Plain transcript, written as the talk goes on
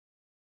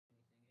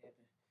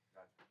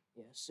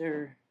Yes,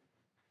 sir.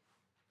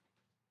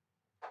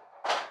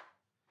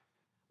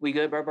 We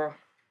good, bro?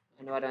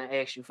 I know I done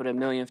asked you for the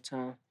millionth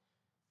time.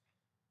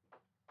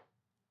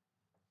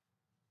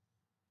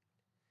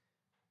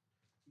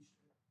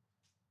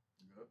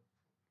 Good.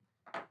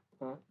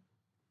 Huh?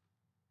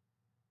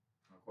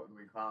 I caught the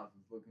way Clouds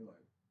is looking like.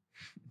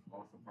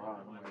 All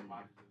surprised.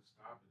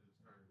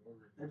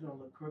 That don't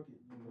look crooked.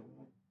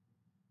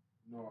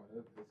 No,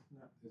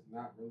 it's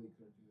not really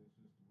crooked. It's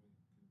just the way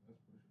that's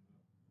pushing up.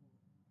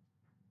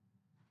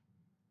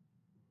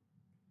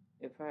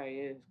 It probably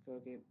is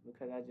crooked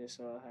because I just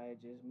saw how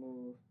it just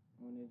moved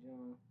on the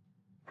joint.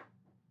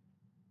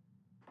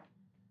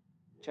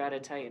 Try to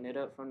tighten it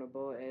up from the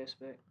ball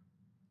aspect.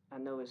 I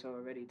know it's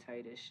already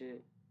tight as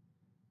shit.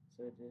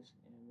 So just,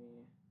 you know what I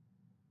mean?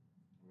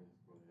 Let me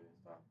just go ahead and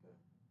stop there.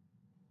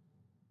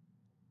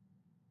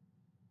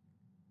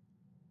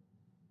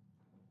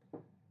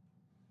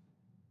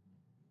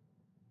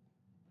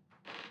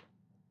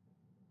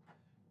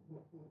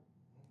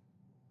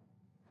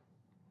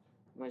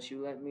 Once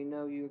you let me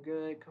know you're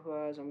good,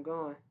 cause I'm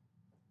going.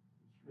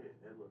 Shit,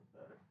 that looks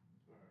better.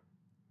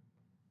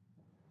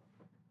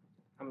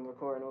 I'm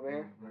recording over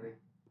here. Ready?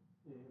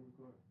 Yeah,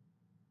 record.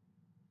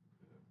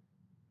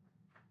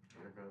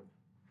 You're good.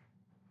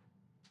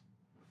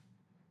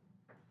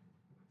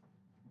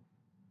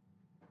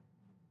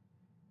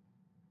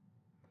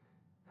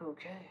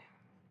 Okay.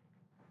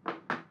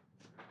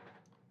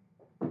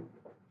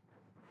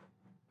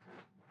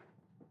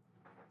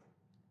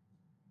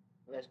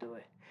 Let's do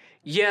it.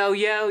 Yo,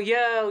 yo,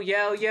 yo,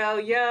 yo, yo,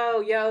 yo,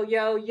 yo,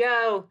 yo,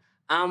 yo.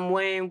 I'm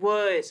Wayne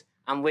Woods.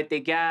 I'm with the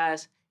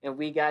guys, and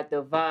we got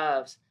the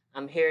vibes.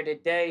 I'm here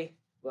today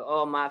with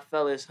all my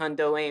fellas.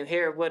 Hundo ain't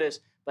here with us,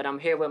 but I'm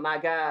here with my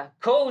guy,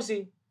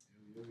 Cozy.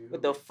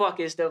 What the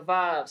fuck is the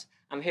vibes?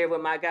 I'm here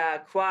with my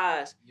guy,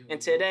 Quaz. And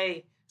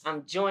today,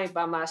 I'm joined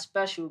by my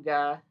special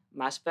guy,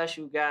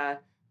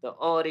 the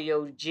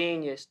audio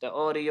genius,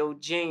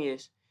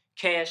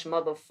 Cash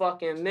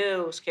motherfucking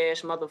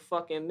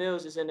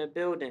Mills is in the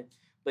building.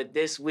 But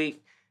this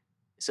week,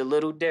 it's a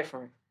little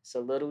different.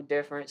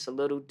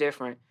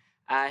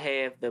 I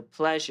have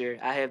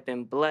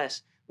been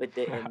blessed with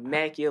the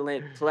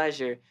immaculate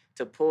pleasure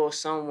to pull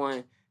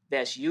someone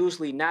that's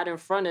usually not in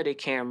front of the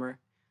camera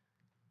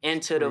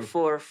into the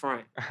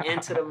forefront.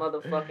 Into the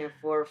motherfucking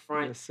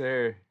forefront. Yes,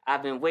 sir.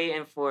 I've been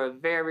waiting for a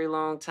very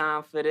long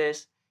time for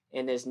this,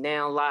 and it's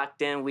now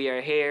locked in. We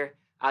are here.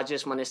 I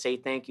just want to say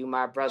thank you,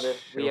 my brother.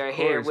 We are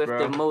here with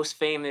the most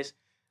famous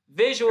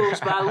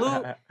visuals by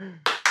Luke.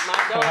 My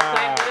dog,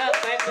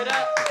 clap it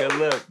up. Good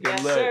look.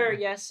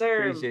 Yes,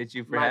 sir. Appreciate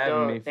you for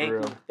having me.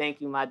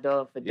 Thank you, my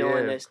dog, for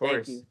doing this. Of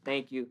course.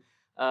 Thank you.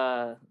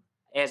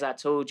 As I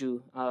told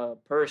you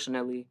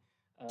personally,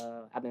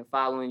 I've been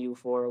following you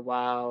for a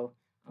while.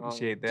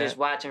 Appreciate that. Just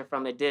watching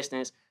from a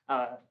distance.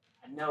 I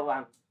know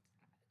I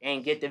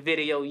ain't get the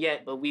video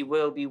yet, but we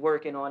will be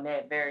working on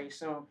that very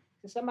soon.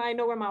 Does somebody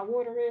know where my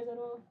water is at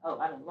all? Oh,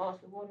 I done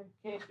lost the water.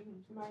 Can't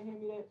somebody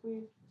hand me that,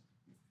 please?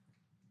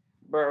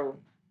 Bro,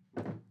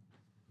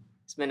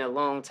 it's been a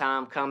long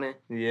time coming.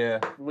 Yeah.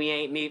 We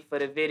ain't meet for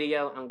the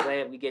video. I'm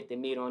glad we get to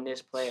meet on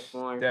this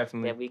platform.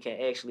 Definitely. That we can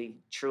actually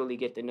truly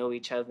get to know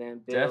each other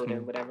and build. Definitely.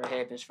 And whatever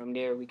happens from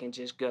there, we can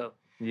just go.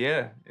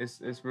 Yeah,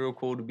 it's real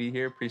cool to be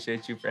here.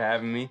 Appreciate you for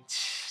having me.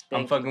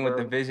 Thank I'm fucking you, with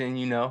bro. the vision,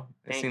 you know.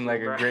 It Thank seemed you,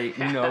 like bro. a great,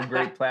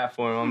 great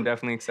platform. I'm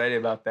definitely excited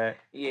about that.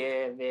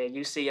 Yeah, man.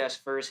 You see us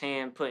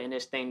firsthand putting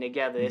this thing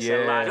together. It's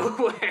a lot of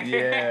work.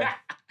 Yeah.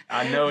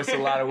 I know it's a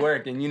lot of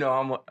work. And,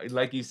 I'm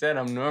like you said,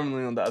 I'm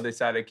normally on the other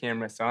side of the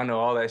camera. So I know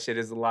all that shit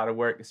is a lot of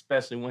work,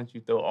 especially once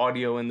you throw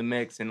audio in the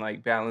mix and,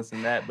 like,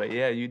 balancing that. But,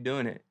 yeah, you're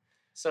doing it.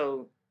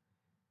 So,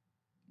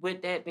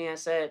 with that being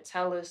said,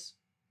 tell us,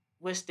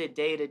 what's the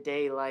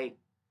day-to-day like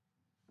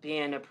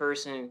being a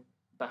person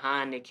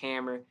behind the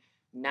camera,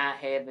 not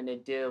having to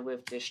deal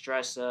with the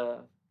stress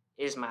of,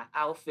 is my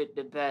outfit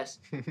the best?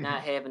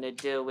 Not having to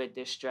deal with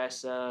the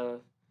stress of,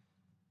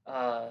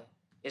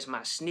 is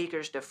my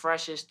sneakers the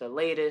freshest, the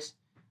latest?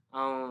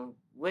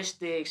 What's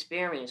the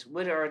experience?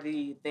 What are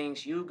the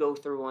things you go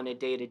through on a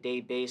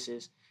day-to-day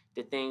basis?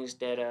 The things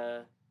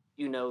that,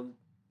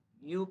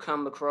 you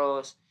come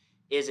across?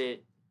 Is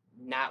it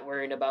not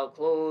worrying about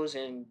clothes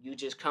and you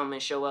just come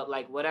and show up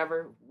like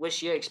whatever?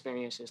 What's your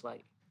experiences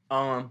like?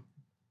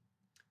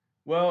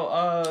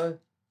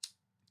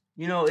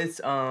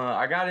 It's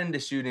I got into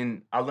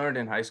shooting. I learned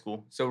in high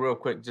school. So real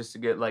quick, just to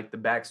get like the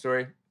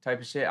backstory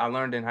type of shit. I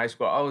learned in high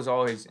school. I was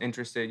always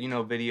interested,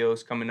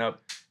 videos coming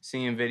up,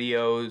 seeing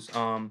videos,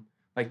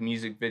 like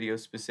music videos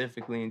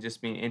specifically, and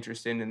just being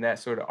interested in that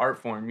sort of art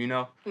form,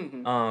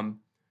 Mm-hmm.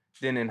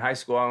 Then in high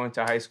school, I went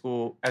to high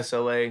school,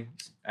 SLA,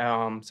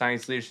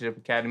 Science Leadership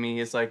Academy.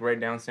 It's like right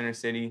down Center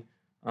City,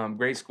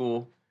 great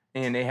school.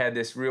 And they had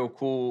this real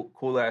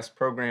cool ass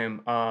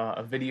program,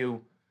 a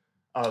video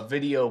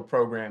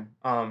program,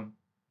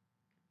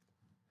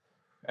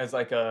 as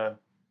like a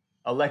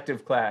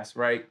elective class,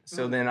 right?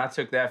 So then I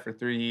took that for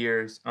 3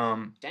 years.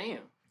 Damn.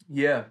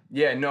 Yeah,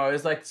 no, it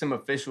was like some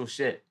official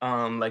shit.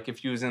 Like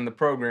if you was in the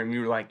program,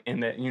 you were like in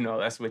that,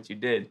 that's what you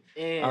did.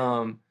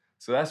 Damn.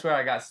 So that's where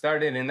I got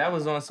started, and that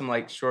was on some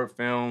like short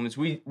films.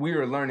 We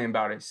were learning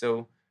about it,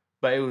 so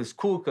but it was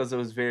cool because it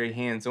was very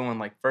hands-on.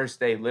 Like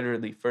first day,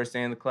 literally first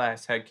day in the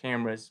class, had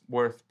cameras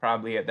worth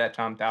probably at that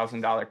time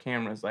 $1,000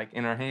 cameras like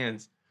in our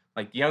hands,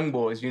 like young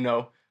boys, you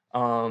know.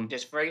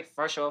 Just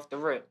fresh off the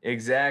rip.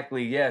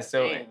 Exactly, yeah.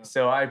 So Damn.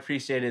 so I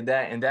appreciated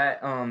that, and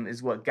that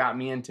is what got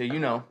me into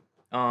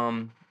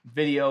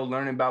video,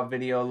 learning about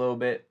video a little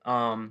bit,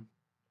 all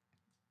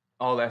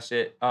that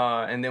shit.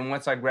 And then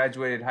once I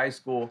graduated high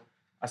school,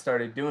 I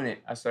started doing it.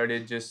 I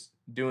started just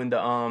doing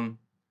the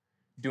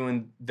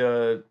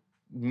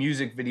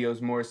music videos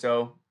more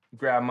so.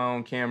 Grabbed my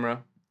own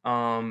camera,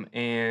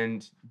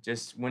 and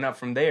just went up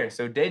from there.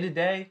 So day to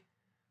day,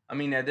 I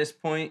mean, at this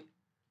point,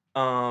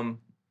 my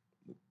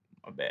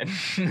bad.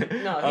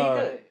 No, he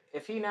good.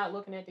 If he not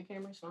looking at the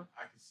camera, it's fine.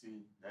 I can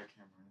see that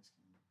camera in this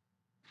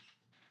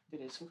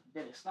game.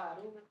 Did it slide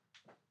over?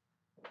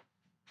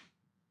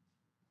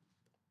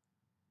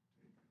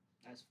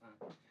 That's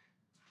fine.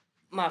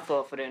 My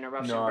fault for the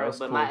interruption, No, bro. that's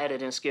But cool. my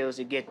editing skills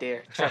to get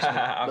there. Trust me.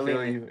 I believe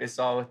feel me. you. It's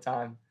all the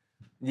time.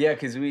 Yeah,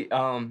 cause we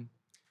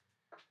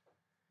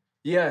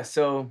yeah,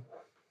 so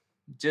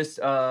just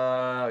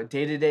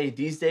day to day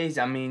these days,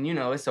 I mean, you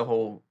know, it's a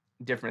whole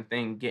different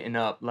thing getting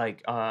up.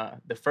 Like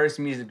the first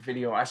music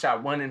video, I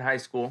shot one in high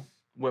school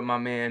with my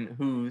man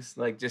who's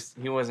like just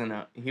he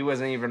wasn't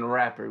even a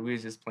rapper. We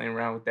was just playing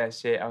around with that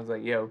shit. I was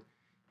like, yo,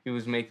 he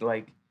was making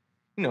like,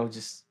 you know,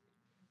 just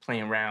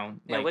playing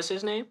around. Yeah, Like what's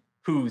his name?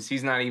 Who's he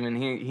not even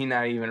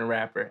a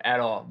rapper at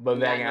all. But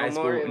Not back in no high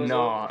more? It school, was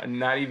no,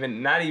 not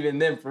even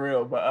then for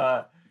real.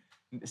 But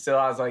so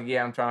I was like,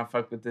 yeah, I'm trying to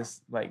fuck with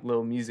this like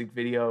little music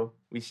video.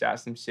 We shot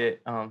some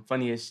shit,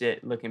 funny as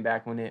shit looking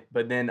back on it.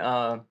 But then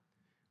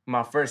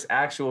my first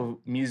actual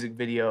music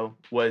video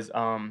was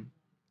I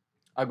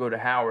go to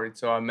Howard,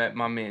 so I met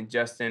my man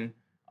Justin,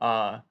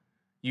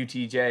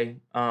 UTJ,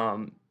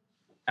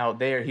 out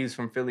there. He was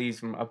from Philly, he's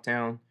from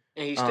Uptown.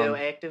 And he's still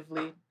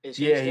actively? Is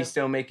he Yeah, still? he's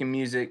still making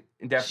music.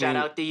 Definitely. Shout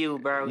out to you,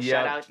 bro.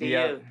 Shout out to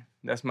you.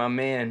 That's my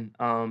man.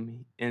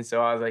 And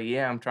so I was like,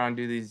 yeah, I'm trying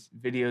to do these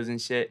videos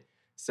and shit.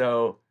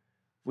 So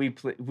we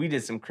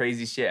did some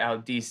crazy shit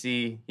out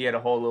DC. He had a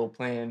whole little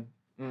plan.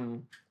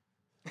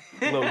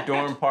 Little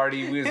dorm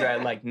party. We was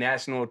at like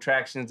national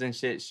attractions and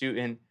shit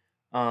shooting.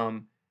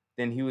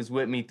 Then he was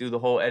with me through the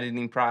whole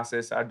editing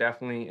process. I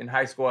definitely, in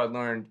high school, I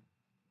learned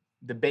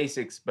the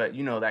basics, but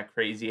you know, that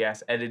crazy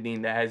ass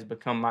editing that has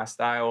become my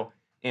style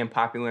and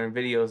popular in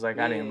videos. Like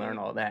I didn't learn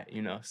all that,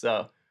 you know?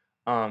 So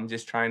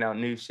just trying out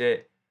new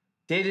shit.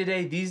 Day to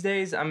day these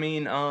days, I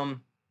mean,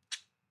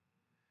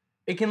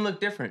 it can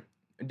look different.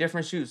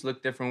 Different shoots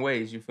look different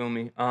ways, you feel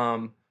me?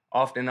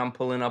 Often I'm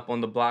pulling up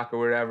on the block or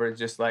whatever,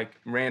 just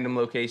like random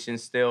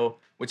locations still,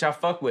 which I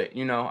fuck with,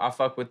 you know, I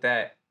fuck with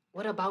that.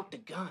 What about the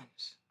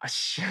guns?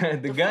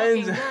 The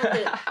guns.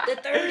 The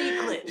 30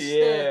 clips.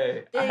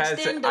 Yeah.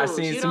 The I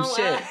seen some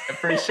shit.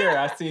 For sure.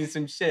 I seen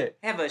some shit.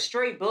 Have a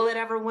straight bullet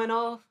ever went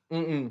off?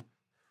 Luckily,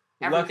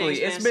 Everything's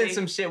it's been been safe?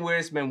 some shit where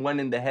it's been one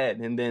in the head,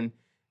 and then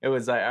it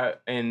was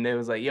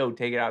like, yo,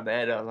 take it out the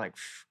head. I was like,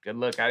 good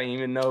luck. I didn't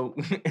even know.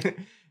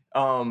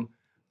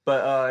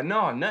 But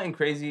no, nothing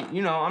crazy.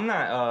 You know, I'm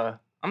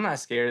not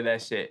scared of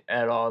that shit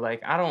at all.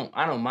 Like I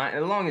don't mind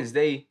as long as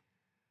they,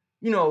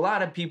 you know, a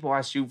lot of people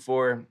I shoot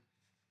for,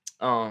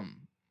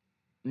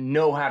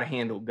 know how to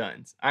handle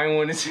guns. I don't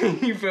want to say,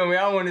 you feel me?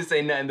 I don't want to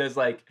say nothing that's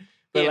like,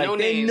 but like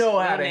they know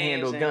how to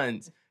handle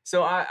guns.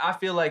 So I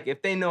feel like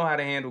if they know how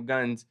to handle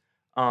guns,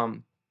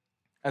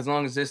 as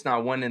long as it's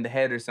not one in the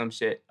head or some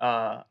shit,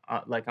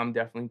 like I'm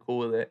definitely cool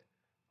with it.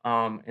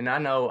 And I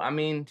know, I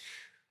mean,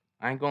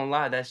 I ain't gonna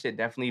lie, that shit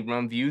definitely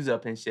run views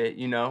up and shit,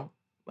 you know?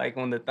 Like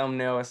on the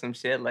thumbnail or some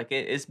shit. Like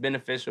it's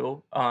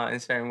beneficial in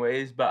certain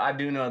ways. But I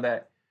do know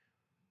that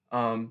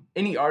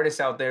any artists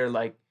out there,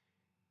 like,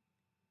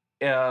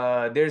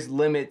 there's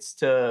limits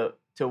to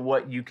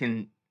what you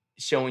can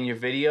show in your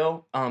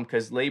video,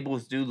 because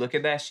labels do look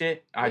at that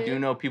shit. I do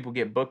know people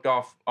get booked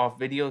off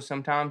videos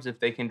sometimes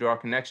if they can draw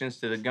connections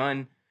to the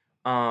gun.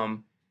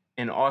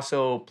 And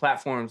also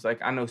platforms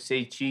like I know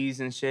Say Cheese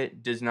and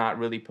shit does not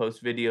really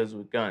post videos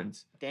with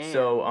guns. Damn.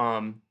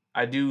 So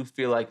I do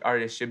feel like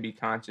artists should be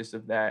conscious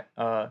of that.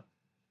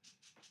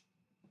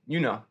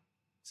 You know,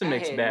 it's a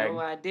mixed bag. I had no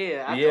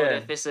idea. I thought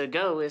if it's a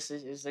go, it's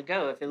a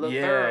go. If it look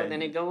thorough,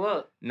 then it go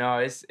up. No,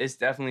 it's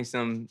definitely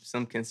some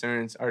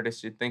concerns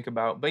artists should think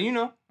about. But you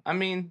know, I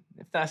mean,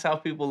 if that's how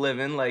people live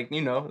in, like,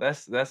 you know,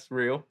 that's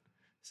real.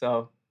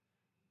 So,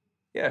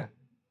 yeah.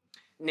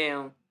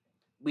 Now,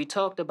 we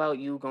talked about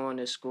you going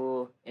to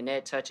school, and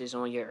that touches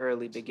on your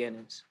early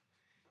beginnings.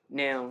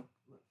 Now,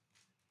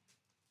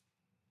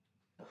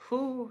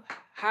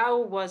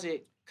 how was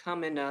it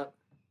coming up,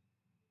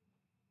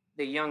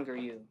 the younger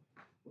you?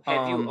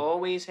 Have you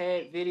always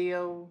had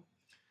video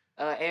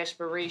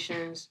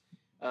aspirations?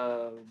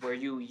 Were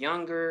you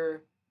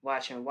younger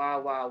watching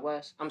Wild Wild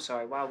West? I'm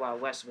sorry, Wild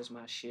Wild West was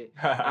my shit.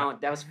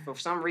 That was, for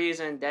some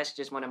reason, that's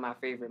just one of my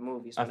favorite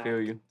movies.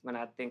 When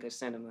I think of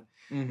cinema.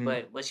 Mm-hmm.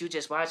 But was you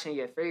just watching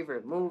your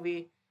favorite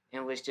movie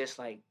and was just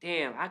like,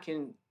 damn, I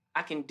can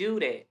do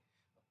that?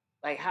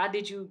 Like, how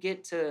did you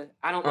get to?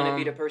 I don't want to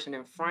be the Um, person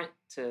in front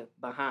to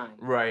behind.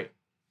 right.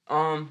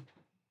 Um,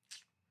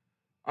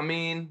 I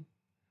mean,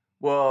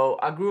 well,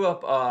 I grew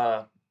up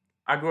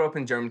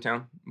in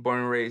Germantown, born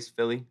and raised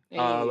Philly. Hey,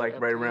 Like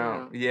right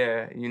around, uptown.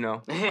 yeah,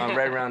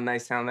 right around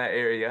Nicetown, that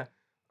area.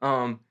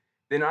 Um,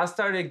 then I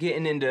started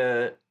getting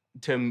into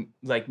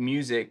like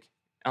music.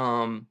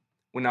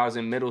 When I was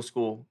in middle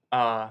school.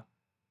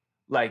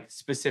 Like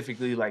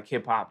specifically like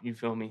hip hop, you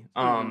feel me?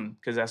 Mhm.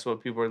 Because that's what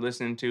people are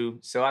listening to.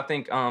 So I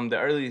think the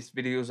earliest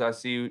videos I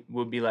see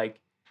would be like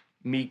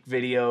Meek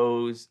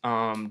videos,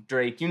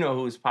 Drake,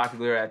 who was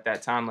popular at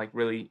that time, like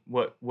really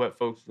what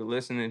folks were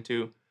listening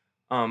to.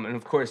 And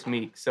of course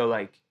Meek. So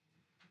like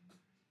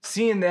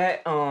seeing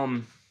that,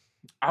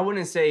 I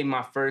wouldn't say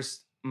my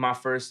first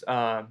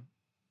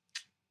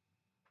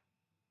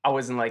I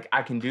wasn't like,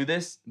 I can do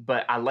this,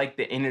 but I like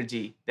the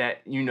energy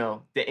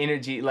the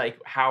energy, like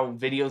how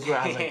videos were.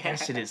 I was like, that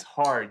shit is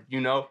hard.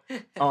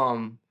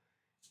 Um,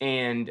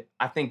 and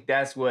I think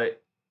that's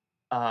what,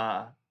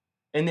 uh,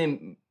 and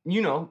then,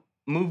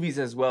 movies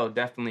as well,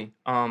 definitely.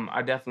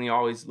 I definitely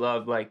always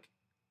loved like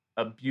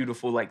a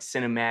beautiful, like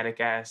cinematic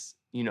ass,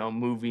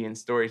 movie and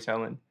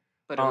storytelling.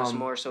 But it was Um,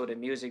 more so the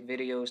music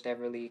videos that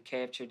really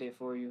captured it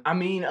for you. I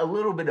mean, a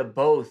little bit of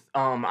both.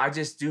 I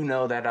just do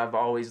know that I've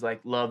always like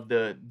loved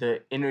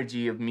the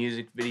energy of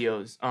music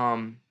videos.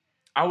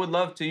 I would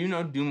love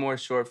to, do more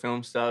short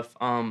film stuff.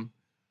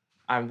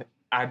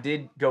 I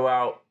did go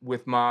out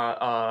with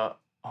my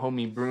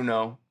homie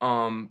Bruno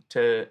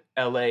to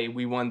LA.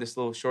 We won this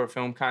little short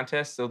film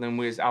contest. So then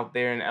we was out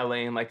there in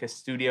LA in like a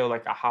studio,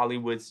 like a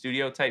Hollywood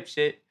studio type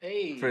shit for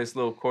Hey, this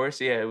little course.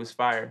 Yeah, it was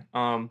fire.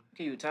 can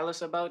you tell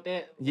us about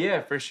that?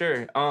 Yeah, for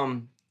sure.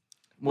 Well,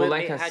 What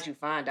like made, how'd you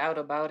find out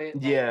about it?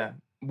 Like, yeah.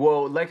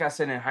 Well, like I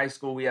said, in high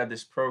school, we had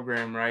this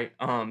program, right?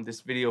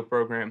 This video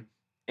program.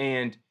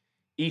 And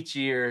each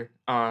year,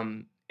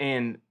 and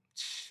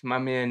my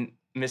man,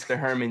 Mr.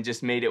 Herman,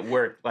 just made it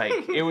work.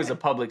 Like, it was a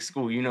public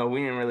school, we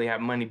didn't really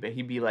have money, but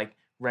he'd be like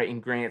writing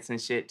grants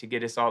and shit to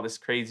get us all this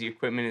crazy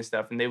equipment and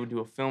stuff. And they would do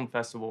a film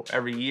festival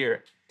every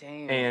year.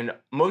 damn. And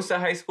most of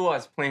high school, I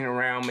was playing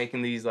around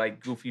making these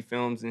like goofy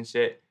films and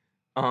shit.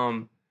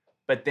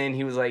 But then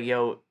he was like,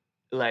 yo,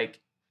 like,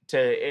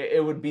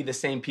 it would be the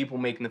same people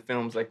making the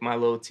films, like my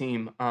little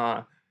team.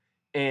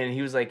 And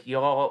he was like,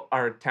 y'all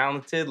are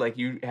talented. Like,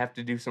 you have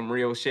to do some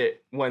real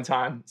shit one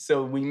time.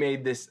 So we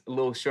made this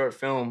little short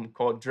film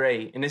called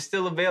Dre, and it's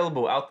still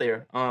available out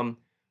there.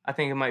 I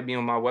think it might be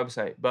on my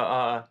website,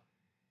 but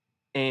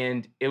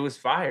and it was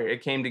fire.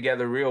 It came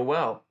together real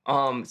well.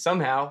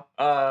 Somehow,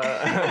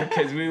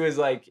 because we was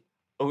like,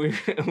 we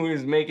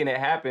was making it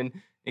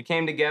happen. It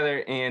came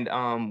together,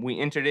 and we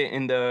entered it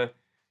in the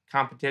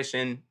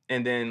competition.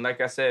 And then,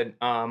 like I said,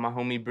 my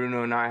homie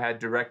Bruno and I had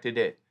directed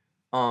it,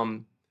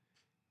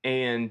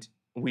 and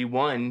we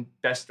won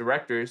Best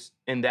Directors,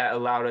 and that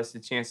allowed us the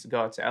chance to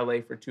go out to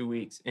LA for 2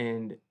 weeks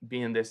and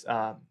be in this.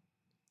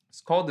 It's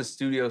called the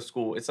Studio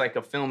School. It's like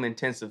a film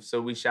intensive. So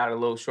we shot a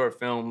little short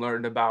film,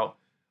 learned about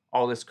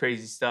all this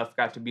crazy stuff,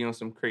 got to be on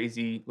some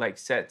crazy like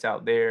sets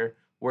out there,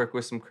 work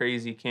with some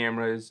crazy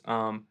cameras,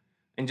 and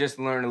just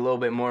learn a little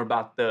bit more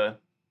about the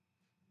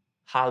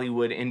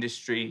Hollywood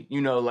industry,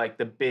 like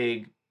the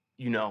big,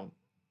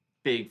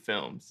 big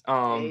films.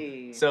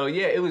 Hey. So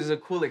yeah, it was a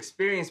cool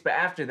experience. But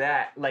after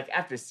that, like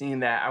after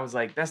seeing that, I was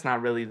like, that's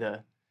not really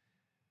the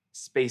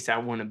space I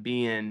want to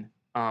be in.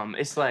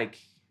 It's like,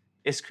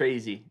 it's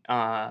crazy.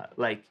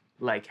 Like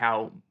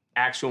how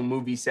actual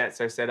movie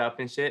sets are set up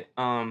and shit.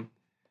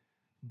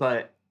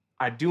 But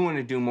I do want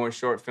to do more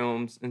short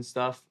films and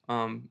stuff.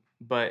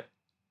 But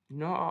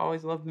I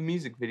always love the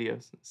music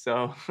videos.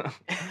 So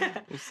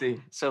we'll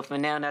see. So for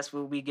now, that's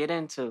what we get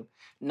into.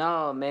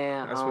 No,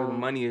 man. That's where the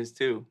money is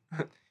too.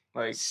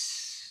 Like,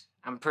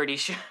 I'm pretty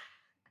sure.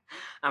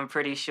 I'm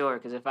pretty sure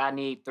because if I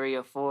need 3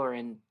 or 4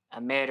 in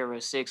a matter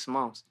of 6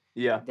 months,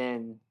 yeah.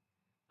 then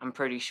I'm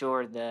pretty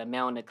sure the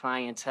amount of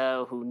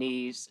clientele who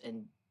needs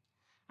and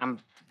I'm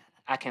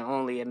I can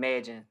only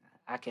imagine.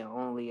 I can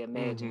only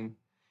imagine. Mhm.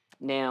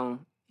 Now,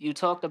 you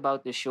talked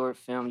about the short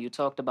film. You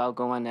talked about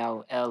going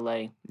out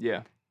LA.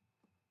 Yeah.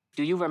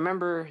 Do you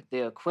remember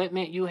the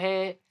equipment you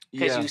had?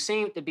 Because Yeah. you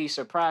seemed to be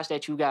surprised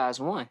that you guys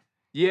won.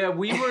 Yeah,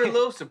 we were a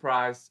little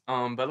surprised.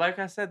 But like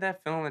I said,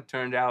 that film had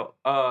turned out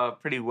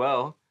pretty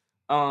well.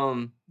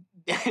 Due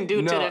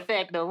to No, the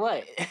fact of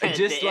what?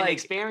 just The like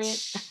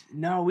inexperience?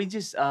 no,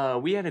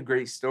 we had a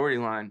great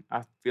storyline.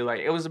 I feel like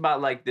it was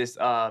about like this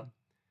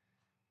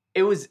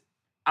it was,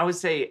 I would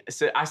say,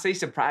 so I say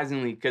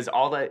surprisingly because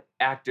all the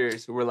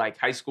actors were like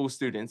high school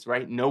students,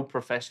 right? No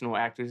professional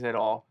actors at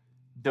all.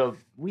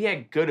 We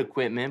had good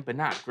equipment, but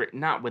not great,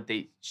 not what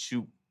they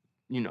shoot,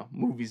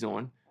 movies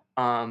on.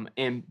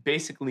 And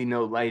basically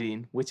no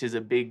lighting, which is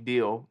a big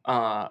deal.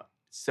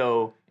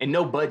 So and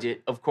no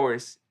budget, of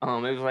course. It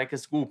was like a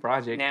school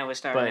project. Now it's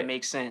starting to But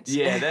make sense.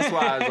 yeah, that's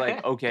why I was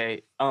like,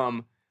 okay.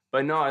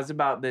 But no, it's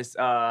about this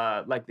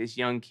like this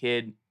young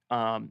kid,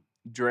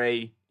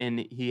 Dre, and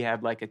he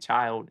had like a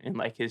child and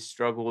like his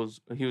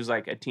struggles. He was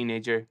like a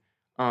teenager.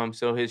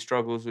 So his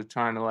struggles with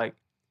trying to like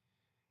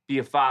be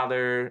a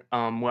father,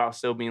 while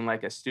still being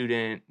like a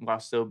student, while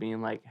still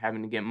being like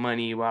having to get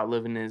money while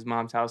living in his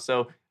mom's house.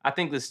 So I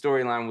think the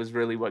storyline was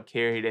really what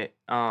carried it.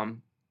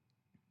 And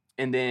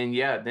then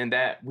then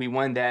that we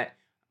won that.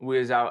 We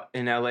was out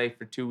in LA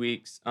for 2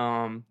 weeks.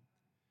 And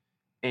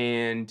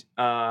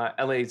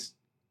LA's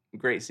a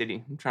great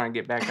city. I'm trying to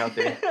get back out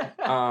there.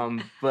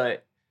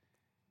 But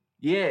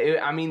yeah,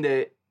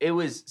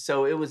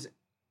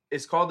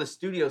 it's called the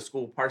studio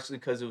school partially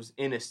because it was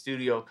in a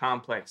studio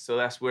complex. So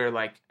that's where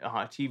like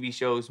TV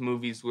shows,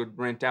 movies would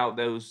rent out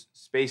those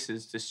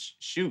spaces to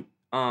shoot.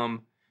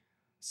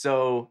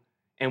 So,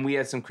 and we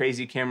had some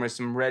crazy cameras,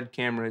 some red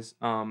cameras,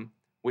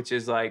 which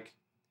is like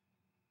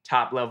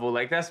top level.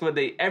 Like that's what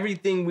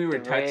everything we were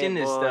touching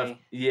is stuff.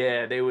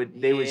 Yeah, they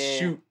would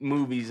shoot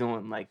movies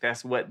on. Like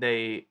that's what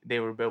they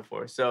were built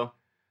for. So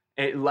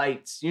it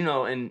lights,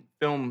 and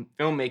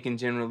filmmaking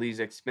generally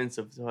is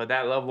expensive. So at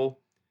that level,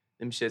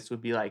 them shits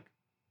would be like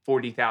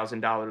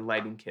 $40,000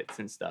 lighting kits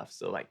and stuff.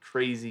 So like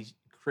crazy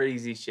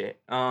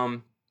shit.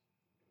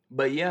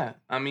 But yeah,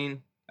 I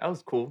mean, that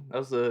was cool. That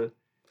was a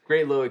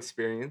great little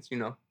experience,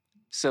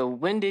 So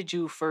when did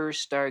you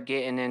first start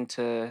getting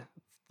into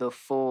the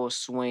full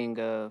swing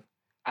of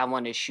I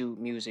want to shoot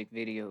music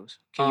videos?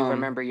 Can you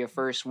remember your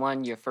first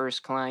one, your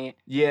first client?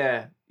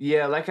 Yeah.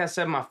 Like I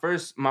said, my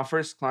first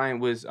client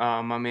was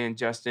my man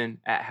Justin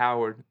at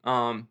Howard.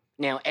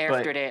 Now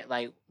after that,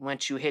 like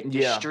once you hit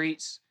the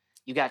streets,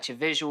 you got your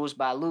visuals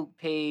by Luke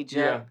page.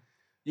 Yeah.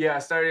 I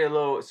started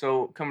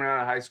so coming out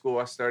of high school,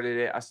 I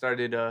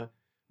started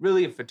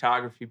really a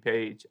photography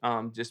page,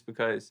 just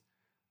because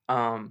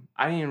I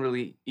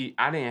didn't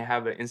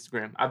have an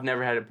Instagram. I've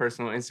never had a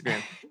personal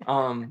Instagram.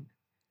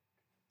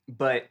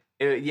 But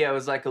it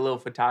was like a little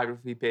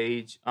photography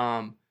page,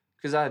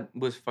 because I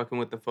was fucking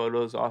with the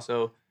photos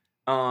also.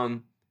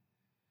 And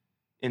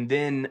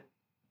then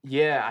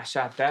I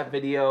shot that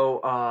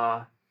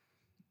video,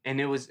 and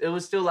it was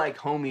still like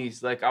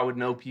homies. Like I would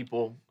know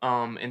people,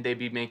 and they'd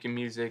be making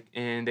music,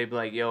 and they'd be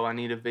like, "Yo, I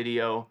need a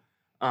video."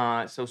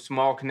 So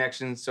small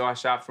connections. So I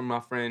shot for my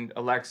friend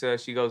Alexa.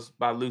 She goes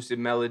by Lucid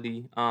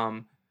Melody.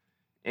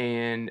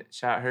 And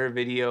shot her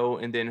video,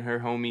 and then her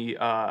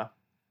homie,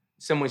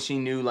 someone she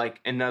knew, like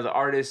another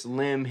artist,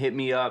 Lim, hit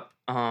me up.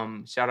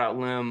 Shout out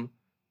Lim.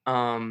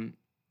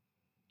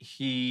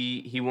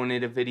 He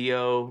wanted a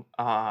video.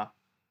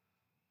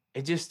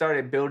 It just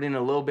started building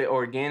a little bit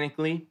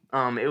organically.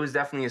 It was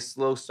definitely a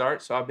slow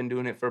start, so I've been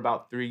doing it for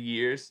about 3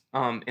 years.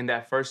 In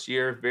that first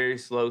year, very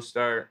slow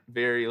start,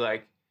 very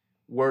like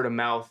word of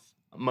mouth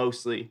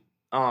mostly.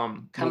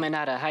 Coming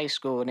out of high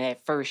school in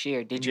that first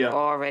year, did you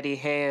already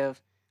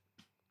have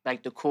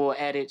like the cool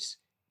edits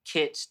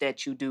kits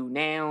that you do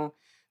now?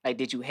 Like,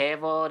 did you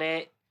have all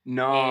that?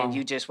 No. And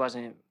you just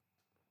wasn't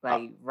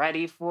like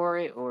ready for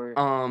it, or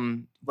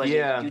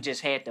you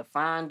just had to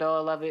find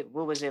all of it?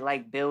 What was it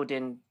like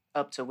building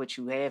up to what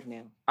you have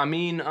now? I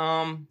mean,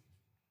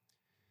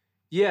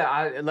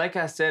 like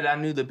I said, I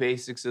knew the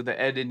basics of the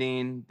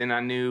editing. Then I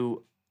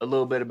knew a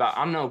little bit about,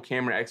 I'm no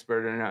camera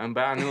expert or nothing,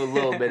 but I knew a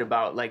little bit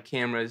about like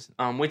cameras,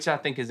 which I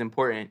think is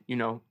important,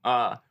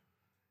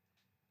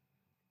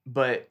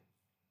 but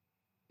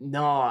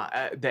no,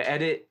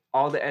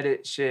 all the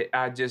edit shit,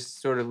 I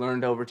just sort of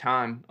learned over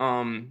time.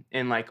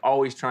 And like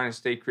always trying to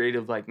stay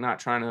creative, like not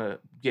trying to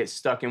get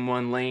stuck in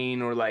one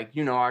lane, or like,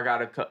 I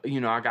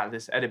got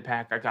this edit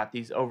pack, I got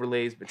these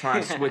overlays, but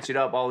trying to switch it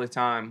up all the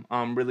time.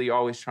 Really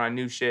always trying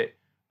new shit,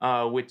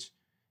 which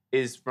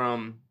is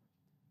from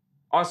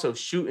also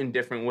shooting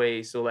different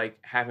ways. So like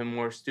having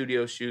more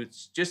studio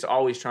shoots, just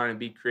always trying to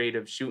be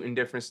creative, shooting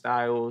different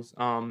styles.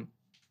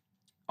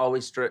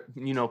 Always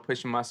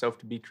pushing myself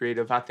to be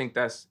creative. I think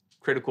that's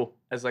critical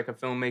as like a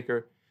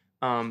filmmaker.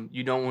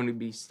 You don't want to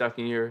be stuck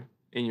in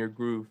your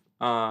groove.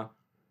 But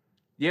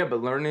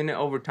learning it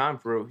over time,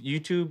 for real.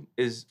 YouTube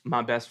is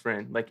my best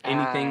friend. Like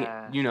anything,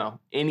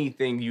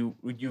 anything you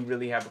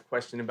really have a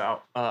question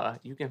about,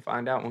 you can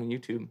find out on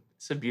YouTube.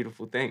 It's a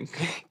beautiful thing.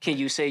 Can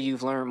you say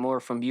you've learned more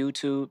from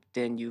YouTube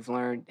than you've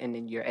learned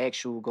in your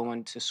actual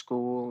going to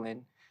school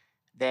and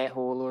that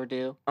whole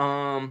ordeal?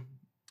 I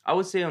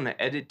would say on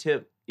the edit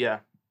tip, yeah.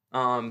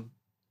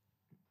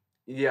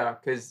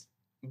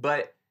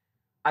 But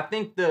I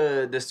think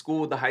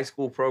the high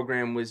school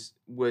program was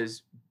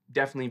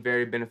definitely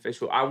very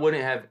beneficial. I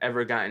wouldn't have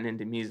ever gotten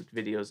into music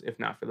videos if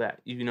not for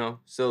that,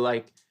 So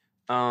like,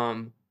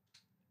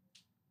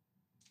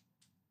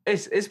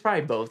 it's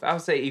probably both. I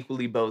would say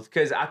equally both,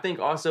 because I think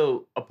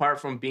also apart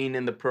from being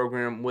in the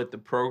program, what the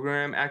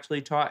program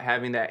actually taught,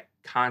 having that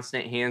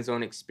constant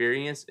hands-on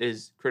experience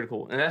is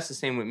critical, and that's the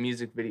same with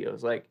music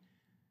videos. Like,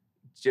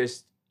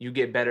 just you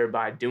get better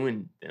by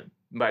doing them,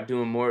 by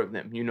doing more of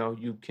them.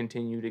 You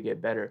continue to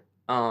get better.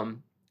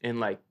 And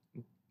like,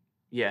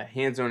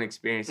 hands-on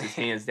experience is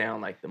hands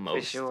down like the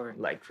most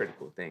like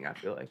critical thing, I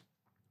feel like.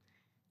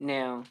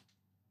 Now,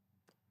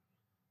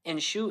 in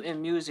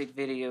shooting music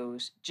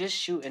videos, just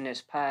shooting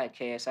this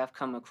podcast, I've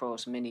come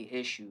across many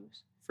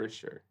issues. For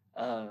sure.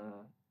 I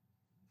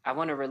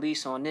want to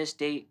release on this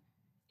date,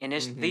 and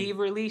it's the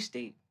release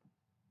date.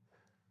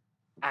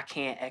 I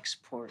can't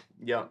export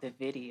Yep. the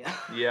video.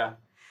 Yeah.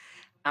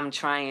 I'm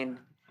trying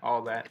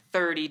All that.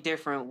 30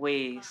 different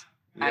ways.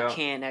 I Yep.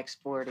 can't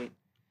export it.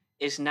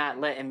 It's not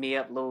letting me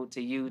upload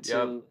to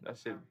YouTube. Yep. That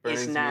shit burns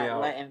It's me not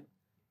out. letting.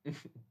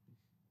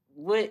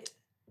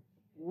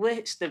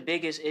 What's the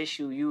biggest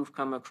issue you've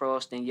come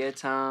across in your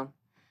time?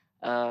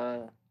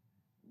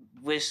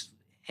 Which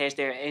has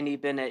there any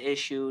been an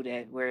issue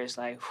that where it's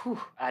like,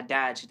 whew, I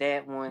dodged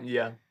that one?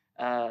 Yeah.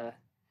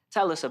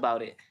 Tell us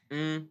about it.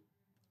 Mm.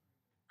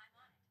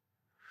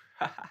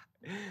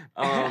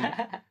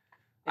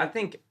 I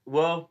think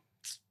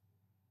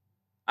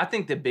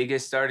the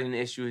biggest starting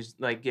issue is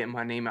like getting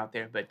my name out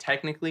there, but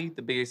technically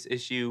the biggest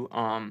issue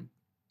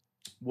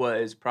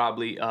was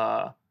probably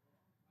I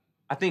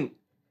think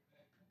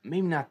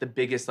maybe not the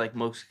biggest, like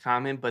most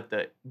common, but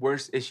the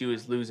worst issue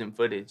is losing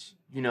footage.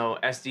 You know,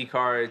 SD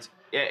cards.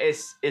 Yeah,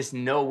 it's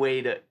no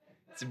way to.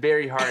 It's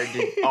very hard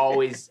to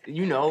always.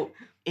 You know,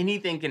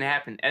 anything can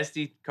happen.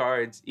 SD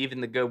cards,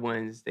 even the good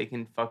ones, they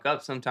can fuck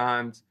up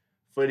sometimes.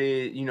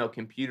 Footage, you know,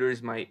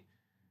 computers might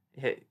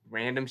hit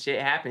random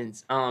shit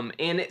happens. And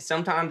it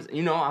sometimes,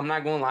 you know, I'm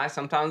not gonna lie,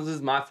 sometimes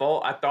it's my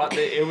fault. I thought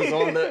that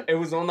it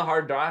was on the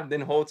hard drive,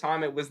 then the whole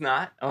time it was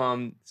not.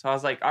 So I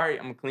was like, all right,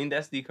 I'm gonna clean the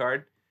SD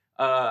card.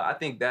 I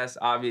think that's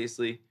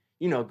obviously,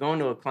 you know, going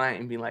to a client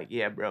and being like,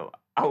 yeah, bro,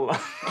 I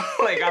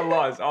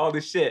lost all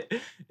the shit.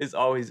 It's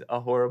always a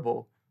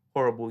horrible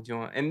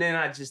joint. And then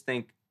I just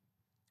think,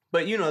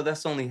 but you know,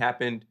 that's only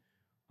happened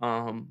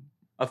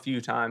a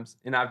few times,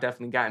 and I've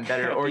definitely gotten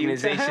better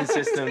organization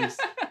systems.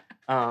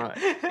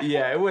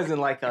 Yeah, it wasn't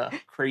like a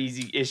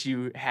crazy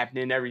issue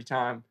happening every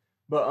time.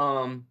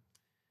 But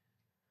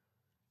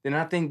then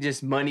I think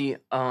just money,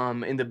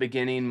 in the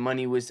beginning,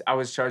 I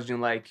was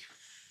charging like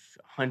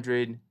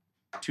 100,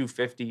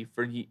 250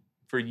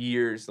 for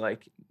years.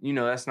 Like, you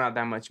know, that's not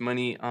that much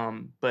money.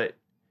 But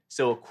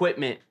so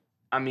equipment,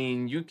 I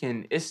mean,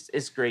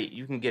 it's great.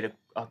 You can get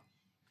a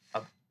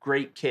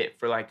great kit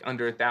for like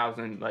under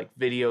 $1,000,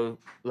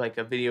 like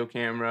a video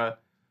camera,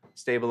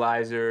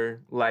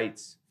 stabilizer,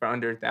 lights for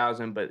under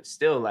 $1,000. But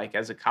still, like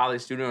as a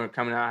college student or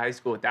coming out of high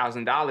school,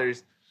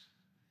 $1,000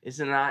 is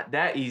not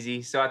that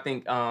easy. So I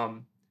think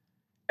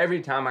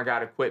every time I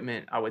got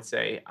equipment, I would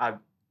say I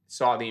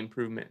saw the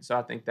improvement. So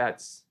I think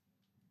that's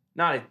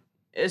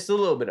it's a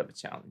little bit of a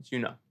challenge, you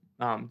know,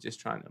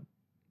 just trying to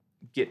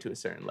get to a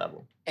certain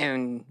level.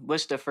 And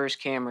what's the first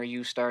camera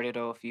you started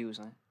off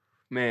using?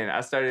 Man,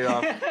 I started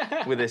off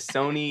with a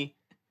Sony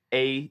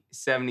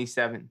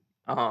A77.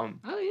 Oh,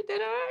 you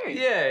did all right.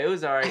 Yeah, it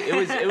was all right. It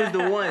was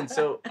the one.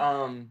 So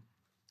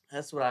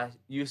that's what I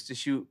used to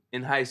shoot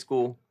in high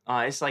school.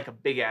 It's like a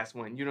big ass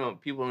one. You know,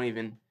 people don't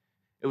even.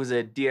 It was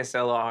a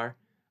DSLR,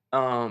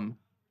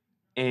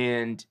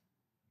 and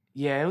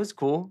yeah, it was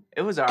cool.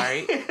 It was all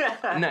right.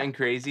 Nothing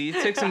crazy.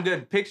 It took some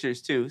good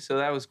pictures too, so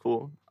that was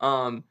cool.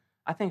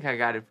 I think I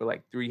got it for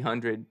like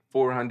 300,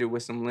 400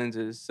 with some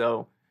lenses.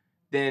 So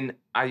then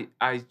I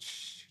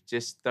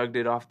just thugged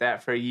it off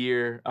that for a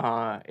year.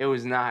 It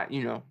was not,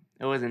 you know,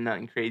 it wasn't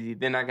nothing crazy.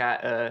 Then I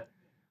got a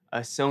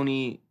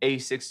Sony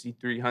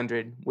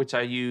A6300, which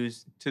I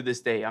use to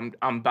this day. I'm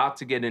about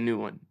to get a new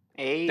one.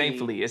 Hey.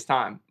 Thankfully, it's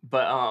time.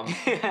 But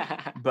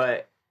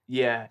but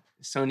yeah,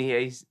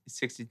 Sony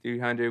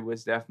A6300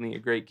 was definitely a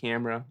great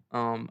camera.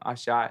 I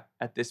shot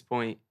at this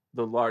point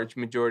the large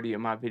majority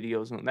of my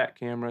videos on that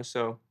camera.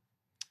 So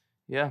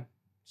yeah,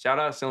 shout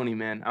out Sony,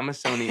 man. I'm a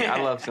Sony.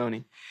 I love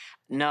Sony.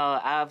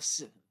 No,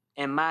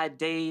 in my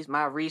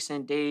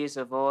recent days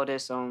of all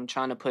this,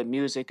 trying to put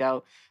music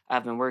out,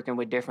 I've been working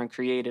with different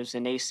creatives,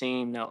 and they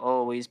seem to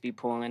always be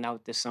pulling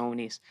out the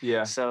Sonys.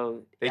 Yeah.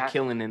 So they're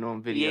killing it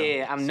on video.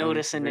 Yeah, I'm Sony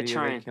noticing the video,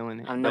 trend.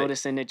 killing it. I'm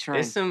noticing the trend.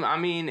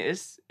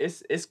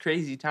 It's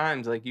crazy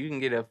times. Like you can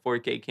get a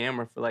 4K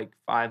camera for like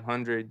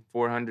 $500,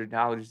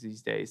 $400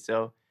 these days.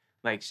 So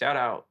like shout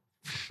out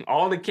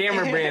all the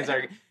camera brands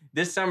are.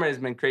 This summer has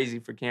been crazy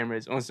for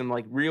cameras on some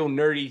like real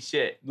nerdy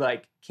shit.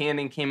 Like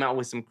Canon came out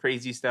with some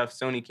crazy stuff.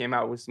 Sony came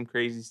out with some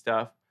crazy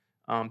stuff.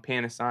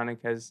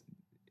 Panasonic has.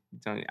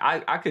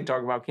 I could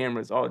talk about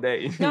cameras all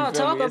day. No,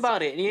 talk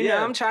about it. You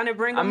know, I'm trying to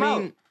bring them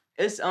out.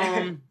 It's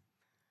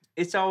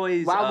it's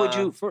always.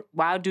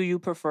 Why do you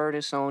prefer the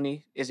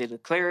Sony? Is it the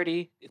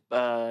clarity?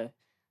 I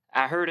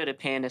heard of the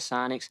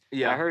Panasonics.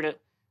 Yeah.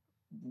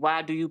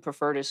 Why do you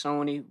prefer the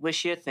Sony?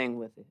 What's your thing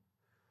with it?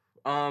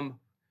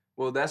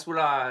 Well, that's what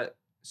I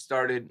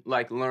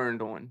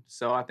learned on.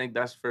 So I think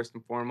that's first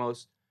and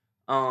foremost.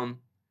 And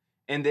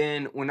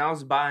then when I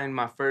was buying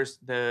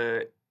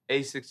the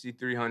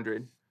A6300,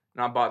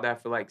 and I bought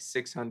that for like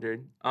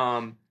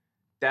 $600,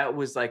 that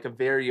was like a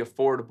very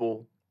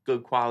affordable,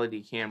 good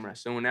quality camera.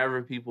 So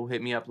whenever people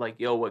hit me up like,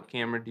 yo, what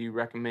camera do you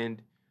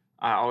recommend?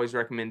 I always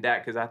recommend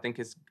that because I think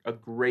it's a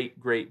great,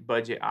 great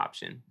budget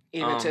option.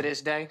 Even to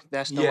this day,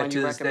 that's the one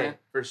you recommend? Day,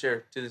 for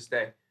sure, to this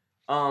day.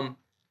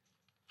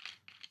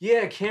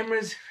 Yeah,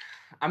 cameras,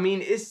 I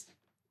mean,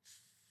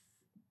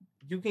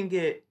 you can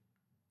get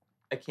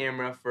a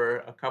camera for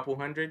a couple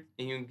hundred,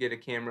 and you can get a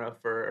camera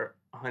for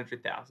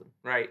 100,000,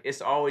 right? It's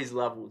always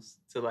levels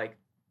to like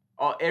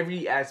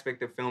every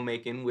aspect of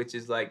filmmaking, which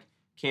is like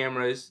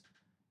cameras,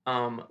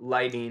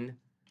 lighting,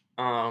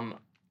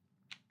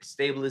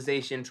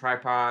 stabilization,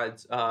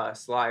 tripods,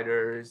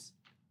 sliders,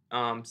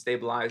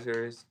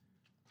 stabilizers,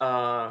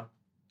 and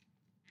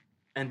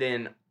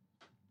then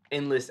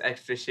endless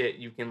extra shit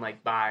you can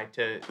like buy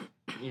to,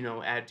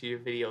 add to your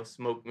video.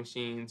 Smoke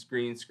machines,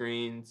 green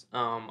screens,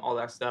 all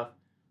that stuff.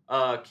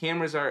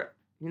 Cameras are,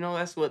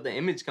 that's what the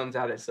image comes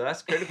out as. So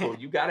that's critical.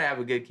 You gotta have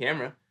a good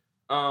camera.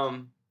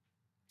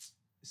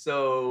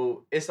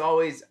 So it's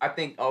always, I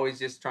think, always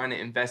just trying to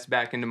invest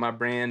back into my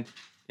brand,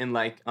 and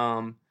like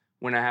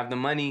when I have the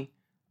money,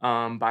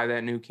 buy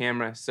that new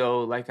camera.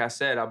 So like I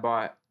said, I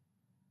bought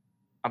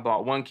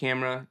one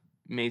camera,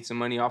 made some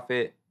money off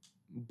it,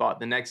 bought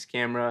the next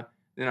camera,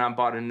 then I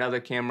bought another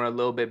camera a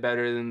little bit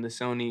better than the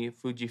Sony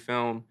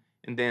Fujifilm,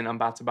 and then I'm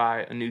about to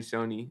buy a new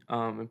Sony,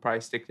 and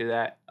probably stick to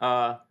that.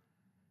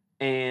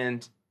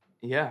 And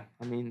yeah,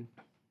 I mean,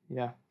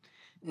 yeah.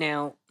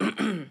 Now,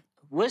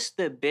 what's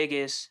the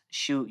biggest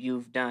shoot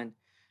you've done?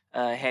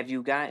 Have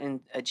you gotten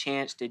a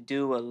chance to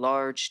do a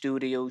large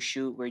studio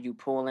shoot where you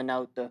pulling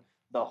out the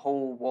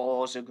whole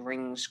walls of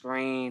green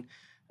screen?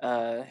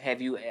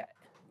 Have you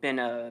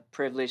been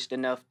privileged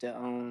enough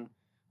to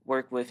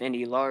work with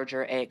any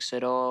larger acts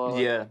at all?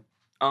 Yeah.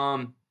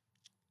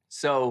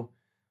 So,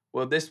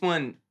 well, this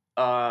one,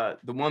 the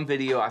one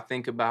video I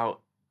think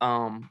about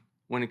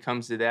when it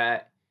comes to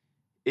that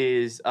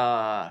is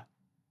the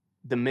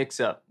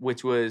Mix Up,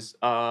 which was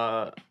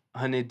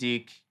Honey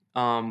Deke,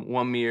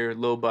 One Mirror,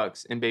 Lil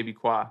Bucks, and Baby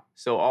Qua.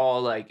 So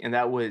all like, and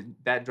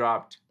that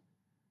dropped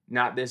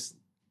not this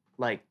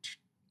like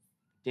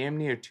damn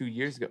near 2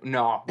 years ago.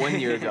 No, 1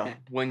 year ago.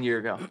 1 year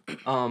ago.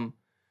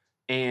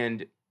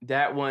 And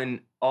that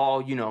one,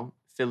 all,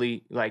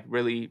 Philly, like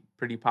really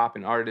pretty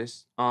poppin'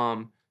 artists.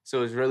 So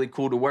it was really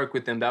cool to work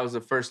with them. That was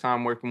the first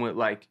time working with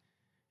like,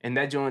 and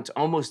that joint's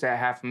almost at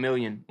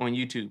 500,000 on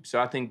YouTube.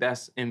 So I think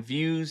that's in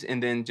views,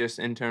 and then just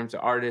in terms of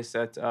artists,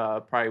 that's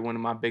probably one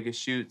of my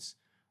biggest shoots.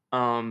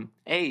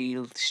 Hey,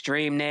 you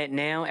stream that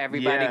now.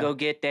 Everybody Yeah. go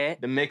get that.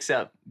 The Mix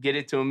Up, get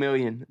it to 1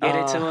 million. Get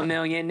it to 1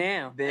 million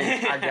now.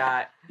 Then I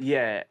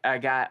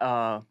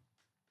got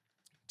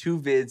 2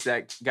 vids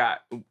that got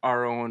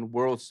our own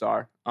World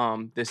Star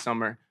this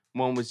summer.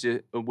 One was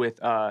just with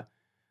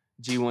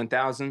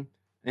G1000,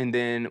 and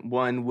then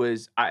one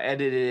was I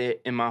edited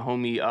it and my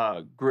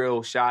homie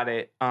Grill shot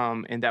it,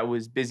 and that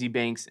was Busy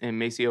Banks and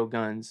Maceo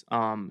Guns.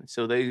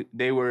 So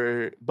they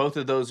were, both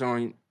of those are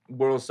on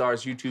World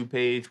Star's YouTube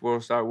page,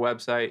 World Star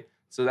website.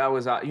 So that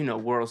was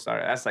World Star.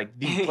 That's like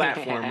the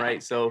platform,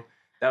 right? So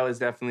that was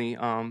definitely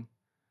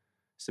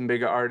some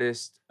bigger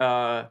artists.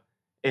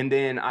 And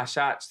then I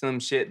shot some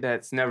shit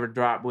that's never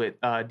dropped with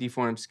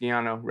Deformed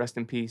Sciano, rest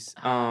in peace.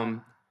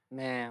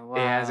 Man, wow.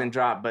 It hasn't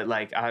dropped, but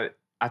like I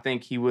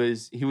think he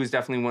was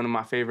definitely one of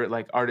my favorite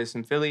like artists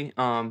in Philly.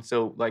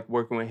 So like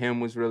working with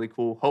him was really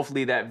cool.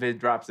 Hopefully that vid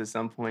drops at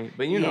some point.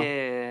 But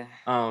Yeah.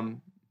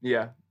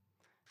 Yeah.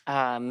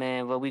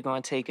 Man, well, we're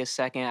going to take a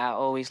second. I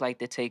always like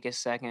to take a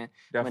second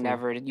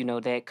Definitely.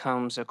 whenever, that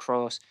comes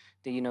across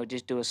to,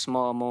 just do a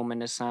small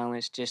moment of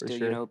silence just For to,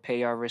 sure.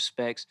 pay our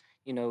respects.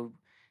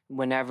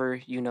 Whenever,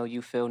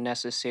 you feel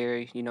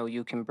necessary,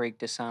 you can break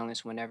the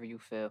silence whenever you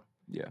feel.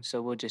 Yeah.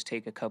 So we'll just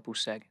take a couple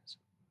seconds.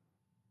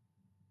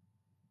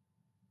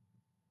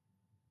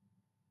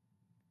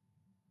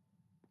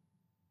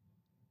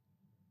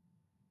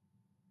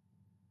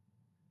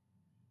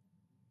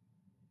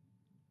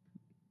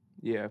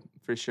 Yeah,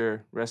 for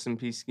sure. Rest in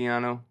peace,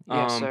 Sciano.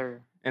 Yes,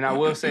 sir. And I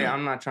will say,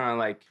 I'm not trying to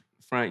like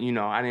front,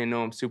 I didn't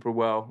know him super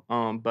well.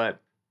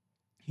 But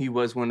he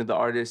was one of the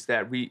artists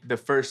that the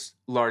first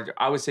large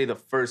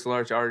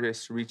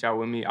artist to reach out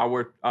with me.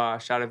 I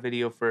shot a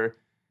video for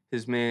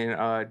his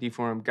man,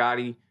 Deformed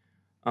Gotti.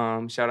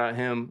 Shout out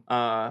him.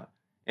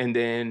 And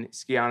then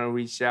Sciano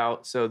reached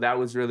out. So that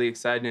was really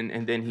exciting.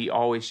 And then he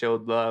always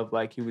showed love.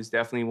 Like he was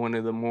definitely one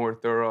of the more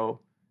thorough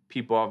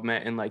people I've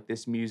met in like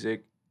this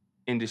music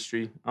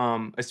industry,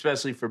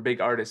 especially for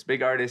big artists.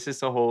 Big artists,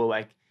 it's a whole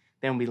like,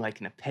 then we like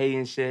gonna pay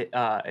and shit.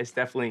 It's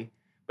definitely,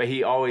 but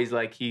he always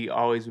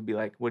would be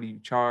like, what do you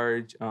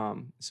charge?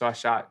 So I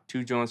shot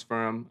 2 joints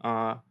for him.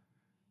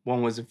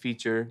 One was a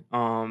feature.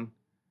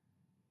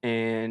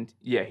 And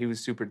yeah, he was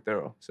super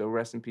thorough. So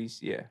rest in peace.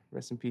 Yeah,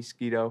 rest in peace,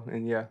 Skeeto.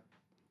 And yeah.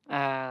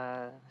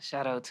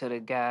 Shout out to the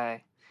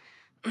guy.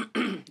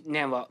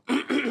 Now,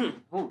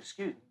 oh,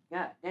 excuse me.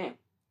 God damn.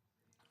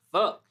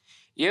 Fuck.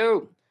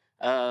 Yo.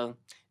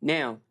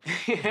 Now,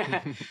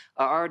 an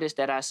artist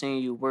that I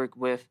seen you work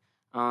with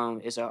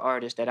is an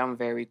artist that I'm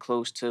very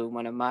close to,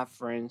 one of my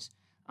friends,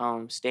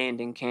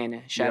 Standing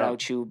Cannon. Shout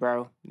out you,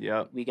 bro.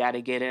 Yep. We got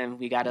to get in.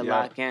 We got to Yep.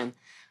 lock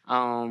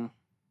in.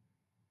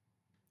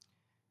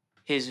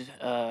 His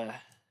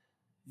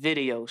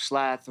video,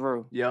 Slide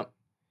Through. Yep.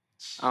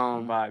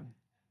 Vibe.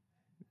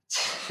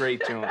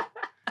 Great joint.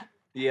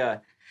 Yeah.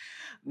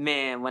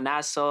 Man, when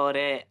I saw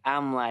that,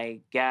 I'm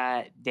like,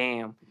 God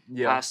damn.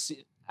 Yeah.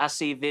 I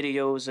see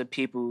videos of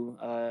people,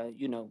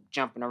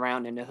 jumping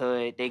around in the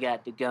hood. They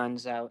got the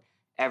guns out.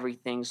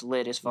 Everything's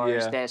lit as far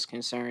as Yeah. that's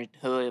concerned,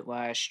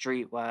 hood-wise,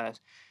 street-wise.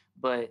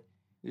 But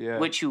Yeah.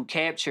 what you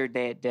captured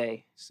that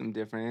day. Some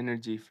different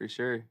energy for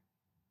sure.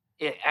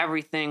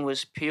 Everything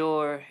was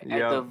pure.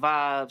 Yeah. The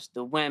vibes,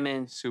 the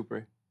women,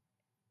 Super.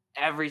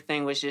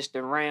 everything was just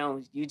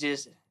around.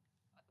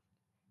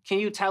 Can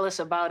you tell us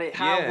about it?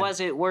 How Yeah. was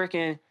it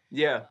working?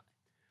 Yeah.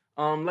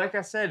 Like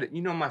I said,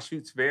 you know, my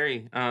shoots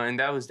vary. And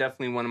that was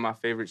definitely one of my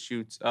favorite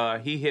shoots.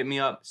 He hit me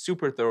up,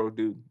 super thorough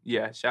dude.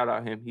 Yeah, shout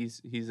out him.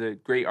 He's a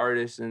great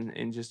artist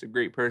and just a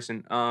great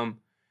person.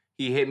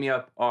 He hit me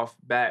up off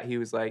bat. He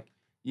was like,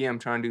 yeah, I'm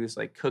trying to do this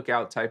like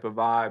cookout type of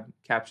vibe,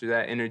 capture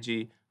that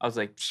energy. I was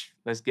like,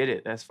 let's get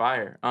it. That's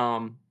fire.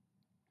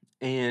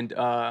 And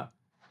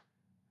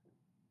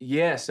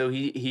yeah, so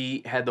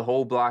he had the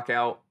whole block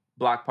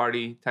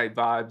party type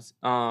vibes.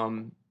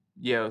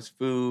 Yeah, it was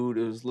food,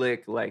 it was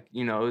lick, like,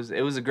 you know,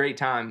 it was a great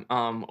time.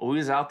 We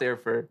was out there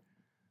for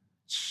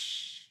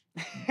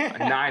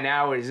 9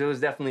 hours. It was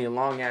definitely a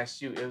long ass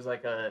shoot. It was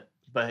like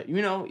but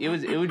you know, it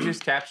was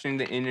just capturing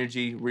the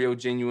energy, real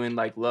genuine,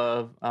 like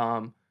love.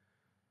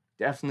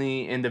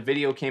 Definitely, and the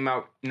video came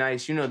out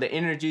nice. You know, the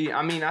energy.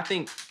 I mean, I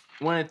think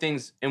one of the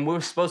things, and we're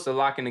supposed to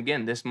lock in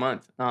again this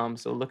month.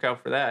 So look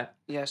out for that.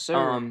 Yes,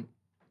 sir.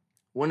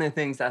 One of the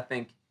things I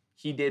think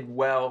he did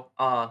well,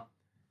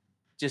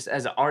 just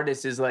as an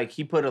artist, is like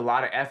he put a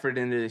lot of effort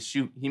into the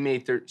shoot. He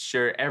made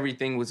sure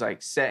everything was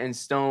like set in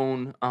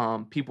stone.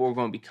 People were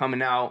going to be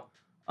coming out.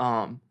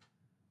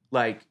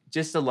 Like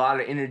just a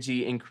lot of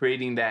energy in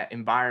creating that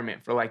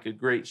environment for like a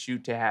great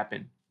shoot to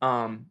happen.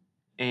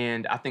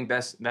 And I think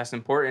that's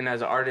important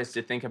as an artist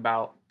to think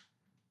about.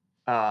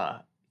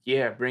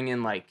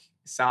 Bringing like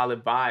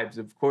solid vibes.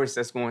 Of course,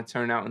 that's going to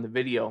turn out in the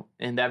video.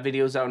 And that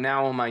video's out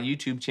now on my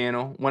YouTube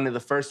channel. One of the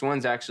first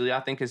ones, actually. I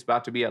think it's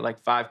about to be at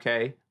like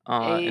 5K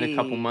in a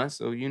couple months.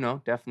 So, you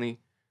know, definitely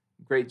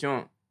great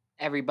joint.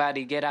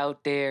 Everybody get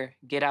out there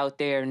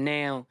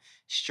now.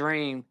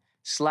 Stream,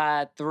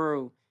 slide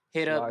through,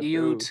 hit up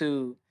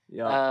YouTube,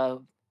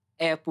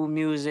 Apple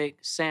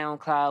Music,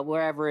 SoundCloud,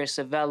 wherever it's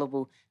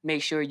available.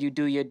 Make sure you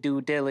do your due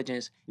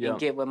diligence and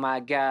get with my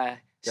guy,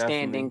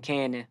 Standing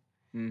Cannon.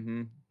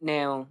 Mm-hmm.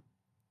 Now,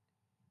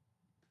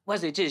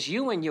 was it just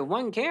you and your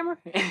one camera?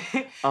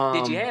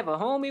 Did you have a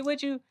homie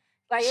with you?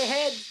 Like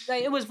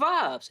it was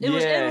vibes. It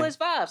was endless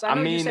vibes. I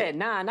know you said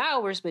 9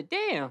 hours, but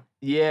damn.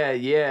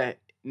 Yeah.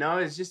 No,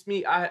 it's just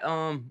me.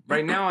 I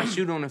right now I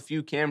shoot on a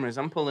few cameras.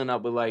 I'm pulling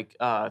up with like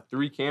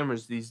 3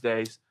 cameras these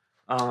days.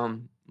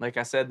 Like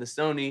I said, the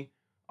Sony.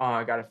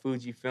 I got a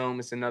Fujifilm.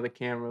 It's another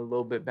camera, a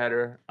little bit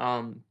better.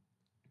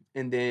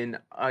 And then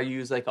I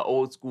use like an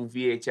old school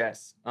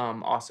VHS.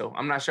 Also,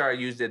 I'm not sure I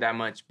used it that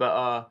much,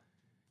 but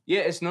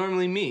yeah, it's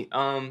normally me.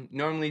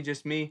 Normally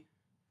just me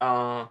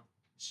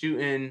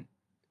shooting.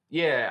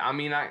 Yeah, I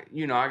mean, I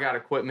got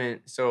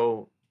equipment,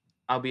 so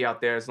I'll be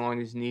out there as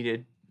long as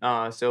needed.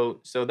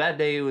 So that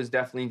day it was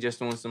definitely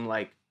just on some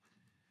like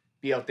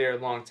be out there a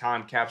long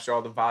time, capture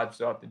all the vibes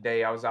throughout the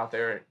day. I was out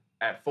there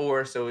at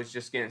 4, so it's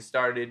just getting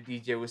started.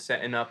 DJ was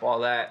setting up all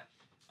that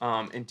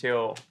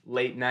until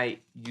late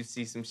night. You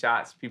see some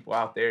shots, people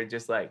out there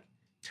just like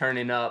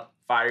turning up,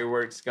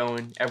 fireworks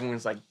going.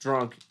 Everyone's like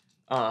drunk.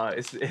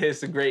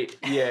 It's a great,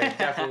 it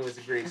definitely was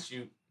a great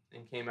shoot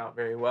and came out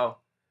very well.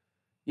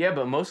 Yeah,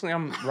 but mostly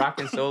I'm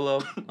rocking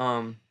solo.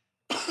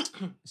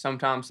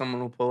 Sometimes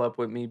someone will pull up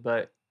with me,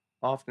 but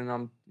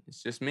often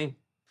it's just me.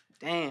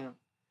 Damn.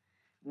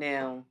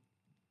 Now,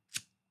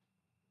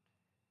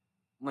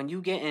 when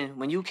you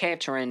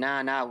capturing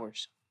 9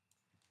 hours,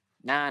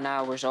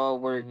 all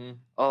work,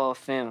 all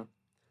film.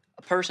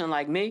 A person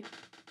like me,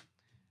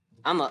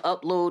 I'ma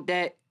upload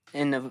that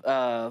in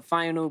the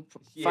final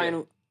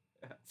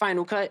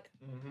cut.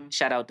 Mm-hmm.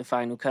 Shout out to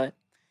Final Cut.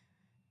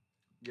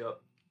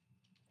 Yup.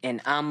 And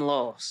I'm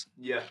lost.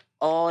 Yeah.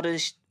 All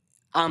this,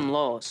 I'm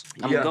lost.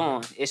 I'm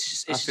gone.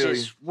 It's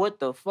just what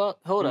the fuck?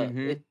 Hold up.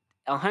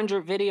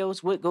 100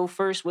 videos. What go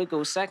first? What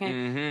go second?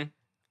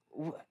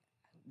 Mm-hmm.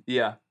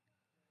 Yeah.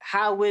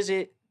 How is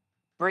it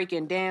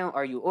breaking down?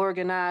 Are you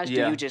organized?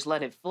 Do you just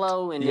let it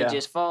flow and it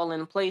just fall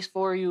in place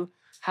for you?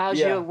 How's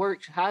your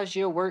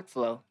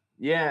workflow?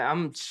 Yeah,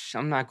 I'm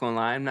not gonna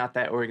lie, I'm not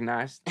that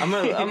organized. I'm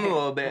a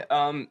little bit.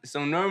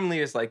 So normally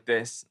it's like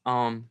this.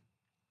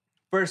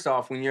 First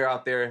off, when you're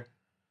out there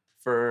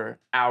for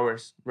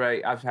hours,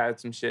 right? I've had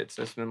some shit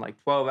that's been like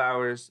 12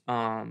 hours,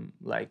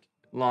 like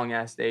long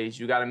ass days.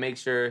 You gotta make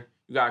sure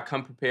you gotta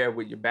come prepared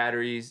with your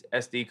batteries,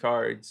 SD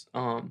cards.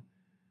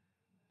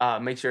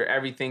 Make sure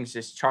everything's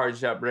just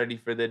charged up, ready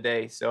for the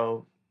day.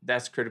 So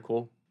that's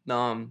critical.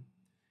 And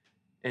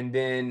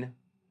then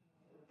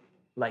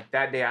like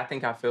that day, I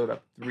think I filled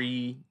up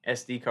 3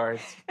 SD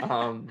cards.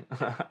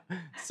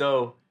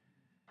 So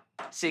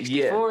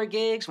 64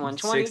 gigs,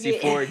 120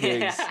 64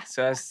 gigs.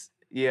 So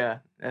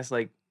that's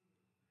like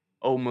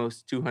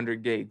almost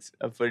 200 gigs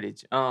of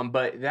footage.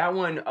 But that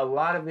one, a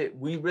lot of it,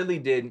 we really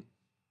did.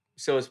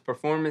 So it's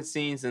performance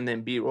scenes and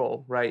then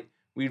B-roll, right?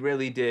 We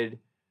really did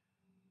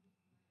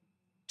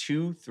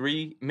 2,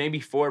 3, maybe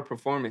 4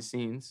 performance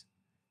scenes,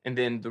 and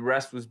then the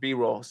rest was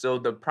B-roll. So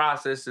the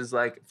process is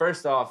like,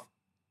 first off,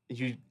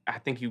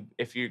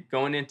 if you're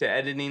going into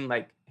editing,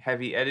 like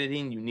heavy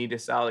editing, you need a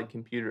solid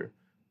computer.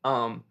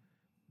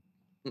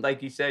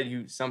 Like you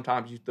said,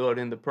 sometimes you throw it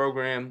in the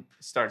program,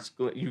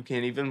 you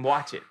can't even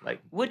watch it.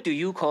 Like, What do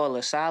you call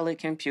a solid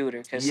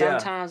computer? Because Yeah.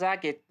 sometimes I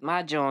get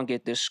my joint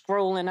get the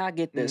scrolling, I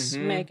get the Mhm.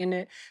 smacking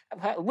it.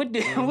 What do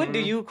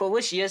Mhm. you call?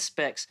 What's your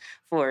specs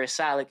for a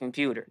solid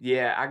computer?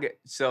 yeah,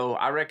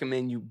 I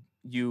recommend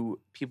you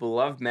people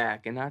love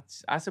Mac, and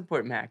I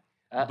support Mac.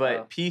 Uh-oh.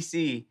 But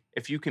PC,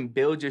 if you can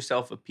build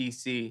yourself a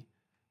PC,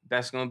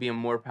 that's going to be a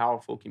more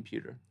powerful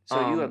computer.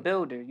 So you a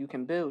builder? You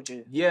can build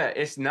your. Yeah,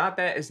 it's not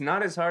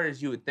as hard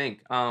as you would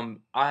think.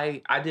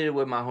 I did it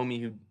with my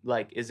homie who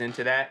like is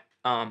into that.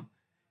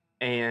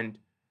 And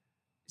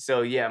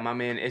so yeah, my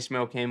man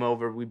Ishmael came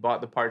over. We bought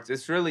the parts.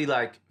 It's really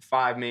like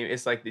 5 main.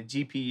 It's like the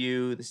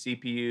GPU, the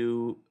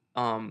CPU,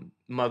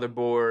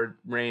 motherboard,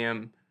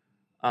 RAM,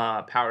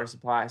 power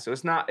supply. So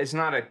it's not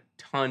a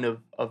ton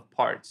of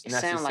parts It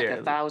sounds like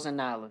necessarily.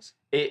 $1,000.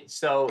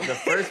 So the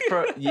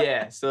first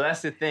yeah. So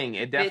that's the thing.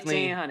 It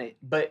definitely. 1,500.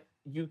 But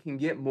you can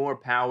get more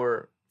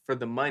power for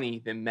the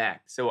money than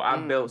Mac. So I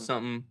built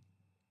something.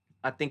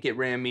 I think it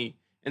ran me.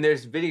 And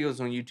there's videos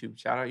on YouTube.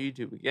 Shout out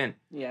YouTube again.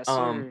 Yes,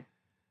 sir.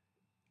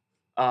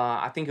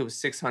 I think it was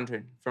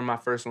 600 for my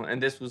first one,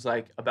 and this was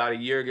like about a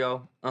year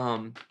ago.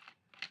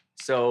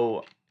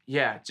 So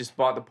yeah, just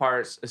bought the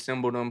parts,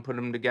 assembled them, put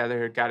them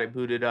together, got it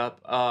booted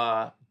up.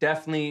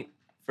 Definitely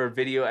for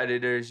video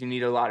editors, you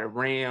need a lot of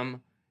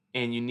RAM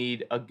and you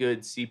need a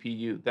good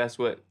CPU. That's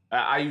what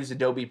I use.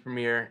 Adobe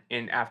Premiere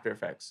and After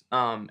Effects,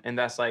 and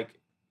that's like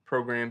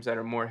programs that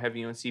are more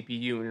heavy on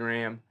CPU and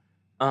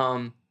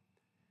RAM.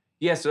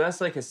 Yeah, so that's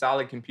like a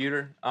solid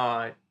computer.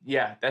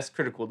 Yeah, that's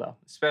critical though,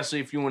 especially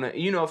if you want to,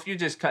 if you're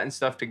just cutting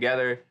stuff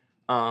together,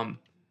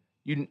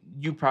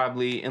 you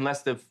probably,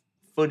 unless the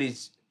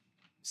footage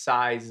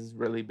size is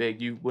really big,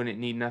 you wouldn't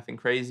need nothing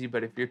crazy.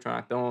 But if you're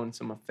trying to throw in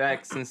some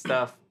effects and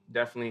stuff,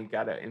 definitely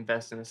gotta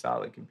invest in a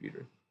solid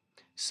computer.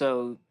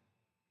 So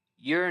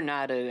you're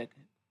not a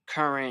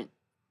current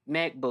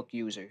MacBook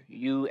user.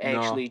 You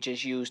actually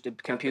just use the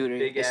computer.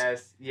 The big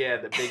ass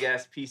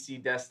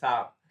PC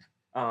desktop.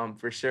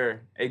 For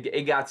sure.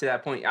 It got to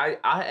that point. I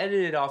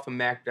edited off a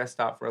Mac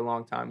desktop for a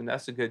long time, and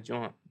that's a good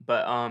joint.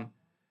 But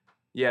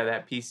yeah,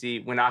 that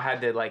PC, when I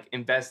had to like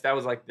invest, that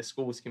was like the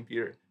school's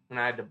computer. When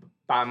I had to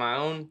buy my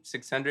own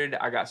 600,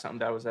 I got something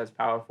that was as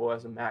powerful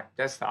as a Mac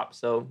desktop.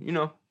 So,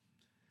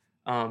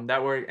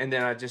 that worked. And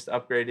then I just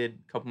upgraded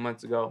a couple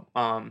months ago,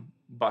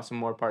 bought some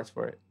more parts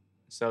for it.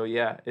 So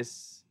yeah,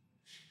 it's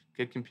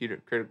good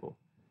computer, critical.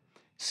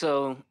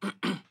 So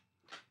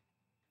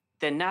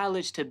the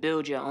knowledge to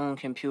build your own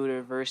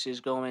computer versus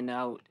going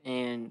out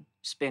and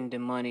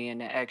spending money and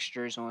the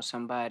extras on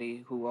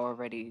somebody who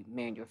already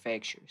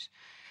manufactures.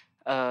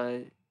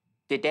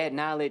 Did that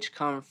knowledge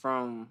come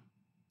from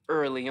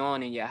early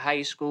on in your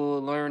high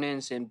school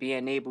learnings and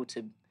being able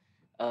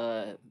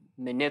to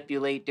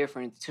manipulate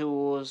different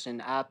tools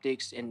and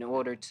optics in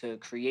order to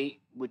create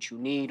what you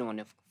need on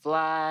the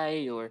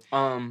fly? Or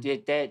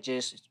did that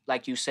just,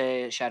 like you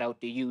said, shout out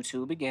to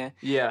YouTube again,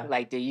 Yeah.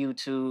 like the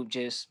YouTube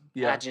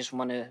I just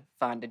want to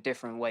find a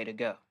different way to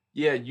go?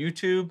 Yeah,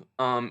 YouTube.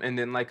 And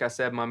then like I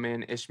said, my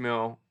man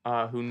Ishmael,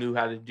 who knew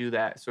how to do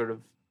that, sort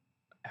of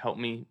helped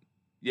me.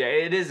 Yeah,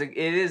 it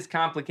is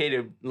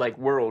complicated like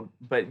world,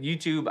 but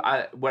YouTube,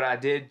 what I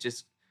did,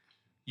 just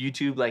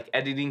YouTube like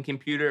editing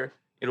computer,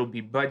 it'll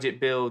be budget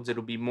builds,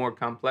 it'll be more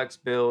complex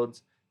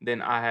builds.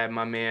 Then I had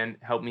my man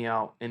help me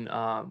out, and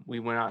we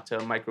went out to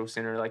a Micro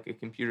Center, like a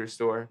computer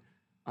store,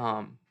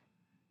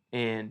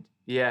 and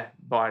yeah,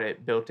 bought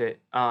it, built it.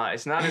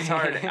 It's not as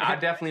hard. I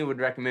definitely would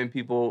recommend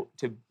people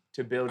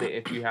to build it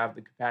if you have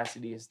the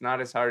capacity. It's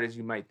not as hard as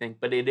you might think,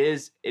 but it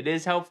is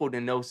helpful to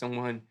know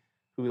someone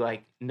who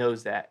like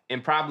knows that,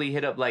 and probably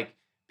hit up like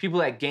people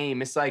that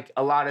game. It's like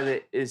a lot of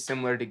it is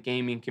similar to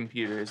gaming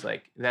computers.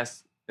 Like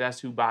that's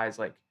who buys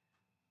like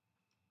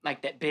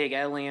that big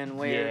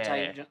Alienware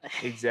type.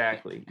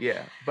 Exactly.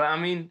 Yeah. But I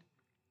mean,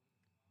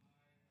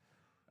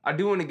 I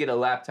do want to get a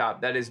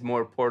laptop that is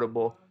more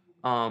portable.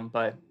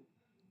 But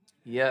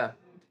yeah.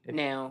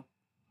 Now,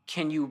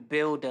 can you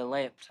build a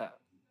laptop?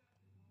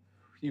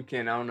 You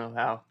can. I don't know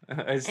how.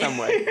 It's some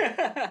way.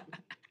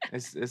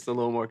 It's a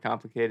little more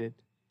complicated.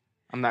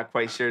 I'm not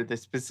quite sure the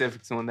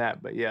specifics on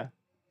that, but yeah,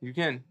 you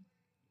can.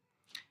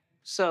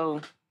 So,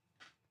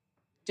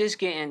 just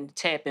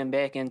tapping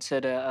back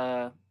into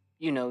the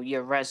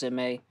your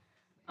resume.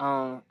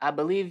 I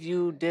believe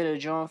you did a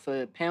joint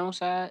for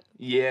Poundside.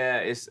 Yeah,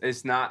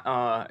 it's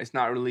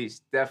not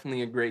released.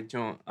 Definitely a great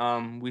joint.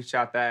 We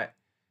shot that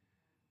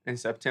in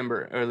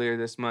September earlier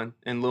this month,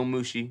 and Lil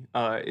Mushi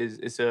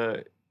it's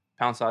a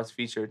Poundside's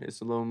featured. It's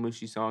a Lil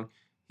Mushi song.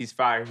 He's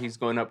fire. He's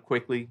going up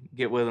quickly.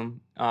 Get with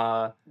him.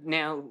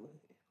 Now,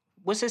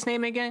 what's his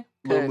name again?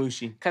 Lil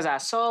Mushi. Because I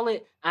saw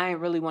it. I ain't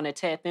really want to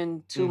tap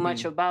in too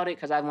much about it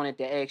because I wanted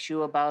to ask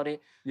you about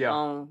it.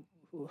 Yeah.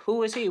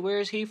 Who is he? Where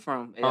is he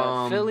from?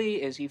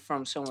 Philly? Is he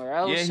from somewhere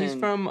else? Yeah, he's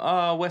from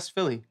West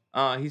Philly.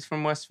 He's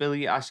from West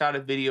Philly. I shot a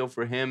video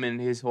for him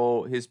and his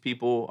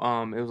people.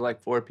 It was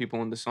like 4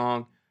 people in the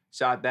song.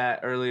 Shot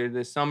that earlier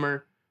this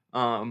summer.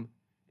 And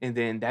And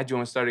then that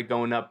joint started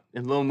going up.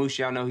 And Lil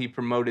Moosey, I know he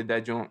promoted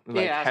that joint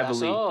like yeah, I heavily.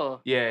 saw.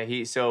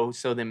 Yeah, so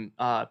then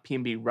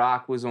PNB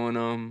Rock was on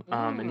him,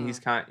 and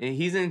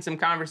he's in some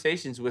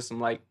conversations with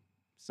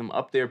some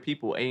up there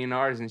people,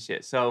 A&Rs and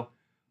shit. So,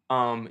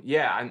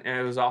 yeah, and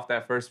it was off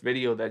that first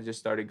video that just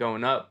started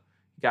going up.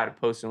 Got it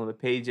posted on the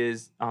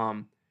pages.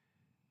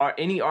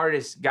 Any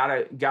artist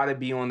gotta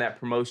be on that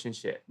promotion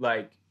shit,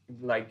 like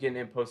getting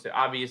it posted.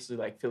 Obviously,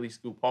 like Philly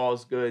Scoop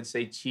Paul's good.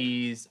 Say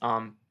Cheese.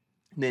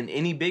 Then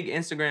any big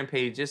Instagram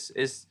page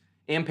is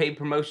and paid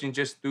promotion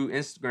just through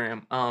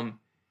Instagram.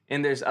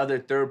 And there's other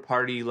third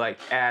party like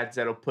ads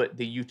that'll put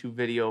the YouTube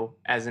video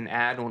as an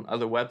ad on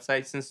other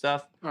websites and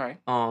stuff. All right.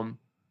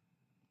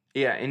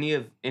 Yeah, any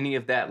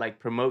of that, like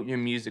promote your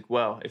music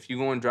well. If you're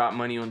going to drop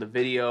money on the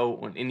video,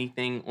 on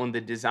anything, on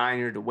the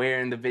designer to wear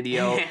in the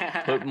video,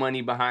 put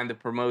money behind the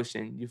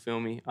promotion. You feel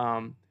me?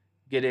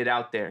 Get it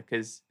out there,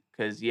 cause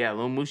yeah,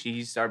 Lil Moosey,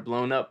 he started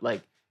blowing up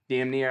like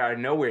damn near out of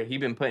nowhere. He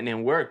been putting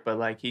in work, but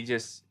like he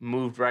just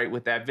moved right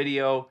with that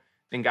video.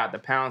 Then got the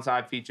Pound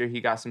Side feature. He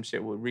got some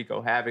shit with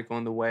Rico Havoc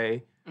on the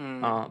way.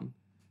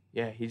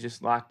 Yeah, he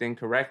just locked in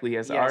correctly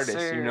as an artist,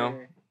 sir. you know?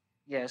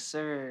 Yes,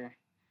 sir.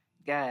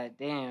 God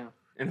damn.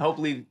 And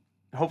hopefully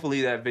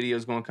that video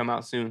is going to come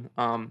out soon.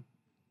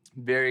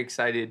 Very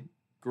excited.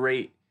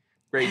 Great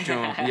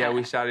joint. Yeah,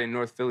 we shot it in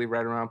North Philly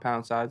right around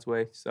Pound Side's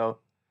way. So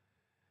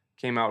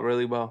came out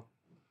really well.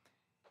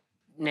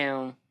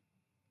 Now,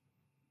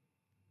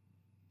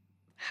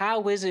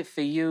 how is it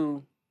for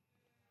you?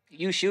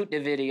 You shoot the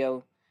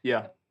video.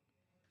 Yeah.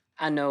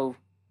 I know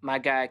my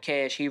guy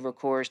Cash, he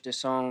records the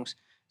songs.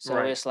 So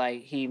Right. it's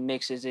like he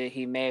mixes it,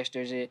 he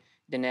masters it,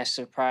 then that's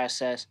the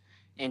process.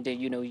 And then,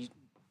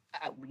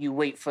 you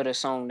wait for the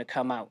song to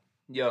come out.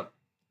 Yep.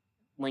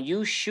 When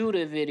you shoot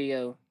a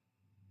video,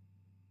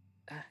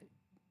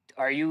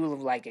 are you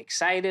like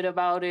excited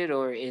about it,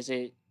 or is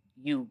it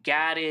you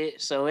got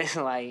it? So it's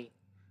like,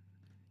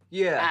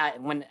 Yeah.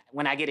 when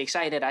I get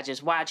excited, I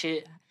just watch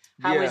it.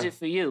 How is Yeah. it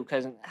for you?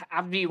 Because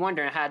I'd be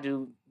wondering, how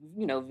do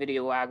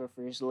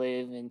videographers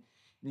live, and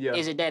Yeah.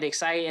 is it that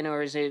exciting,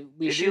 or is it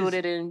we It shoot is.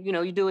 it and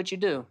you do what you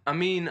do? I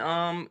mean,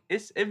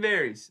 it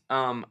varies.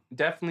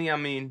 Definitely, I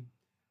mean,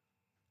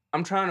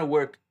 I'm trying to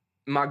work.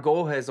 My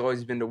goal has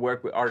always been to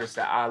work with artists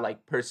that I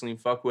like personally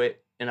fuck with,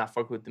 and I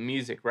fuck with the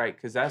music, right?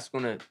 Because that's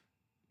gonna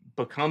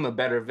become a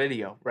better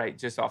video, right?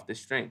 Just off the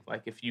strength.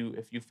 Like if you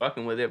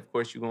fucking with it, of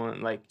course you're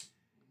going like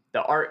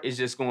the art is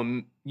just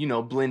going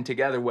blend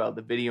together well,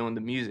 the video and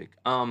the music.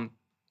 I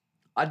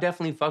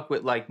definitely fuck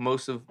with like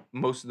most of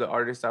the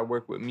artists I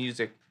work with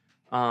music.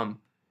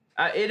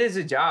 It is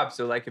a job,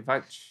 so like if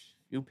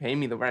you pay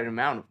me the right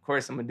amount, of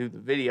course I'm gonna do the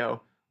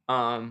video.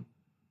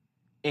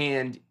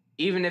 And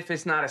even if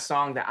it's not a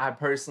song that I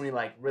personally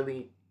like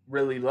really,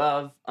 really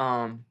love,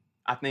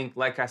 I think,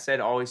 like I said,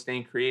 always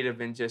staying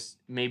creative and just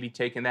maybe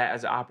taking that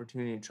as an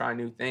opportunity to try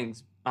new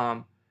things.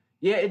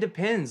 Yeah, it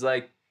depends.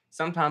 Like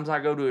sometimes I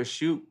go to a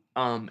shoot,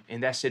 and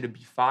that shit'll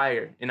be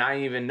fire, and I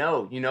didn't even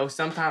know.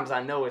 Sometimes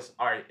I know it's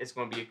all right. It's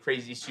gonna be a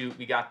crazy shoot.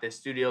 We got this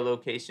studio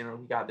location, or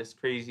we got this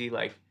crazy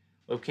like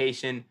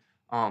location.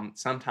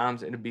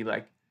 Sometimes it'll be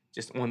like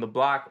just on the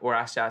block, or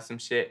I shot some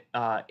shit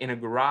in a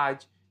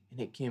garage, and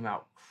it came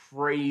out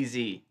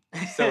crazy.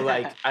 So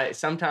like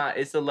sometimes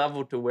it's a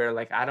level to where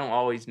like I don't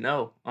always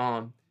know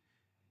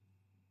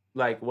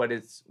like what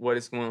it's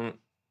going to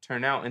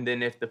turn out. And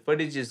then if the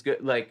footage is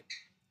good, like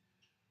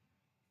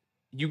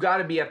you got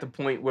to be at the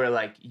point where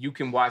like you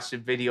can watch the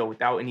video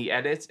without any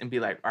edits and be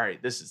like, all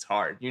right, this is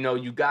hard.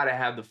 You got to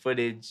have the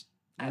footage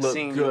look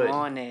seen good. you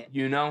on it.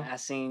 I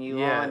seen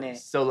you on it.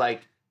 So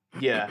like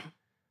yeah,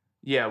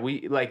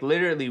 we like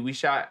literally we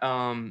shot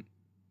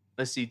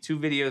let's see, 2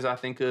 videos I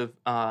think of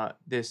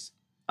this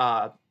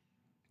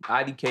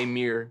IDK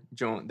Mirror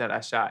joint that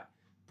I shot.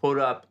 Pulled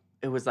up,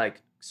 it was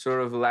like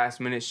sort of a last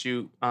minute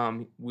shoot.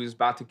 We was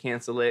about to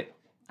cancel it.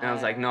 And I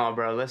was like, no,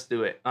 bro, let's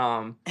do it.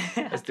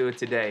 Let's do it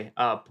today.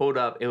 Pulled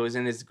up, it was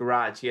in his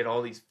garage. He had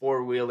all these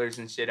 4-wheelers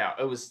and shit out.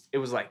 It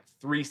was like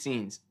 3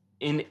 scenes.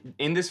 In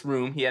this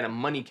room, he had a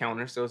money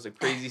counter, so it was a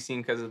crazy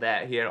scene because of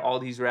that. He had all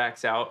these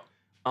racks out.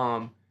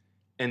 And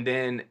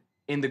then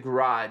in the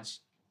garage,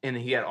 and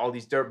he had all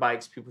these dirt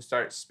bikes. People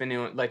started spinning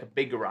on like a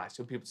big garage.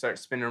 So people started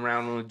spinning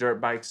around on the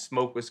dirt bikes.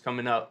 Smoke was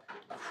coming up.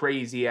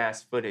 Crazy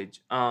ass footage.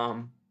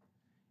 And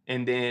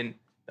then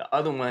the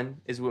other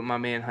one is with my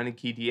man Honey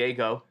Key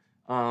Diego.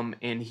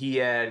 And he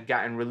had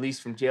gotten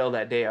released from jail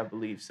that day, I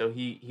believe. So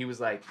he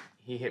was like,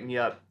 he hit me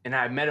up. And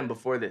I had met him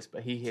before this,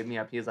 but he hit me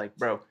up. He was like,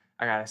 bro,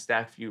 I got a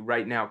stack for you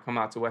right now. Come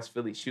out to West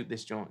Philly, shoot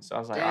this joint. So I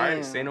was like, all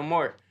right, say no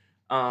more.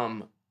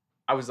 I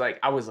was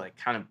like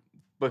kind of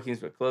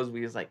bookings with clothes.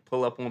 We was like,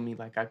 pull up on me,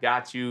 like I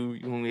got you.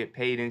 You want to get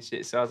paid and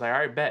shit. So I was like, all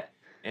right, bet.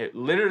 It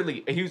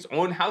literally, he was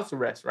on house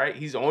arrest, right?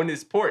 He's on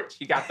his porch.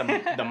 He got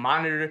the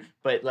monitor,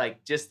 but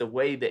like just the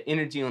way the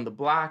energy on the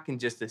block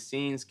and just the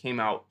scenes came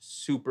out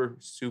super,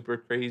 super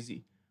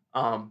crazy.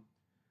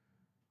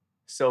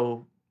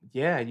 So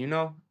yeah, I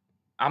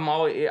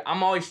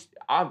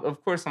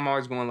of course, I'm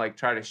always going to like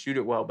try to shoot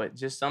it well, but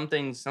just some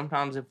things,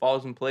 sometimes it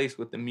falls in place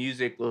with the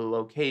music, the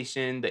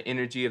location, the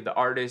energy of the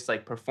artist.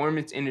 Like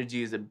performance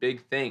energy is a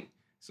big thing.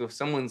 So if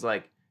someone's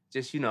like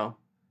just, doing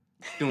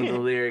the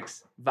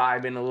lyrics,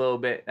 vibing a little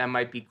bit, that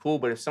might be cool.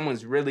 But if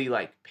someone's really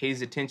like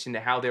pays attention to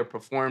how they're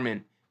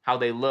performing, how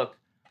they look,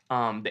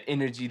 the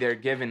energy they're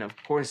giving, of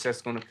course,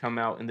 that's going to come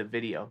out in the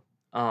video.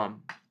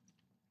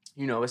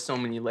 It's so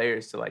many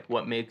layers to like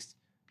what makes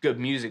good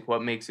music,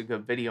 what makes a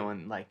good video,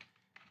 and like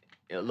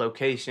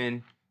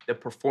location, the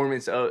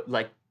performance of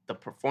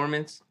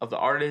the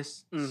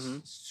artist,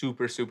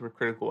 super, super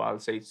critical. I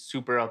would say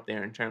super up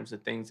there in terms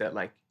of things that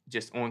like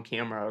just on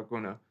camera are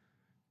going to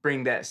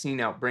bring that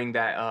scene out, bring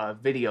that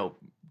video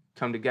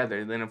come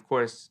together. Then of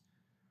course,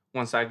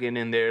 once I get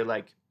in there,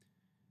 like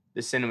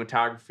the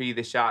cinematography,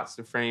 the shots,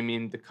 the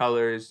framing, the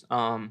colors,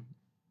 and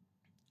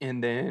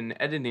then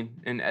editing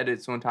and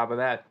edits on top of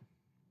that.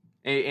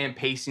 And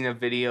pacing of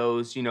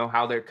videos,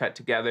 how they're cut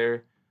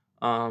together,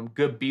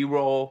 good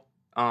B-roll.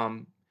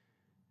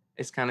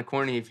 It's kind of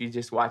corny if you're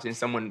just watching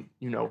someone,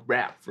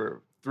 rap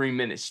for 3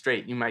 minutes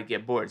straight. You might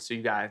get bored. So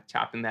you got to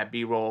chop in that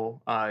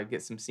B-roll,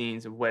 get some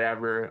scenes of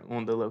whatever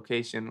on the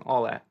location,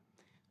 all that.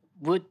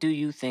 What do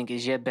you think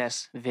is your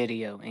best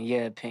video, in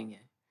your opinion?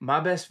 My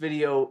best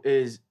video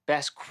is...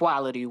 Best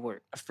quality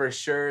work. For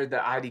sure, the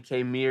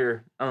IDK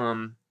Mirror.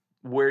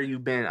 Where You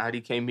Been,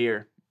 IDK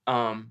Mirror.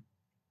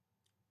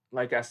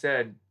 Like I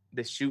said,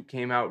 the shoot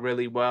came out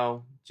really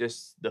well.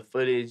 Just the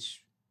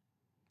footage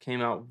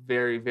came out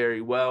very, very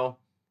well.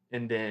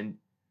 And then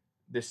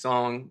the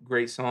song,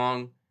 great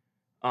song.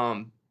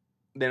 Then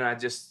I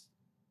just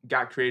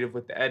got creative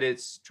with the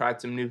edits, tried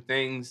some new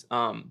things.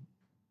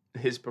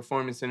 His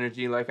performance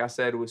energy, like I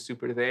said, was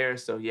super there.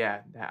 So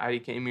yeah, that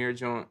IDK Mirror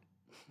joint,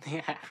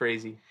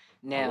 crazy.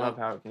 Now, I love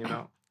how it came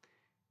out.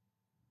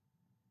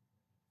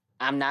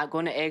 I'm not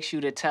going to ask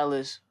you to tell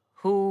us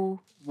who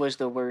was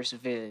the worst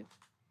vid.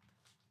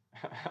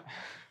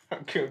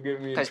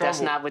 Because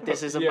that's not what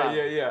this is about.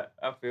 Yeah.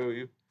 I feel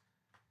you.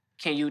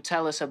 Can you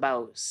tell us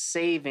about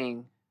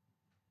saving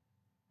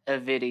a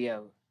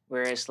video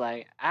where it's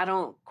like, I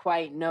don't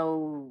quite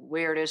know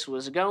where this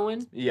was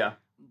going. Yeah.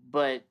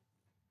 But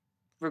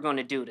we're going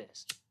to do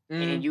this.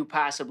 And you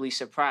possibly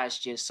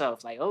surprised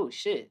yourself. Like, oh,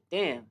 shit,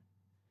 damn.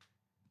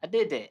 I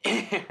did that.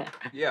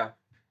 Yeah.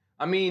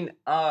 I mean,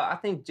 I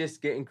think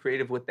just getting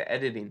creative with the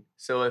editing.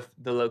 So if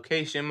the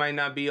location might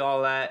not be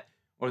all that,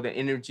 or the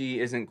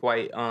energy isn't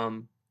quite,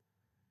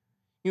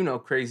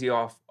 crazy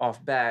off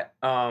bat.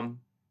 I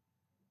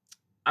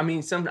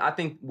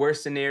think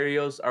worst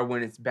scenarios are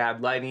when it's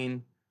bad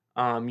lighting.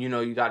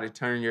 You got to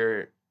turn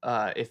your,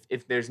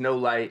 if there's no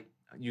light,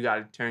 you got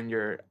to turn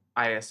your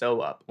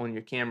ISO up on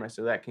your camera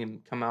so that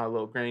can come out a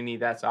little grainy.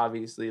 That's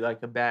obviously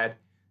like a bad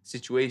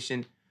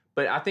situation.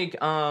 But I think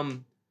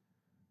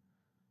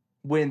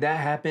when that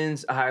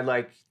happens, I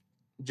like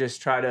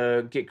just try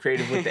to get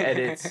creative with the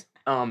edits.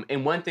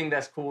 And one thing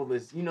that's cool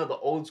is, the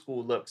old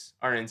school looks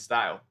are in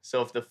style.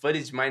 So if the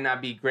footage might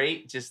not be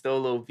great, just throw a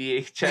little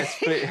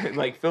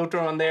VHS filter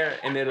on there,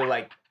 and I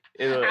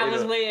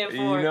was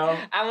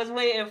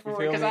waiting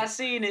for it because I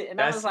seen it and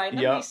I was like,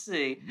 let me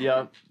see.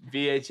 Yep,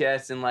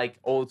 VHS and like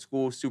old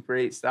school Super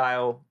 8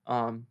 style.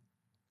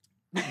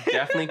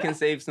 Definitely can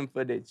save some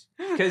footage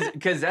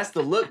because that's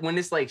the look when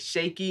it's like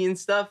shaky and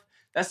stuff.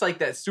 That's like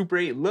that Super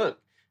 8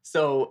 look.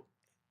 So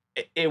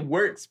it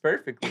works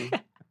perfectly.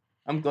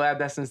 I'm glad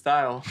that's in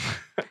style.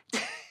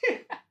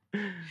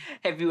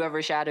 Have you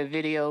ever shot a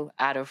video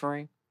out of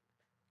frame?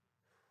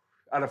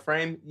 Out of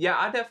frame? Yeah,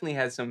 I definitely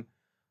had some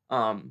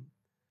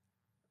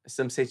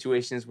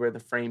situations where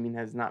the framing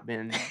has not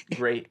been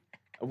great.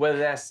 Whether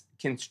that's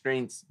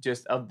constraints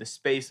just of the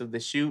space of the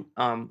shoot.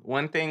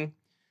 One thing,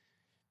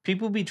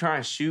 people be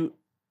trying to shoot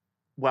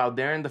while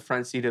they're in the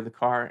front seat of the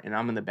car and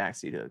I'm in the back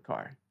seat of the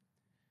car.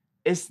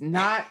 It's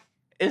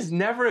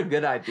never a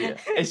good idea.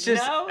 It's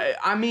just, no?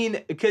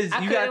 Because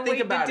you got to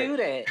think about it. I couldn't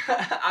wait to do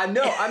that. I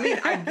know.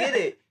 I get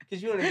it.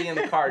 Because you want to be in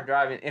the car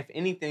driving. If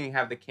anything,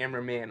 have the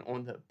cameraman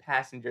on the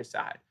passenger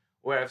side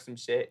or have some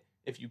shit.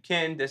 If you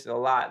can, this is a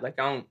lot. Like,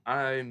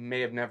 I may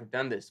have never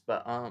done this,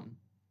 but,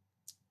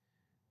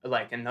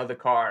 like another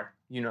car,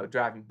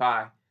 driving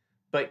by.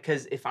 But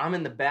because if I'm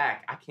in the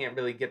back, I can't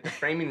really get the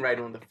framing right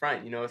on the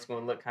front. It's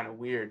going to look kind of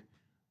weird.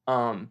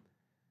 And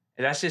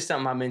that's just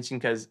something I mentioned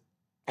because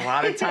a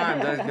lot of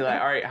times I'd be like,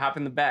 all right, hop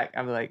in the back.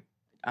 I'd be like,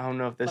 I don't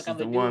know if this is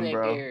the one,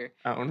 bro. Here.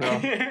 I don't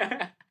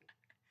know.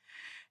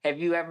 Have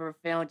you ever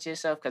filmed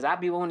yourself? Because I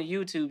be on the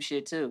YouTube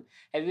shit too.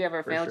 Have you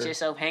ever filmed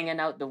yourself hanging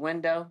out the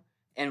window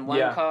in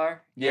one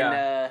car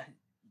and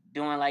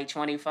doing like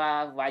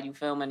 25 while you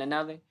filming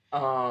another?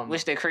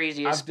 What's the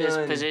craziest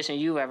position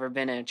you've ever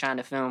been in trying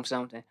to film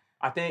something?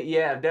 I think,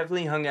 I've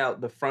definitely hung out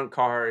the front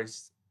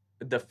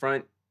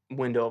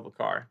window of a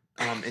car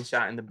and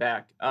shot in the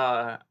back.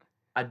 I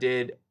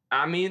did.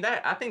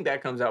 I think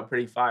that comes out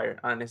pretty fire,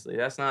 honestly.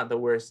 That's not the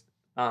worst.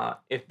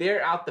 If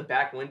they're out the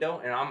back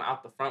window and I'm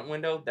out the front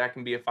window, that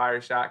can be a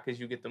fire shot because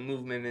you get the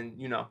movement and,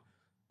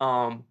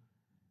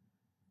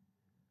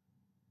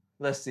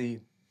 let's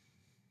see.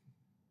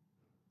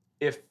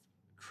 If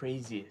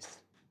craziest.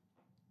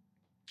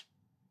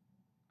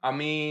 I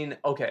mean,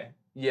 okay.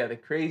 Yeah, the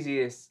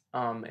craziest,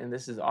 and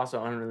this is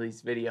also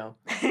unreleased video,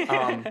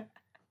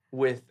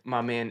 with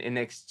my man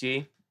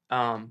NXG,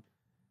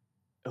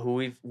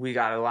 who we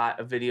got a lot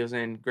of videos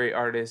in, great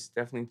artist,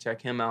 definitely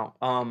check him out.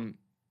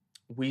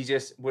 We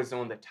just was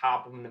on the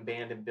top of an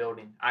abandoned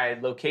building. I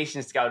had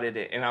location scouted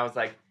it, and I was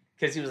like,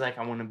 because he was like,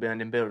 I want an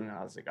abandoned building.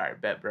 I was like, all right,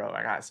 bet, bro.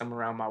 I got some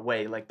around my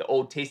way, like the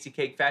old Tasty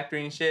Cake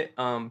Factory and shit,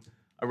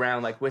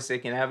 around like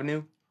Wissahickon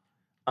Avenue.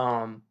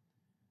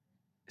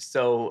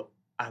 So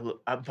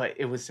but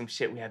it was some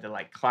shit we had to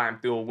like climb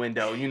through a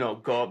window,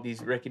 go up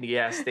these rickety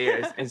ass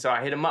stairs. And so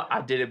I hit him up. I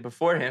did it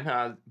before him,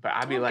 but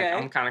I'd be like,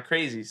 I'm kind of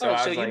crazy. So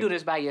I was you like, do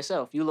this by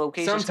yourself? You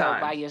location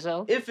scout by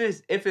yourself? If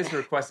it's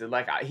requested,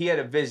 like he had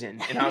a vision,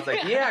 and I was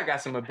like, yeah, I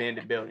got some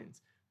abandoned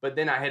buildings. But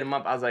then I hit him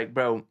up. I was like,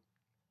 bro,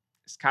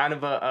 it's kind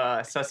of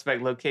a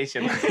suspect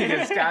location. Like,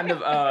 it's kind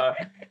of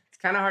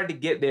hard to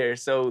get there.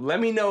 So let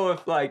me know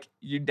if like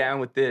you're down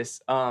with this.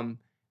 And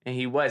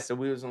he was. So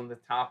we was on the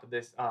top of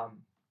this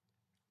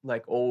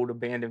like old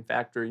abandoned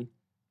factory.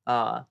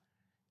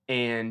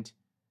 And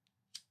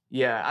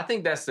yeah, I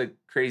think that's the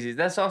craziest.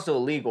 That's also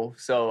illegal.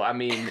 So I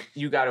mean,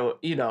 you gotta,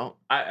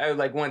 I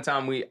like one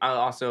time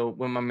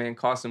when my man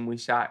Carson, we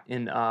shot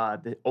in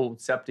the old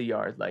SEPTA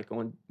yard, like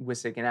on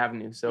Wissahickon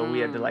Avenue. So we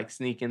had to like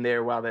sneak in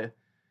there while there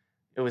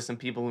was some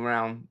people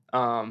around,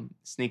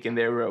 sneak in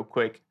there real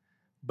quick.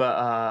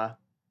 But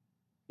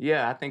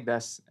yeah, I think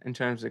that's in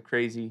terms of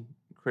crazy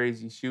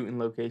shooting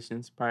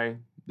locations, probably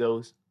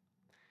those.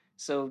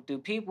 So do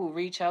people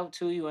reach out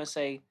to you and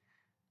say,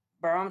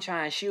 bro, I'm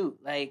trying to shoot.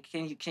 Like,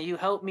 can you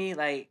help me?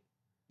 Like,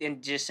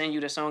 and just send you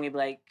the song and be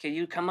like, can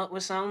you come up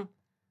with something?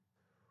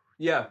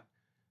 Yeah.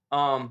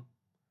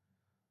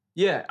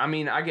 Yeah, I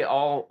mean, I get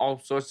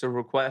all sorts of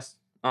requests.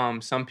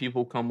 Some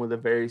people come with a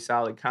very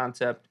solid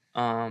concept.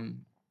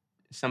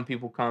 Some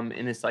people come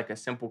and it's like a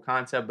simple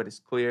concept, but it's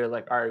clear,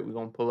 like, all right, we're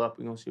going to pull up,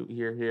 we're going to shoot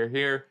here, here,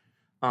 here.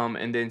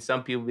 And then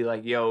some people be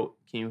like, yo,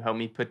 can you help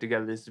me put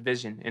together this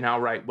vision? And I'll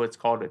write what's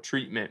called a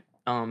treatment.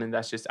 And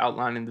that's just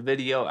outlining the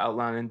video,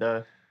 outlining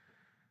the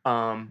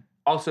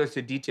all sorts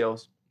of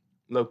details,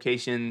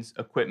 locations,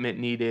 equipment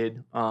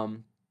needed,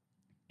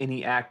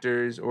 any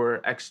actors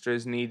or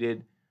extras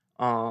needed,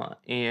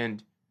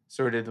 and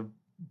sort of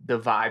the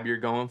vibe you're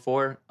going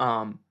for.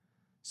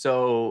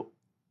 So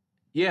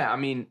yeah, I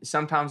mean,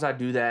 sometimes I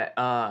do that.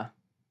 I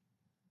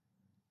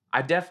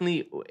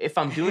definitely, if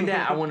I'm doing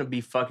that, I want to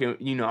be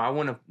fucking, I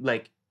want to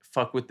like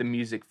fuck with the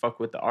music, fuck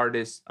with the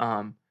artist,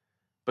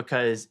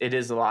 because it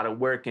is a lot of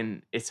work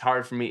and it's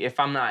hard for me. If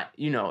I'm not,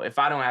 if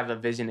I don't have a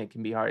vision, it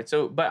can be hard.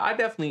 So, but I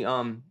definitely,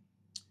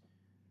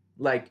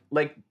 like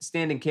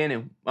Stand and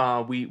Cannon,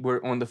 we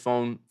were on the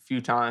phone a few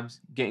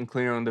times getting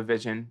clear on the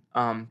vision.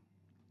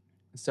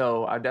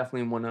 So I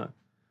definitely want to,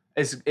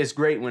 it's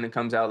great when it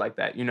comes out like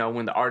that.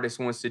 When the artist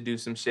wants to do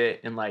some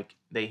shit and like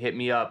they hit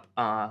me up,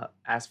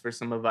 ask for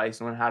some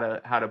advice on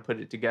how to put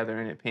it together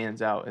and it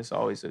pans out. It's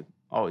always a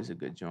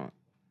good joint.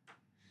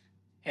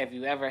 Have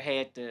you ever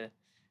had to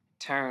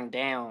turn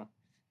down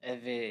a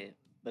vid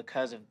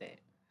because of that?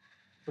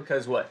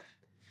 Because what?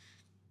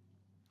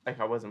 Like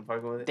I wasn't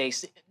fucking with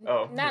it?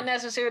 Not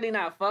necessarily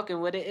not fucking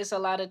with it. It's a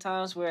lot of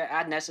times where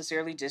I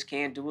necessarily just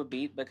can't do a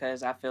beat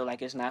because I feel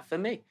like it's not for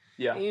me.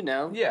 Yeah.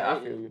 Yeah, I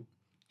feel you.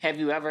 Have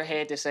you ever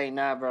had to say,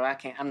 nah, bro,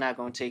 I'm not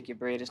going to take your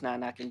bread. It's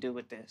nothing I can do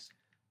with this.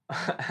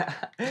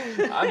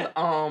 I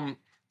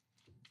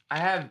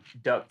have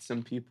ducked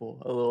some people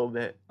a little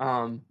bit.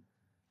 I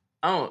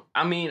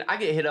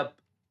get hit up.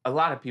 A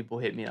lot of people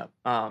hit me up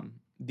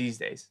these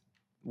days,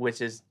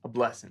 which is a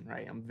blessing,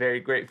 right? I'm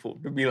very grateful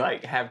to be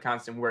like, have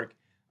constant work.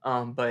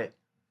 But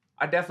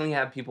I definitely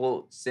have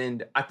people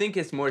send, I think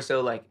it's more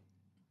so like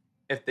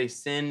if they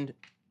send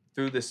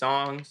through the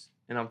songs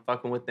and I'm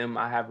fucking with them,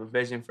 I have a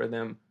vision for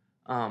them.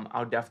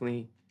 I'll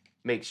definitely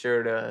make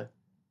sure to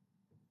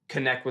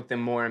connect with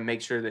them more and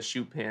make sure the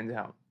shoot pans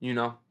out,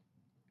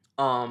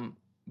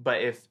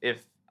 But if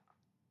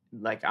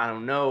like, I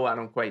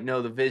don't quite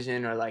know the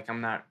vision or like,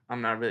 I'm not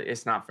really,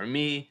 it's not for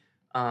me.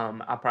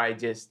 I'll probably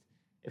just,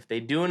 if they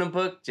do in a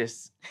book,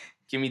 just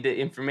give me the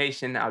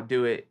information. I'll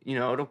do it.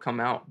 It'll come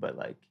out. But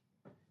like,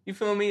 you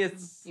feel me?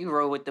 You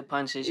roll with the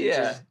punches.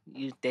 Yeah.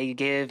 They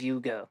give, you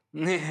go.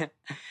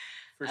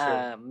 For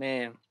sure.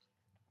 Man.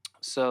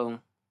 So,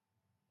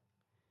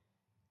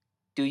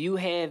 do you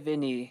have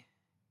any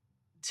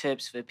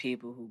tips for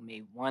people who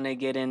may want to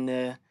get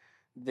into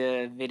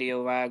the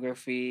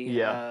videography?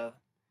 Yeah.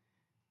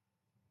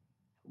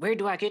 Where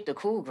do I get the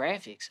cool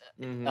graphics?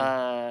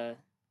 Mm-hmm.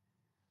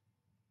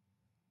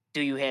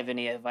 Do you have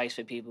any advice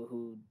for people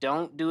who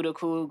don't do the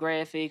cool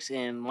graphics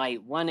and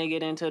might want to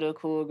get into the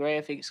cool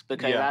graphics?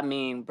 Because, I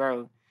mean,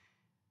 bro.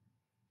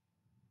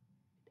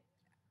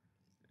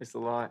 It's a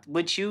lot.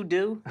 What you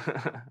do,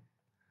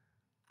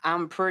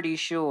 I'm pretty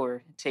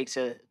sure takes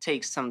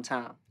some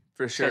time.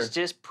 For sure. Because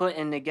just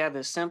putting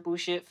together simple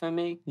shit for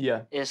me,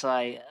 yeah, it's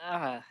like,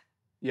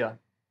 Yeah.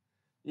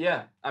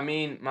 Yeah, I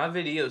mean, my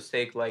videos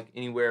take like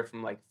anywhere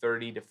from like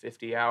 30 to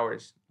 50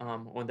 hours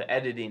on the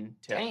editing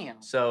tip.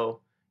 Damn. So,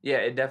 yeah,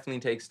 it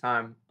definitely takes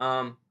time.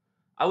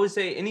 I would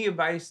say any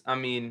advice, I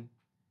mean,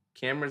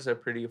 cameras are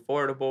pretty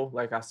affordable.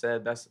 Like I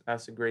said,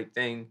 that's a great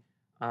thing.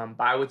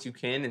 Buy what you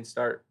can and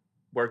start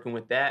working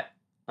with that.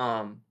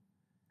 Um,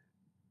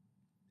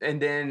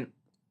 and then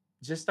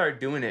just start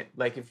doing it.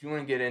 Like if you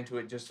want to get into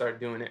it, just start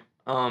doing it.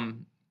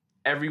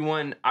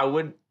 Everyone, I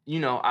would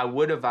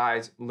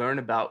advise learn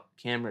about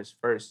cameras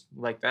first.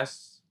 Like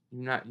that's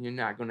you're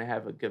not gonna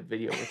have a good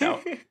video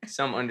without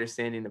some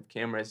understanding of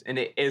cameras. And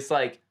it's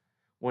like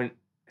when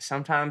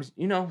sometimes,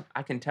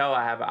 I can tell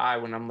I have an eye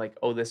when I'm like,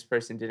 oh, this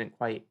person didn't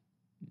quite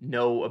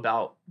know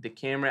about the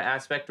camera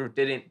aspect or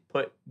didn't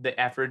put the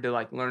effort to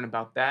like learn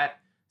about that.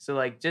 So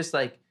like just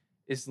like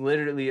it's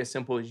literally as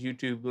simple as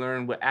YouTube.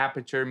 Learn what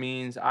aperture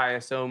means,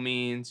 ISO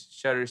means,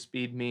 shutter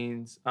speed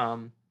means.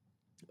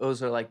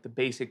 Those are like the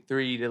basic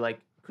 3 to like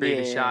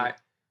create a shot.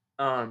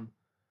 And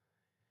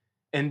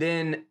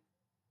then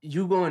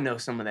you gonna know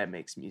someone that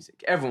makes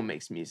music. Everyone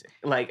makes music.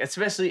 Like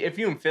especially if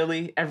you're in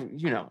Philly,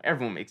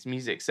 everyone makes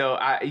music. So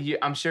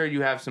I'm sure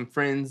you have some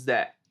friends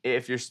that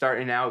if you're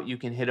starting out, you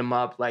can hit them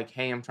up like,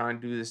 hey, I'm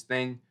trying to do this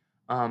thing.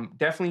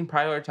 Definitely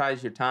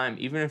prioritize your time.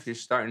 Even if you're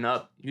starting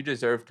up, you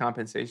deserve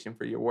compensation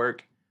for your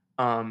work.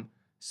 And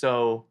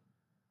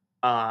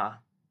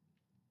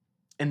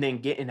then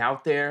getting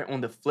out there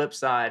on the flip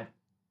side,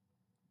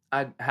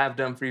 I have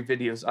done free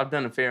videos. I've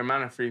done a fair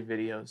amount of free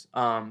videos.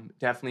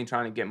 Definitely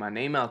trying to get my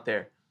name out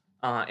there.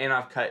 And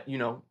I've cut,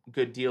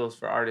 good deals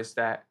for artists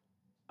that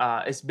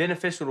it's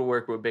beneficial to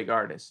work with big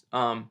artists.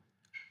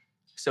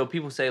 So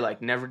people say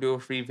like never do a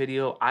free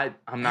video.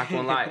 I'm not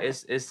gonna lie,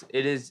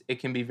 it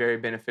can be very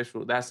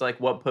beneficial. That's like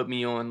what put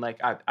me on.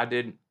 Like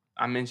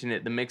I mentioned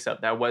it, the mix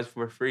up that was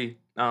for free.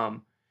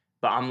 But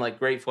I'm like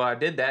grateful I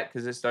did that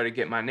because it started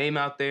getting my name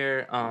out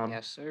there.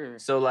 Yes, sir.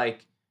 So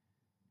like,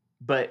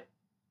 but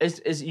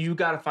it's you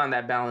got to find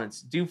that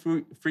balance. Do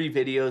free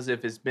videos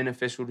if it's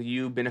beneficial to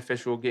you,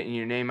 beneficial getting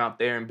your name out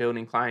there and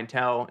building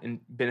clientele, and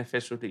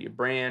beneficial to your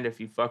brand.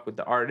 If you fuck with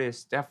the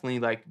artist, definitely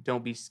like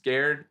don't be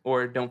scared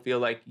or don't feel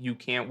like you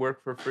can't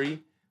work for free.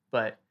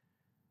 But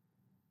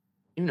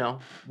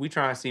we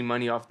try to see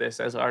money off this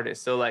as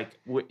artists. So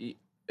like,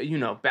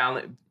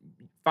 balance,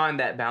 find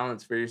that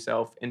balance for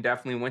yourself, and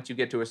definitely once you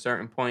get to a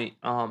certain point,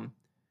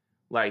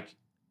 like.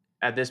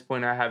 At this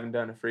point, I haven't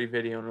done a free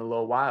video in a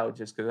little while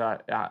just because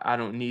I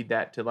don't need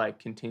that to like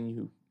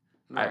continue.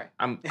 Right.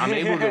 I'm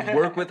able to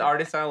work with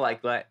artists I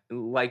like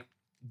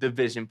the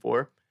vision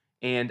for,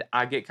 and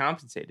I get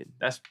compensated.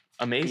 That's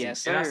amazing.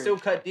 Yes, and I sir. still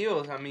cut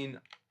deals. I mean,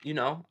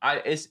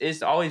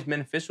 it's always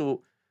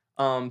beneficial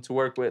to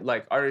work with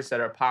like artists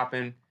that are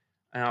popping,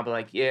 and I'll be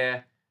like,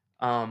 yeah,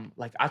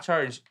 like I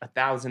charge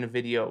 $1,000 a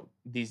video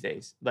these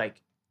days,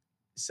 like,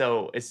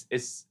 so it's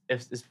a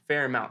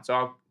fair amount. So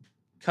I'll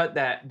cut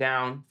that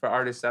down for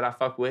artists that I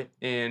fuck with,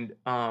 and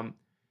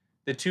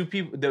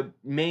the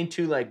main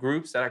two like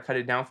groups that I cut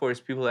it down for is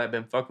people that have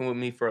been fucking with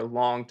me for a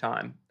long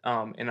time,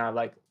 and I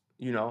like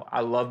I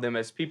love them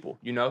as people,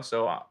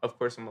 so of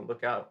course I'm gonna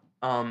look out.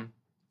 And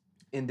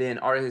then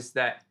artists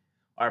that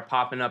are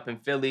popping up in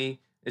Philly,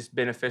 it's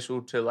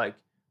beneficial to like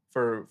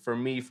for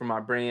me, for my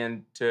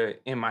brand, to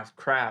in my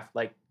craft,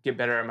 like get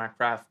better at my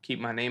craft,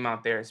 keep my name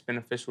out there. It's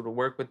beneficial to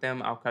work with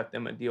them. I'll cut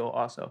them a deal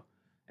also.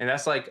 And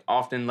that's like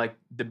often like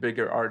the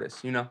bigger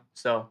artists,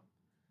 So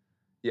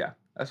yeah,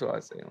 that's what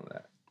I'd say on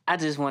that. I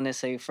just want to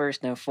say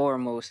first and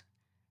foremost,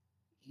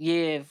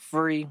 yeah,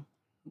 free.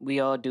 We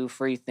all do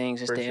free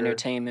things. It's For the sure.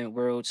 entertainment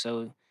world,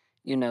 so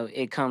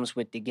it comes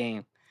with the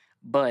game.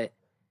 But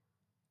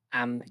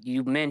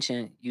you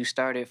mentioned you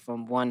started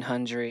from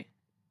 100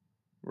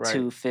 Right.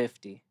 to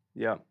 50.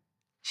 Yeah.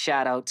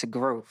 Shout out to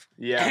growth.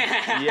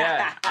 Yeah.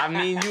 Yeah. I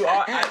mean,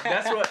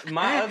 that's what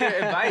my other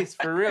advice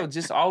for real.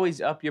 Just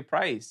always up your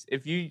price.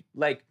 If you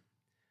like,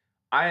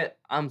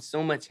 I'm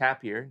so much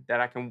happier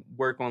that I can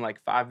work on like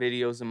 5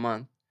 videos a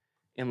month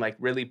and like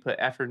really put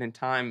effort and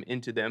time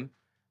into them.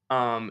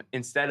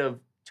 Instead of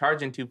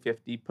charging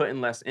 $250,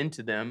 putting less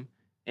into them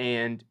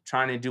and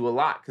trying to do a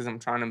lot because I'm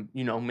trying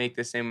to, make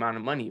the same amount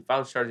of money. If I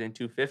was charging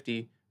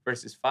 $250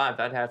 versus 5,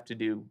 I'd have to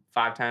do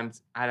 5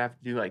 times. I'd have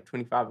to do like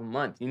 25 a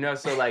month,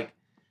 So like,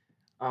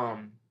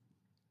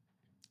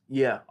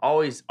 yeah,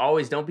 always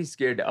don't be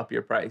scared to up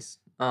your price.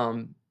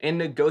 And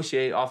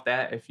negotiate off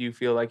that if you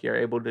feel like you're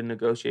able to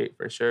negotiate,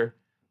 for sure.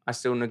 I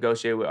still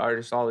negotiate with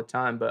artists all the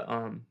time, but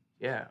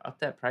yeah, up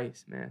that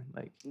price, man.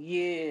 Like,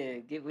 Yeah,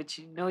 get what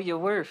you know you're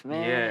worth,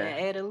 man.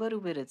 Yeah. Add a little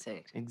bit of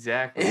tax.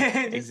 exactly, Just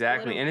a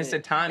exactly. little And it's a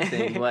bit. time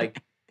thing.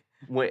 Like,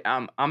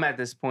 I'm at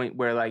this point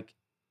where like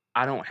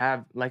I don't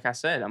have, like I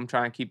said, I'm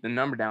trying to keep the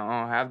number down.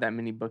 I don't have that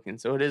many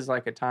bookings, so it is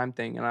like a time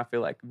thing. And I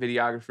feel like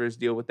videographers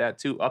deal with that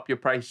too. Up your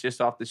price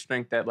just off the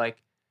strength that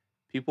like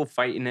people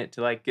fighting it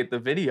to like get the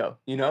video,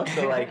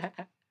 So like,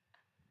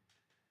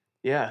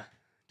 yeah,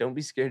 don't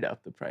be scared to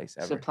up the price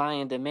ever. Supply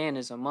and demand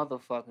is a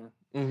motherfucker.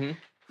 Mm-hmm.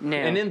 Now,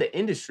 And in the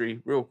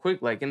industry, real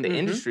quick, like in the Mhm.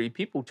 industry,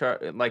 people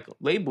like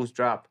labels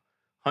drop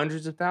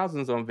hundreds of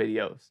thousands on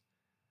videos.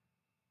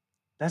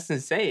 That's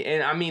insane.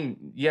 And I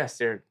mean, yes,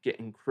 they're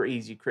getting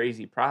crazy,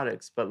 crazy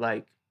products, but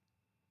like,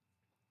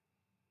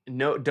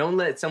 no, don't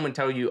let someone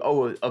tell you,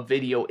 oh, a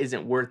video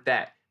isn't worth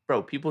that.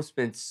 Bro, people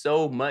spend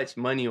so much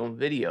money on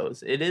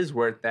videos. It is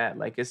worth that.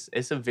 Like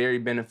it's a very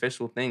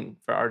beneficial thing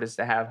for artists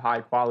to have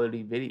high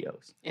quality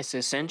videos. It's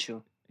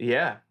essential.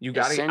 Yeah, you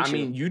got to. I Essential.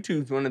 mean,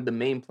 YouTube's one of the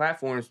main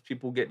platforms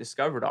people get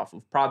discovered off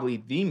of.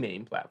 Probably the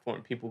main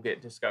platform people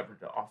get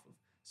discovered off of.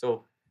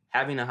 So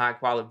having a high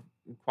quality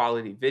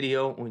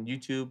video on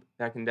YouTube,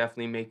 that can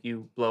definitely make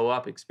you blow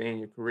up, expand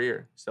your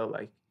career. So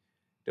like,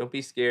 don't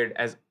be scared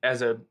as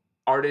a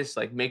artist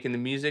like making the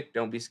music.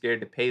 Don't be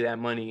scared to pay that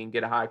money and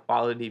get a high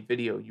quality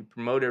video. You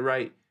promote it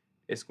right,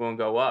 it's going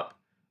to go up.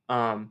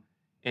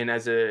 And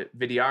as a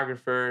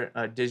videographer,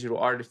 a digital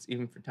artist,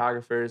 even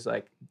photographers,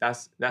 like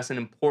that's an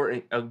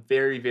important, a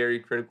very, very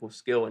critical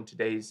skill in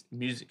today's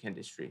music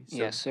industry. So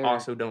Yes, sir.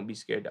 also don't be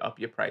scared to up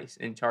your price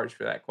and charge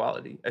for that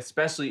quality,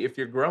 especially if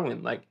you're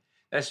growing. Like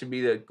that should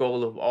be the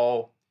goal of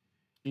all,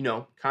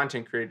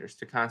 content creators,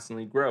 to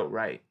constantly grow,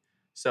 right?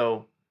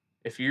 So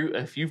if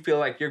you feel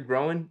like you're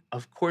growing,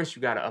 of course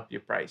you got to up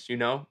your price,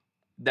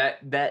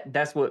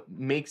 that's what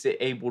makes it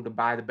able to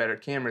buy the better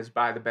cameras,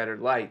 buy the better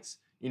lights,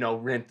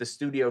 rent the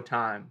studio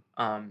time.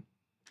 And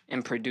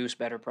produce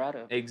better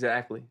product.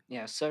 Exactly.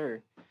 Yes,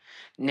 sir.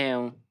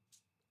 Now,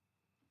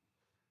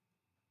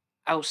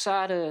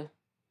 outside of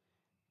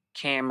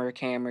camera,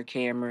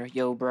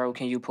 yo, bro,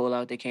 can you pull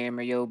out the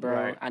camera? Yo, bro,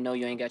 Right. I know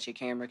you ain't got your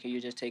camera. Can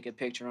you just take a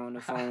picture on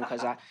the phone?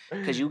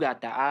 Cause you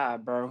got the eye,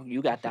 bro.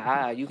 You got the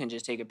eye. You can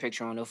just take a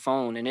picture on the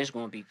phone, and it's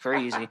gonna be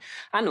crazy.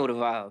 I know the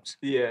vibes.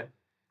 Yeah.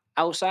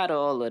 Outside of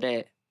all of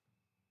that,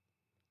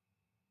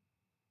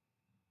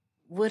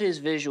 what is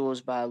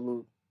Visuals by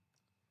Luke?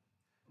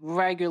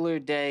 Regular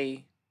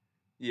day.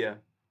 Yeah.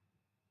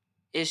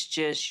 It's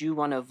just you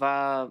want to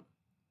vibe.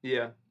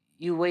 Yeah.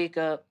 You wake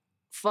up.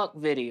 Fuck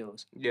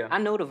videos. Yeah. I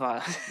know the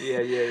vibe.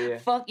 Yeah.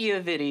 Fuck your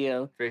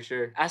video. For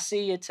sure. I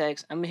see your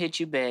text. I'm gonna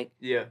hit you back.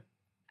 Yeah.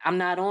 I'm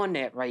not on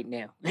that right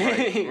now.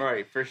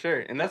 Right, for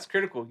sure. And that's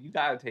critical. You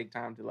gotta take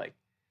time to like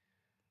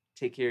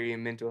take care of your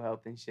mental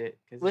health and shit.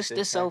 What's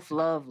the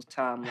self-love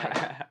time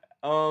like?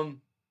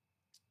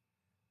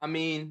 I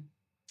mean,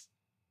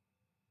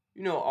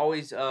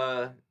 always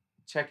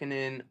checking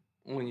in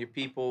on your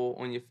people,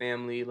 on your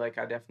family. Like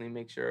I definitely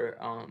make sure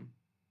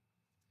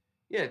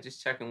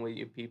just checking with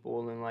your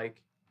people and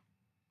like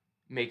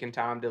making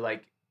time to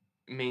like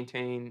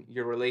maintain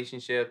your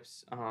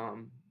relationships.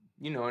 And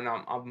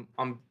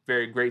I'm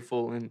very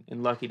grateful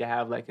and lucky to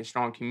have like a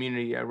strong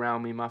community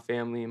around me, my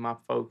family and my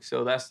folks.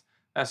 So that's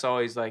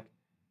always like,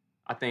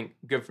 I think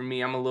good for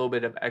me. I'm a little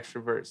bit of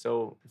extrovert.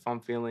 So if I'm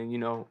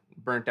feeling,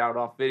 burnt out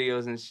off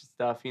videos and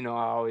stuff, I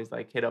always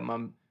like hit up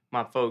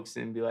my folks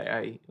and be like,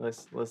 hey,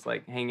 let's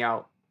like hang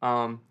out.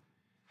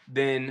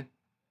 Then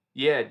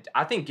yeah,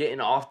 I think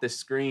getting off the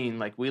screen,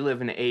 like we live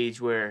in an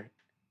age where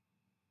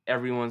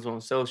everyone's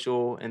on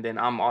social, and then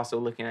I'm also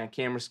looking at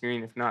camera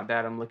screen. If not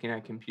that, I'm looking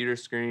at computer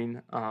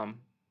screen.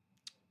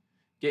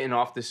 Getting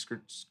off the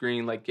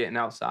screen, like getting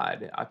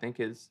outside, I think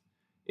is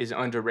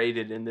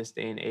underrated in this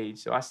day and age.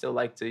 So I still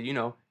like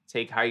to,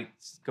 take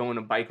hikes, go on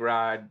a bike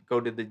ride, go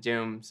to the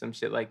gym, some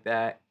shit like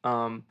that.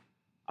 I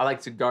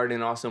like to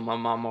garden also. My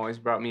mom always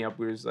brought me up.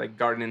 We was like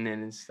gardening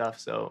and stuff.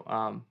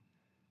 So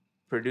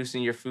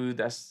producing your food,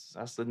 that's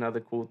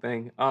another cool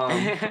thing.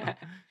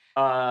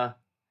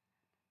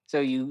 So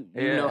you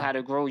know how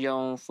to grow your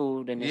own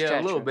food and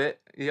a little bit.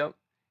 Yep.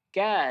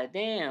 God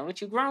damn,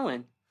 what you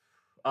growing?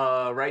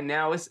 Right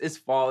now it's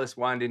fall. It's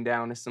winding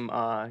down. It's some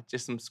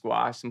just some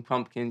squash, some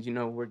pumpkins.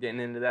 We're getting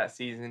into that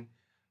season.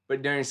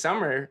 But during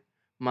summer,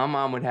 my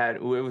mom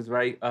it was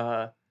right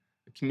a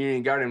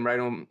community garden right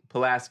on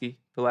Pulaski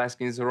and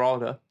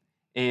Zeralda,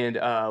 and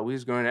we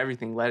was growing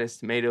everything: lettuce,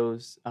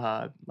 tomatoes,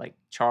 like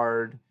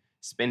chard,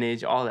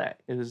 spinach, all that.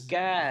 It was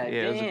God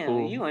it was damn,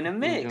 cool. you in the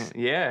mix.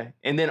 Yeah,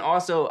 and then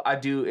also I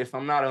do, if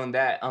I'm not on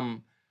that,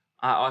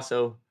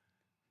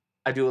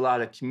 I do a lot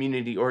of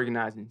community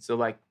organizing, so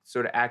like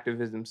sort of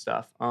activism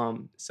stuff.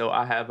 So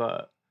I have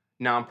a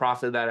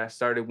nonprofit that I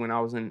started when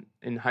I was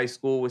in high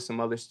school with some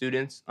other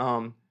students.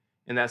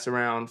 And that's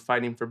around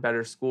fighting for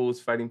better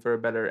schools, fighting for a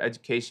better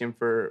education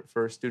for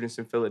students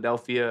in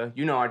Philadelphia.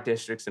 Our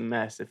district's a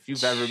mess. If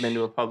you've ever been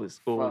to a public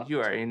school, you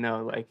already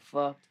know, like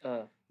fucked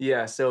up.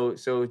 Yeah, so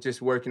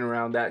just working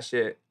around that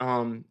shit.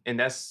 And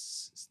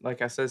that's,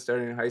 like I said,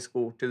 starting in high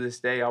school. To this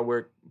day, I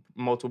work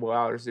multiple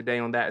hours a day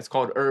on that. It's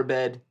called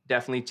Urbed.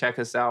 Definitely check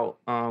us out.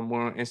 We're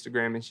on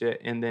Instagram and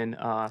shit. And then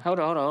hold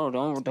on.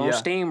 Don't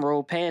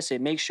steamroll past it.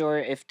 Make sure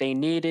if they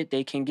need it,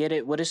 they can get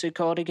it. What is it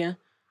called again?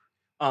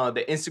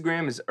 The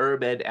Instagram is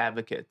Urbed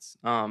Advocates.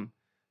 And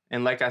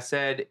like I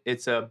said,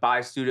 it's a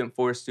by student,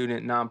 for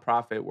student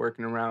nonprofit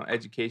working around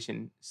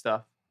education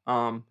stuff.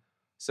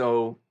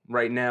 So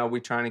right now we're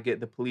trying to get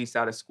the police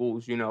out of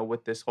schools,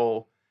 with this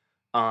whole,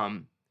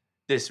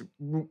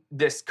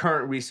 this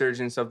current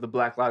resurgence of the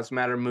Black Lives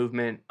Matter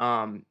movement.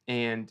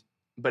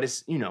 But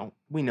it's, we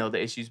know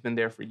the issue's been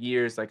there for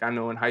years. Like I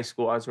know in high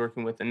school, I was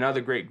working with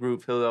another great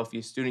group,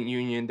 Philadelphia Student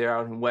Union. They're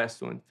out in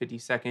West on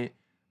 52nd.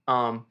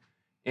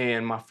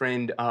 And my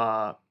friend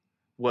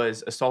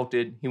was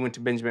assaulted. He went to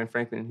Benjamin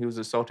Franklin. He was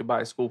assaulted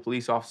by a school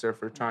police officer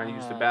for trying to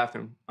use the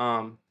bathroom.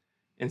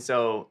 And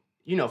so,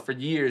 you know, for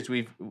years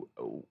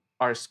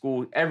our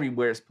school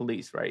everywhere is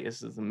police, right?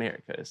 This is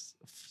America. It's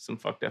some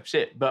fucked up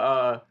shit.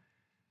 But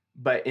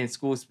in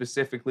schools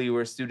specifically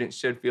where students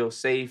should feel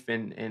safe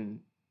and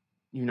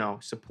you know,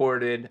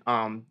 supported,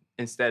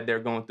 instead they're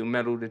going through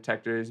metal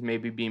detectors,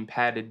 maybe being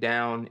patted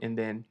down, and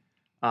then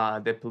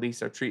the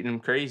police are treating them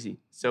crazy.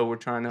 So we're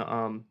trying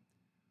to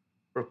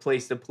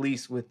replace the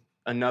police with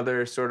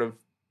another sort of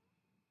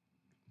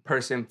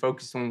person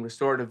focused on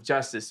restorative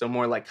justice, so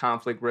more like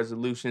conflict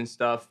resolution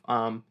stuff,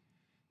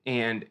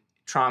 and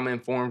trauma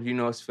informed. You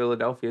know, it's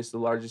Philadelphia, it's the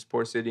largest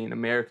poor city in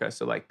America,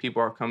 so like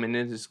people are coming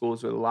into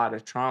schools with a lot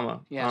of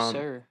trauma. Yes,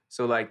 sir.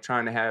 So like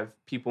trying to have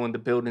people in the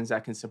buildings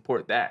that can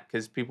support that,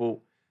 because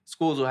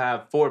schools will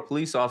have 4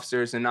 police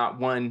officers and not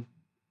one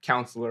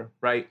counselor,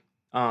 right?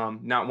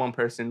 Not one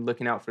person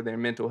looking out for their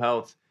mental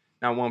health,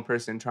 not one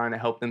person trying to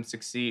help them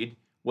succeed,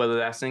 whether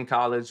that's in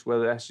college,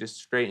 whether that's just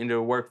straight into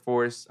the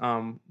workforce,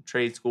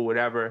 trade school,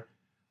 whatever.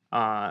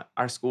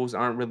 Our schools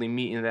aren't really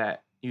meeting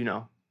that, you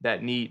know,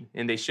 that need,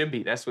 and they should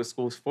be. That's what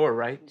school's for,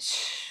 right?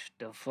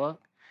 The fuck?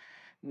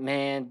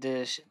 Man,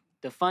 the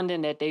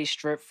funding that they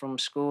strip from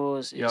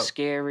schools is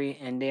scary,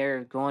 and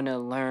they're going to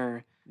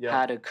learn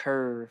how to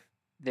curve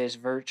this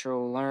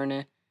virtual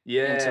learning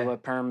into a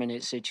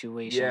permanent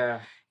situation. Yeah,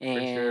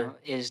 and sure.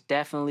 It's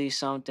definitely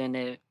something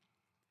that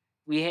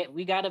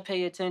we got to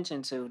pay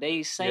attention to.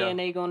 They saying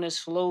they going to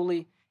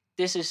slowly.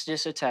 This is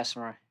just a test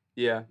run.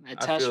 Yeah, a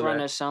test run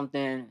of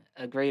something,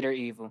 a greater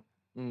evil.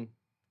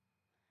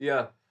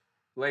 Yeah,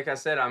 like I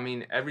said, I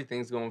mean,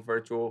 everything's going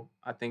virtual.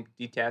 I think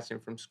detaching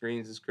from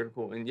screens is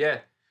critical, and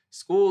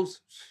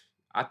schools.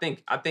 I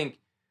think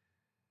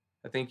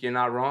you're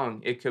not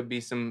wrong. It could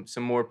be some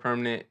more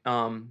permanent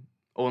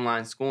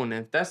online schooling.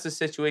 And if that's the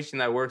situation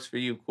that works for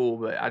you, cool.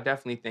 But I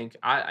definitely think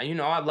I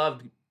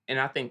loved, and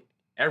I think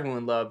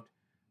everyone loved,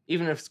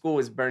 even if school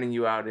was burning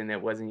you out and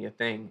it wasn't your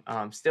thing,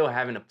 still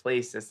having a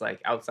place that's like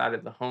outside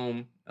of the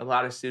home. A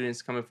lot of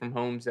students coming from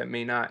homes that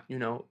may not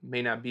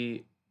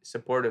be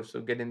supportive. So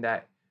getting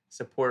that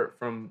support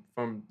from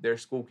their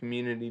school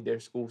community, their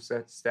school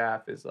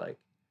staff is like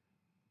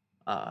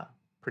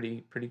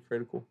pretty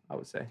critical, I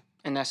would say.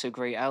 And that's a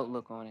great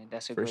outlook on it.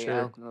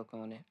 Outlook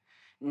on it.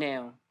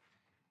 Now,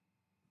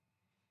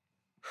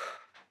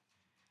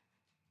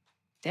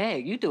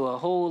 dang, you do a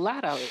whole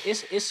lot out of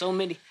it. It's so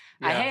many.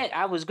 Yeah.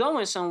 I was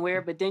going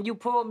somewhere, but then you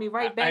pulled me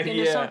right back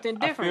into something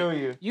different. I feel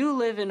you. You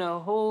live in a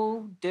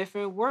whole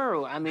different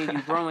world. I mean,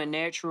 you growing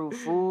natural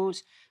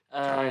foods.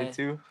 Trying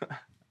to.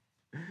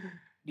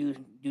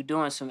 You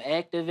doing some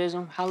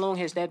activism. How long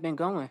has that been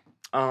going?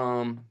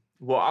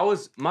 Well,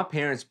 my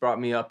parents brought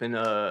me up in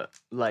a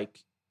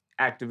like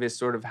activist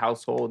sort of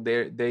household.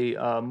 They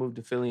moved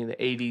to Philly in the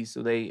 80s,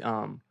 so they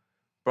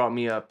brought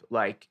me up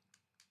like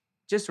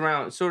just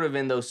around sort of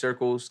in those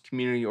circles,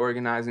 community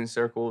organizing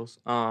circles.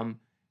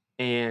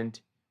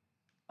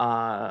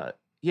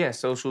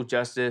 Social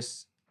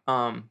justice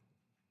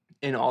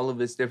in all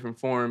of its different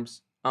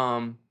forms.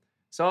 So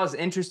I was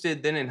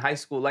interested then in high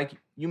school, like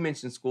you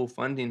mentioned school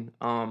funding.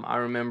 I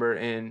remember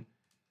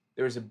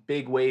there was a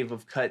big wave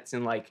of cuts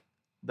in like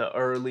the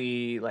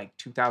early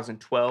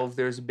 2012.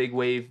 There's a big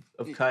wave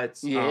of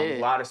cuts. A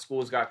lot of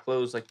schools got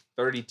closed, like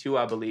 32,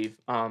 I believe.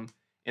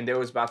 And they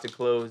was about to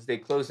close. They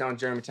closed down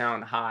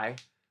Germantown High,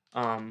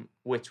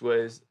 which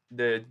was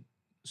the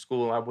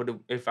school I would have,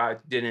 if I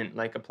didn't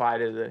like apply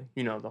to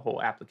the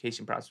whole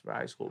application process for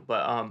high school.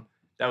 But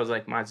that was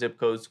like my zip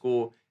code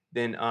school.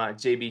 Then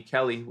J.B.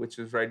 Kelly, which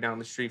was right down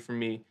the street from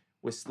me,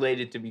 was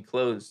slated to be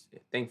closed.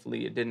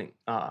 Thankfully, it didn't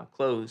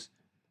close.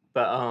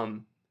 But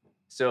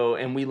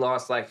and we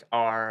lost like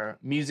our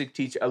music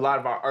teacher, a lot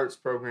of our arts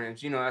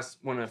programs. You know, that's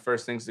one of the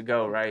first things to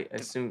go, right?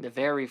 The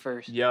very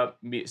first. Yep.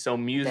 So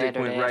music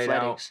went right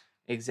out.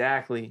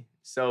 Exactly.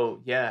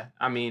 So yeah,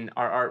 I mean,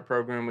 our art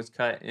program was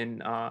cut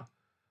and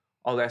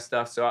all that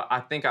stuff. So I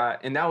think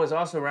and that was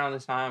also around the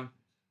time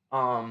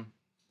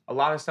a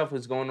lot of stuff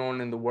was going on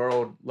in the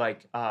world.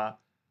 Like I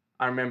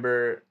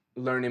remember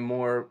learning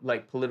more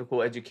like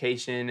political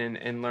education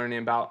and learning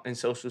about in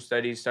social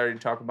studies, started to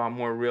talk about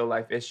more real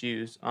life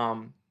issues.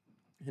 And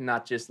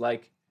not just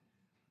like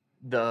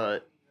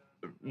the,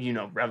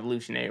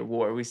 Revolutionary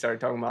War. We started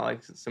talking about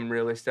like some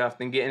realer stuff.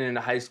 Then getting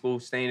into high school,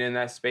 staying in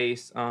that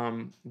space,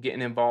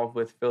 getting involved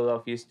with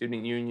Philadelphia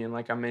Student Union,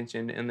 like I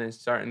mentioned, and then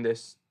starting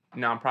this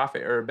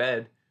nonprofit Herb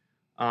Ed,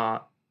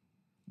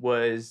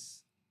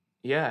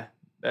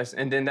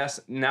 that's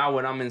now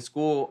what I'm in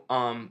school,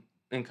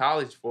 in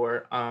college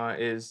for,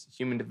 is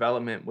human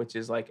development, which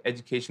is like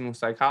educational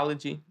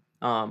psychology.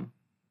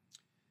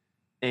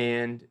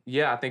 And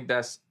yeah, I think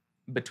that's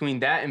between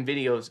that and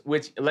videos,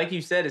 which, like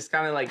you said, is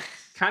kind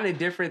of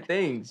different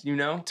things,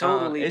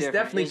 Totally it's different.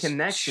 definitely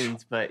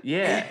connections, but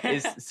yeah,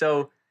 it's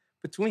so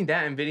between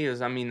that and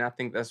videos, I mean, I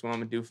think that's what I'm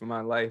gonna do for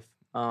my life,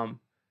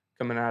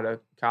 coming out of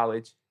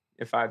college,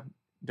 if I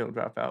don't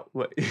drop out.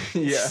 What?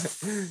 Yeah.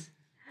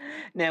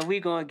 Now we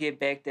gonna get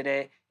back to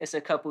that. It's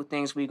a couple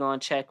things we gonna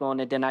check on,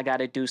 and then I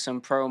gotta do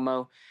some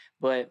promo.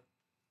 But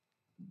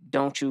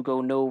don't you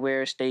go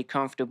nowhere. Stay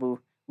comfortable.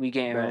 We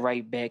getting Bet.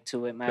 right back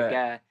to it, my Bet.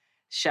 guy.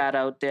 Shout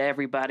out to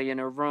everybody in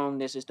the room.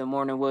 This is the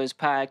Morning Woods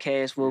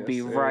podcast. We'll Yes, be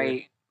sir.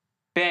 right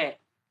back.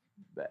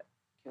 Bet.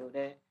 Kill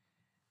that.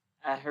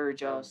 I heard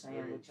y'all was saying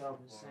very what y'all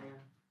was fun. saying.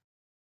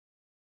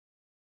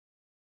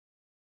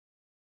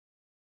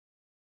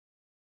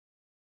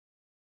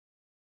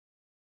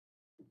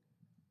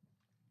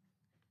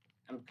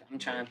 I'm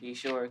trying to be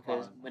sure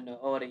because when the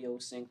audio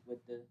sync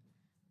with the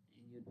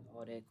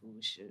all that cool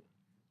shit.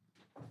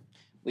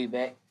 We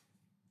back.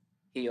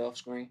 He off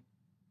screen.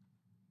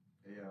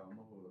 Yeah, I'm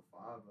gonna hold a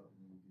 5 up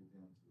when we get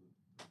down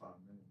to the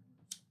 5-minute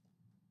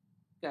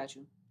mark. Got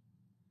you.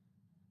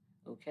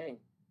 Okay.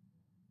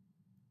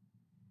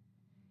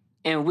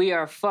 And we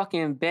are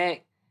fucking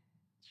back.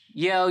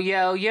 Yo,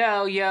 yo,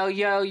 yo, yo,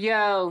 yo,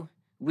 yo.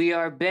 We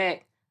are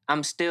back.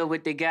 I'm still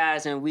with the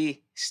guys and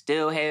we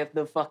still have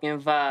the fucking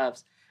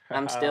vibes.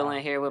 I'm still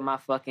in here with my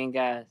fucking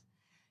guys.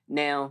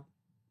 Now,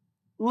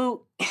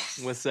 Luke.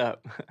 What's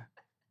up?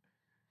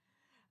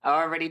 I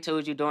already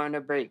told you during the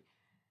break.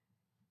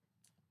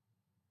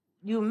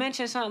 You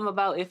mentioned something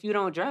about if you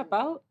don't drop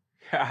out.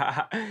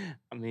 I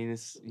mean,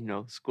 it's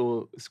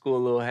school a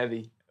little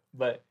heavy,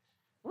 but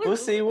we'll What-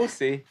 see. We'll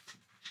see.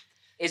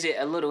 Is it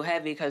a little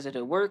heavy because of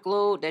the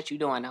workload that you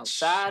doing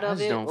outside I of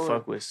just it? don't or-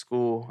 fuck with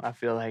school. I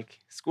feel like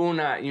school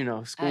not,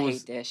 I school's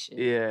hate that shit.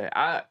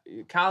 yeah.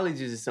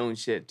 College is its own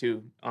shit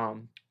too.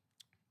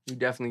 You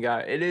definitely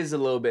got it is a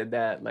little bit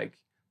that like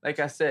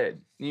I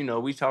said,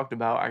 we talked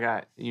about I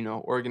got,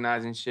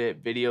 organizing shit,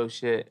 video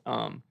shit,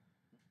 and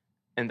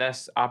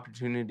that's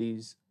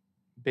opportunities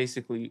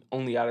basically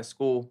only out of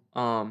school.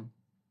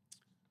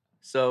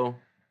 So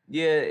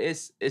yeah,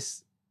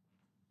 it's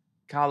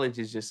college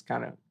is just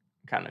kind of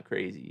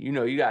crazy.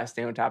 You gotta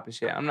stay on top of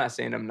shit. I'm not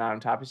saying I'm not on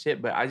top of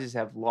shit, but I just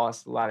have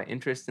lost a lot of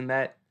interest in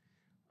that.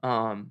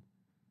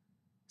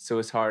 So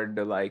it's hard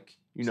to like,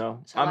 It's a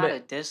lot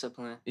of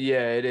discipline.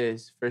 yeah, it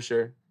is for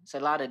sure. It's a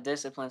lot of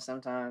discipline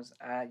sometimes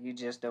you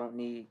just don't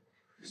need.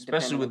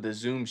 Especially with the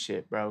Zoom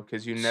shit, bro,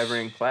 because you're never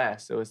in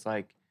class. So it's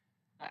like,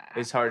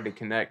 it's hard to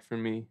connect for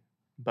me.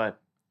 But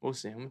we'll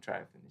see. I'm going to try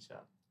to finish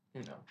up.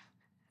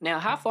 Now,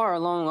 how far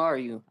along are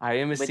you? I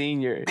am a But-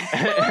 senior.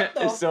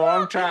 the So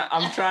I'm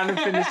trying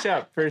to finish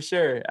up for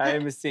sure. I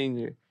am a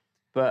senior.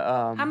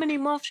 But How many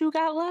months you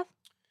got left?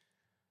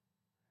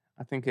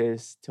 I think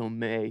it's till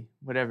May,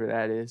 whatever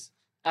that is.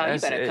 Oh,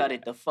 That's you better it. cut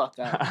it the fuck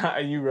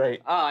out. You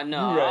right. Oh,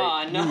 no. You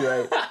right. Oh,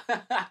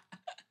 no.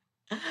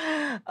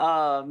 You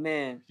Oh,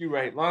 man. You're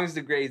right. Long as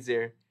the grades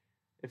there.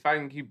 If I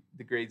can keep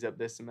the grades up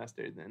this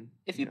semester, then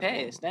If you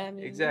pass, that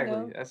means,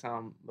 exactly. That's how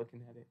I'm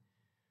looking at it.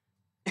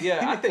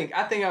 Yeah, I think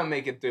I'll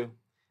make it through.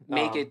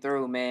 Make it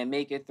through, man.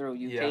 Make it through.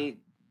 You yeah. paid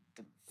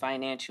the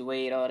financial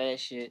aid, all that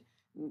shit.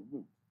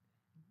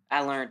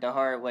 I learned the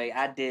hard way.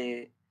 I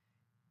did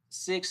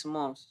 6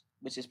 months,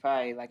 which is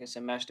probably like a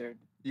semester.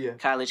 Yeah.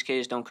 College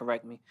kids, don't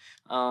correct me.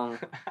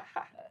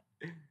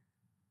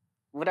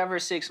 Whatever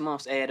 6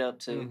 months add up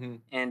to. Mhm.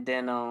 And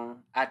then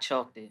I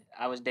chalked it.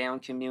 I was down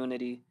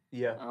community.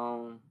 Yeah.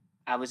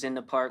 I was in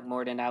the park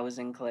more than I was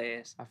in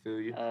class. I feel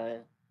you.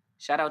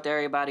 Shout out to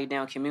everybody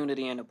down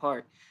community in the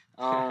park.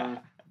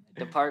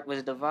 The park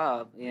was the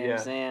vibe. You know what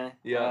I'm saying?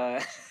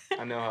 Yeah.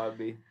 I know how it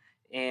be.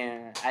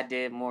 And I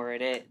did more of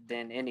that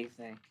than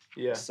anything.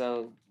 Yeah.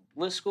 So,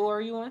 what school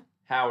are you in?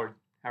 Howard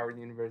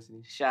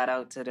University. Shout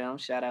out to them.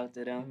 Shout out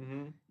to them.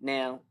 Mm-hmm.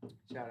 Now,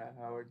 Shout out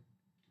Howard.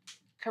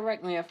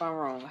 correct me if I'm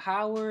wrong.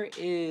 Howard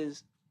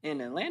is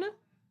in Atlanta?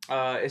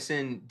 It's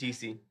in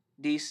DC.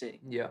 DC.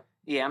 Yeah.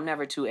 Yeah, I'm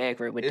never too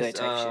accurate with that It's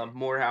type shit.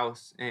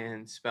 Morehouse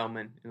and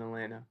Spelman in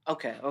Atlanta.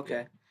 Okay.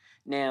 Yeah.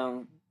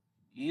 Now,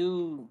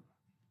 you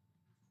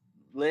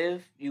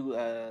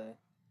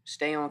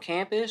stay on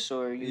campus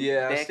or you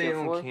Yeah, I back stayed and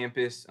on forth?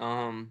 campus.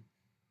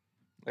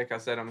 Like I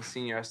said, I'm a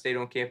senior. I stayed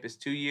on campus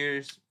 2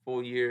 years,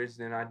 full years.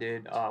 Then I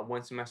did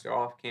 1 semester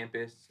off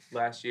campus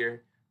last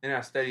year. Then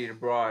I studied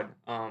abroad.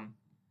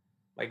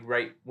 Like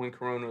right when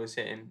Corona was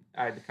hitting,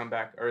 I had to come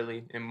back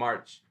early in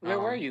March. Where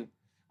were you?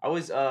 I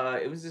was.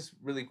 It was this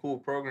really cool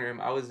program.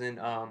 I was in.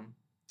 I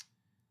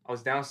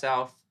was down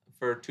south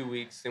for 2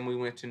 weeks. Then we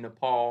went to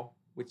Nepal,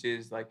 which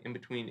is like in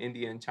between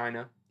India and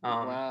China.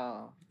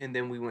 Wow. And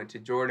then we went to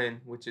Jordan,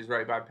 which is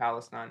right by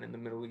Palestine in the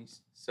Middle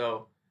East.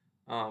 So,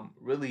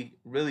 really,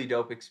 really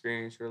dope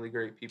experience. Really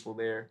great people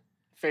there.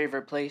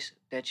 Favorite place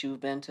that you've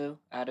been to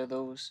out of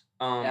those?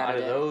 Out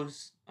of that?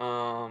 those,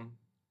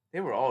 they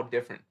were all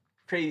different.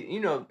 Crazy,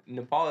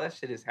 Nepal. That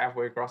shit is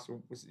halfway across.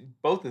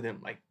 Both of them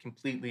like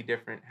completely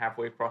different,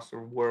 halfway across the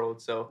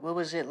world. So, What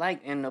was it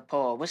like in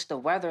Nepal? What's the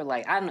weather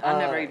like? I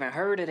never even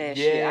heard of that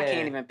shit. I yeah.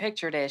 can't even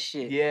picture that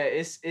shit. yeah,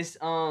 it's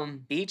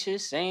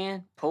Beaches,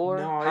 sand, poor,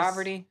 No, it's-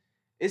 poverty.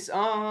 It's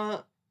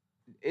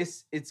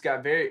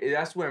got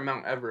that's where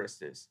Mount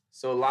Everest is.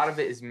 So a lot of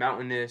it is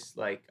mountainous,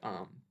 like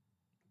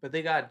but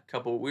they got a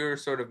couple. We were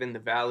sort of in the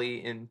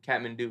valley in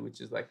Kathmandu,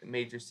 which is like the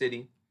major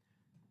city.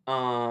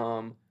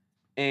 And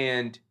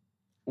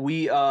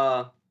we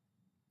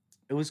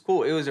it was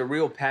cool. It was a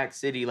real packed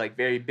city, like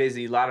very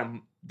busy.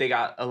 They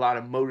got a lot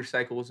of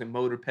motorcycles and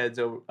mopeds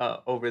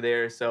over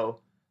there. So,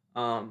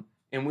 and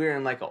we're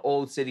in like an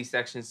old city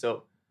section.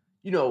 So,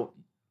 you know,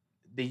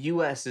 the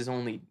U.S. is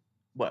only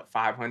what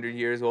 500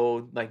 years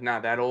old, like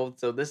not that old.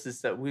 So this is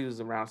stuff we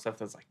was around stuff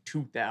that's like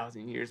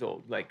 2,000 years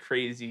old, like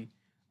crazy.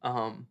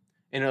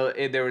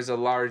 There was a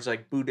large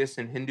like Buddhist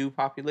and Hindu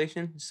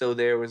population, so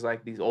there was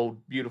like these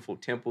old beautiful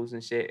temples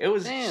and shit. It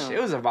was Damn.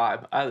 it was a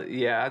vibe.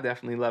 I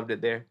definitely loved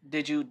it there.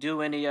 Did you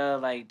do any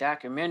like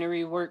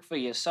documentary work for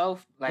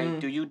yourself? Like,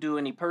 do you do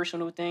any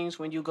personal things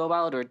when you go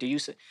out, or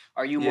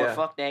are you more Yeah.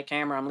 fuck that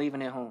camera, I'm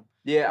leaving it home?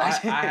 Yeah,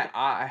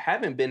 I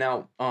haven't been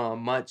out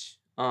much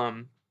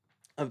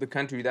of the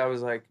country. That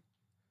was like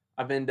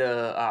I've been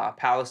to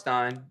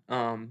Palestine,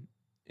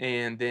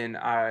 and then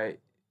I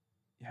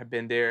have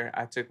been there.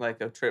 I took like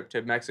a trip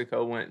to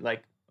Mexico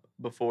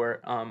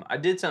before. I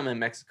did some in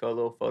Mexico, a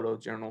little photo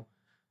journal.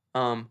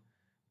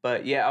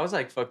 But yeah, I was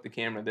like, fuck the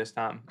camera this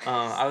time.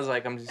 I was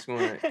like, I'm just going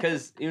to,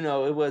 because, you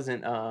know, it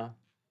wasn't,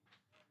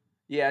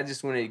 yeah, I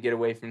just wanted to get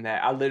away from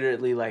that. I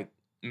literally like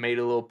made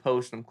a little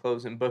post from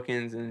closing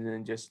bookings and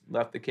then just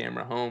left the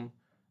camera home.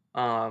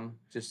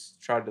 Just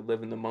tried to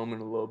live in the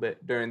moment a little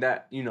bit during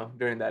that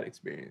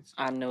experience.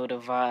 I know the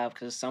vibe,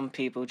 because some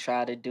people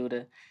try to do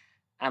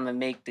I'm going to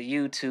make the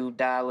YouTube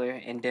dollar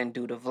and then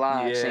do the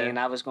vlog. Yeah. Saying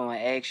I was going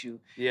to ask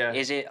you, Yeah.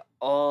 is it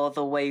all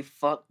the way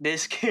fuck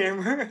this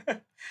camera?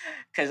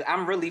 Because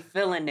I'm really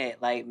feeling that.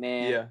 Like,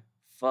 man, Yeah.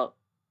 fuck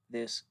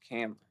this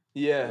camera.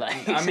 Yeah.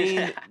 Like- I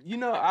mean, you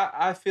know,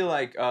 I feel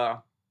like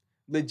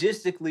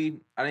logistically,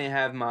 I didn't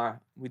have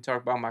we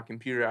talked about my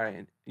computer.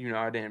 I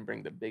didn't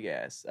bring the big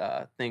ass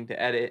thing to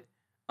edit.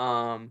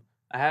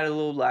 I had a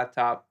little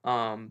laptop.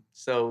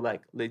 So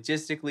like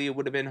logistically it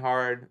would have been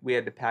hard. We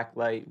had to pack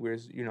light. We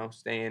was, you know,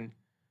 staying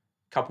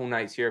a couple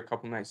nights here, a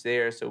couple nights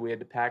there. So we had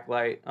to pack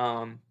light.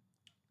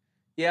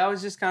 Yeah, I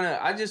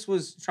just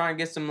was trying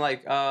to get some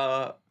like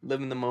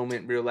living the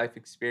moment, real life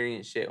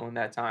experience shit on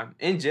that time.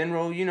 In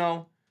general, you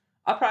know,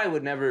 I probably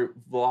would never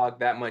vlog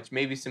that much.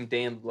 Maybe some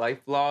day in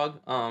life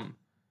vlog.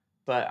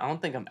 But I don't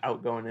think I'm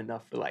outgoing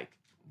enough for like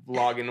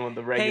vlogging on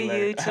the regular.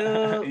 Hey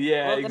YouTube,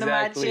 Yeah, welcome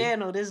exactly. to my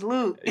channel. This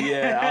Luke.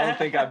 Yeah, I don't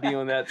think I'd be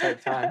on that type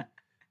of time.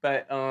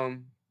 But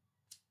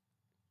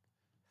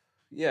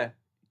yeah,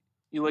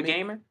 You a I mean-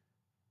 gamer?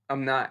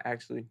 I'm not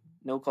actually.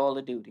 No Call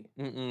of Duty.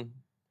 I'm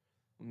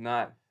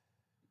not.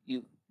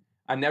 You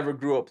I never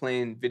grew up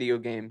playing video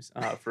games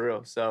for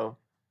real, so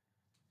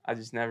I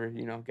just never,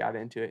 you know, got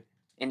into it.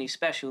 any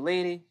special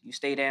lady? You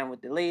stay down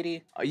with the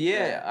lady?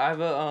 Yeah, I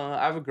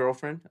have a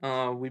girlfriend.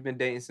 We've been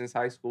dating since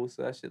high school,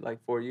 so that shit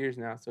like 4 years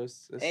now. So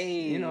it's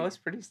you know, Hey. it's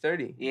pretty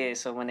sturdy. Yeah.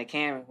 So when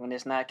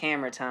it's not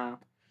camera time,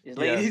 it's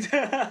Yeah. lady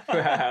time.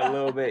 A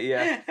little bit,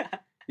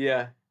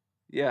 yeah.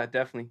 Yeah,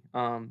 definitely.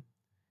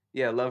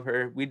 Yeah, love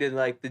her. We did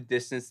like the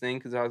distance thing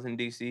because I was in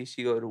DC.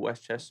 She go to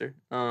Westchester.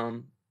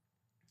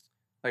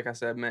 Like I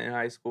said, met in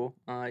high school.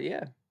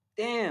 Yeah,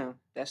 Damn,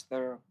 that's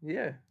thorough.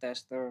 yeah.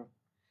 That's thorough.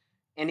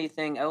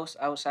 Anything else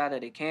outside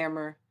of the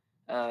camera?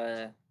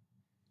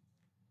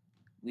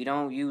 We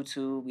don't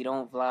YouTube. We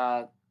don't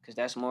vlog because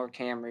that's more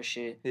camera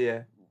shit.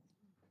 Yeah.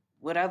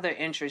 What other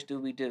interests do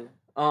we do?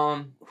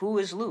 I Who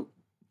is Luke?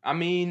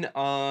 mean,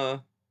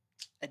 A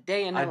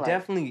day in the I life.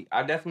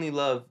 definitely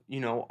love, you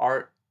know,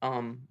 art.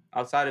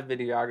 Outside of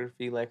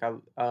videography, like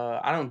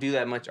I don't do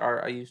that much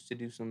art. I used to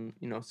do some,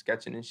 you know,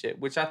 sketching and shit,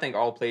 which I think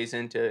all plays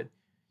into,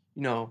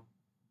 you know,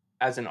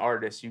 as an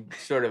artist, you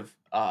sort of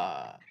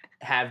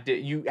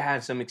you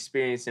have some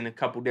experience in a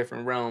couple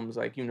different realms.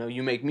 Like, you know,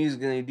 you make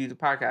music and you do the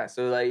podcast,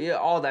 so like yeah,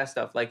 all that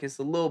stuff. Like it's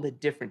a little bit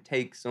different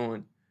takes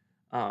on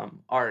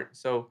art.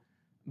 So,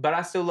 but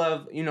I still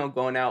love, you know,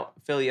 going out.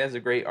 Philly has a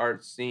great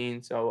art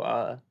scene,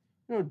 so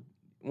you know,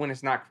 when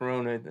it's not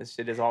Corona, this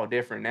shit is all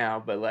different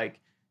now. But like,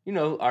 you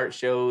know, art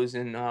shows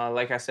and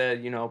like I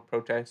said, you know,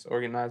 protests,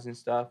 organizing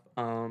stuff.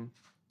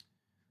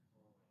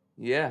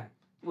 Yeah.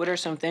 What are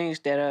some things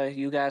that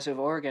you guys have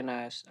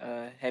organized?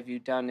 Have you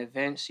done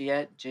events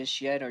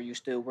just yet? Or are you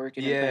still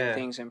working and putting Yeah.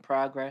 things in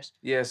progress?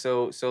 Yeah,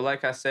 so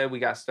like I said, we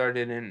got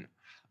started in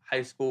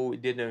high school. We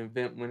did an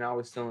event when I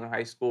was still in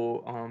high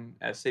school.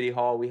 At City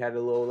Hall, we had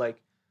a little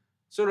like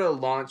sort of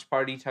launch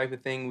party type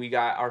of thing. We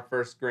got our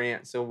first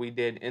grant, so we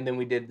did, and then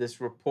we did this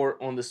report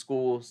on the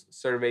schools,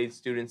 surveyed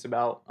students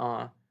about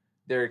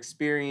their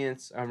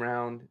experience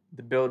around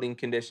the building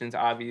conditions.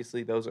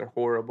 Obviously, those are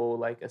horrible,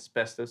 like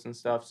asbestos and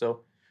stuff.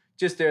 So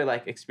just their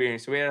like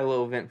experience. So we had a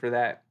little event for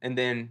that, and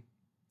then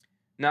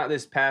not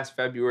this past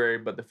February,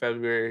 but the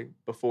February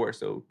before,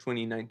 so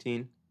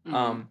 2019.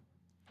 Mhm.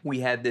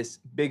 We had this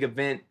big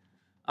event.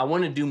 I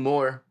want to do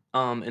more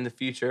in the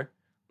future.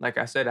 Like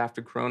I said,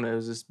 after Corona, it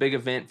was this big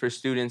event for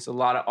students. A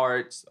lot of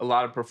arts, a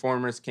lot of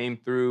performers came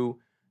through,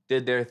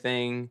 did their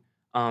thing.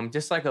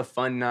 Just like a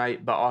fun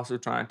night, but also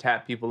trying to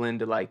tap people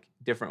into like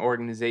different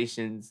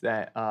organizations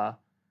that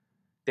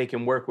they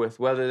can work with,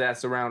 whether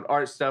that's around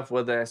art stuff,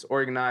 whether that's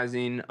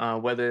organizing,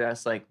 whether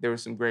that's like there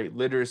was some great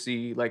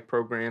literacy like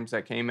programs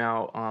that came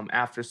out,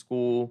 after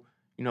school,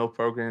 you know,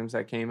 programs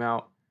that came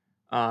out.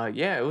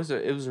 yeah, it was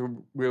a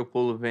real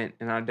cool event,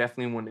 and I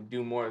definitely want to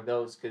do more of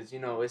those because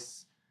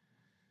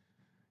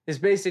it's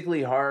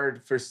basically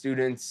hard for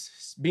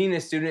students. Being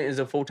a student is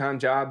a full-time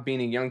job.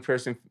 Being a young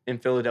person in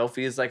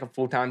Philadelphia is like a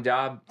full-time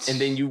job, and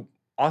then you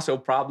also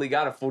probably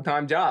got a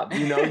full-time job.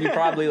 You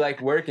probably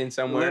like working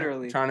somewhere,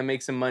 Literally. trying to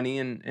make some money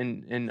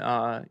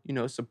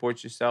and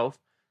support yourself.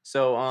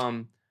 So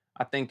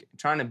I think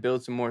trying to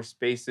build some more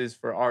spaces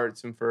for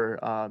arts and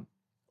for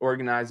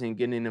organizing,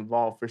 getting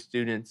involved for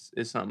students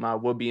is something I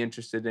would be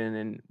interested in,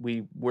 and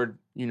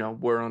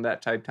we're on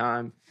that type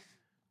time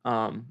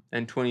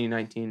in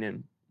 2019,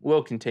 and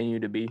will continue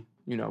to be.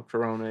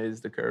 Corona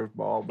is the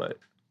curveball, but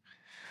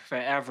For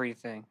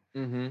everything.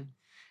 mm-hmm.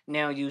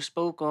 Now,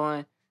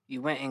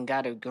 you went and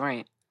got a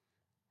grant.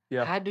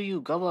 Yeah. How do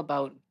you go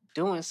about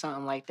doing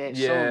something like that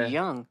so Yeah.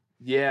 young?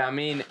 Yeah, I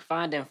mean,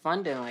 Finding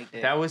funding like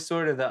that. that was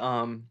sort of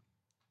the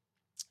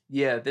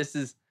yeah, this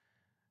is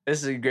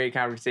a great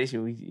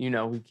conversation.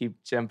 We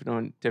keep jumping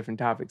on different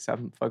topics.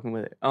 I'm fucking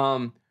with it.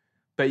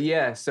 But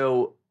yeah,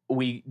 so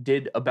we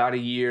did about a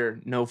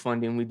year no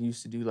funding. We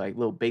used to do like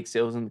little bake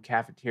sales in the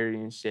cafeteria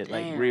and shit,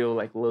 like Damn. real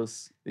like low,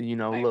 Like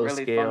low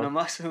really scale. fund the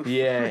muscle.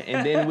 Yeah,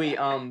 and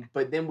then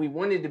but then we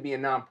wanted to be a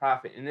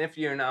nonprofit, and if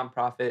you're a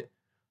nonprofit,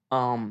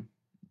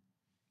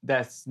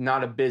 that's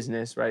not a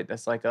business, right?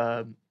 That's like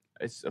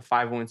it's a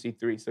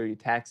 501c3, so you're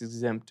tax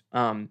exempt.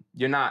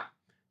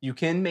 You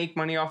can make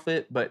money off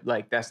it, but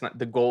like that's not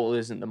the goal.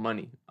 Isn't the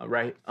money,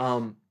 right?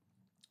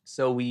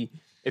 So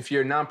if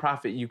you're a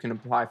nonprofit, you can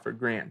apply for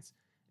grants.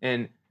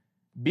 And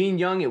being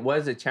young, it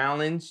was a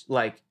challenge,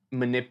 like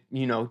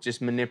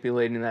just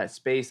manipulating that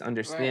space,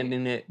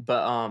 understanding it.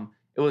 But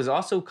it was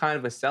also kind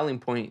of a selling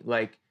point,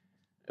 like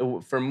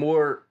for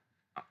more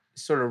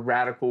sort of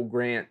radical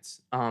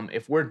grants.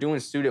 If we're doing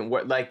student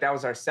work, like that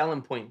was our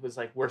selling point, was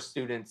like we're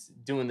students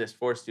doing this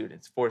for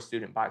students, for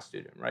student by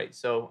student, right?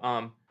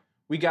 So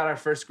we got our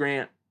first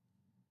grant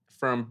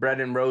from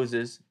Bread and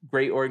Roses,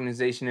 great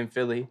organization in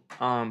Philly.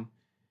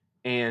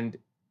 And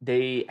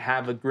they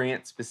have a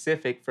grant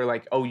specific for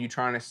like, oh, you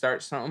trying to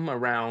start something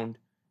around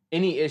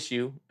any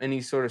issue, any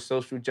sort of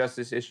social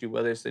justice issue,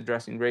 whether it's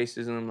addressing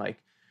racism,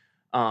 like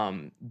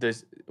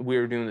we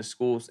were doing the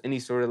schools, any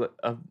sort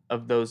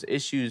of those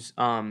issues,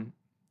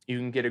 you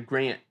can get a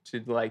grant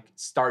to like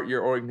start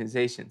your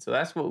organization. So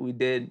that's what we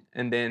did.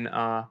 And then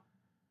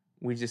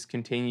we just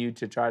continued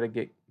to try to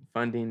get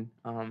funding.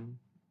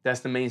 That's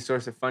the main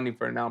source of funding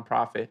for a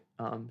nonprofit.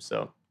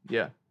 So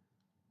yeah.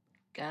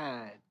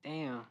 God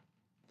damn.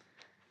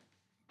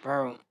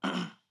 Bro,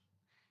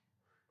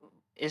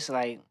 it's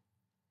like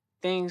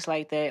things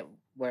like that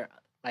were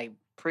like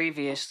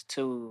previous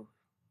to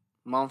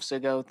months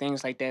ago,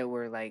 things like that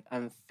were like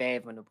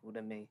unfathomable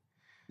to me.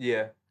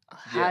 Yeah.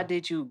 How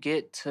did you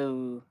get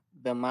to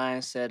the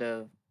mindset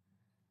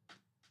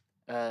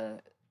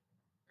of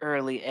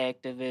early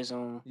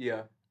activism?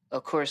 Yeah.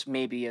 Of course,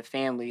 maybe your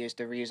family is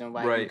the reason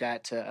why you Right.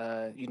 got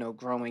to,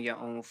 growing your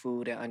own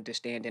food and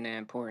understanding the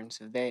importance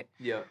of that.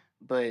 Yeah.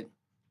 But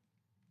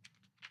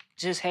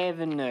just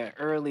having the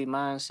early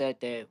mindset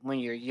that when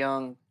you're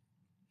young,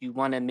 you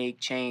want to make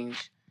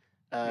change.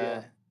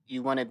 Yeah.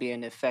 You want to be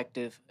a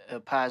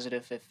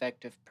positive,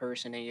 effective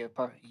person in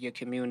your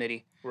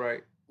community.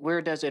 Right.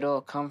 Where does it all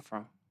come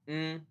from?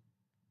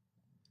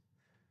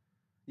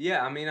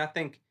 Yeah, I mean, I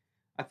think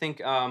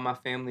my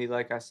family,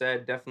 like I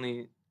said,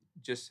 definitely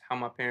just how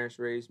my parents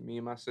raised me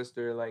and my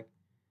sister, like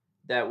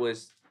that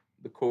was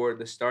the core,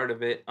 the start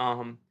of it.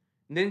 And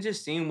then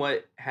just seeing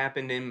what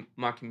happened in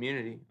my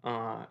community.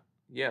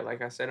 Yeah,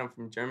 like I said, I'm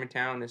from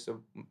Germantown. It's a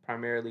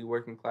primarily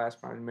working class,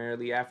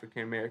 primarily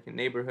African American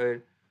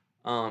neighborhood.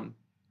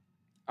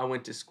 I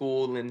went to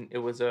school, and it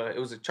was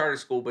a charter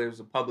school, but it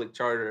was a public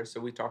charter. So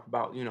we talked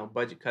about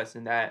budget cuts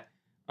and that,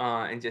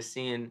 and just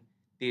seeing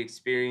the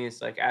experience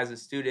like as a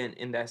student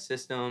in that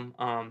system.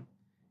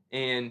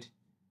 And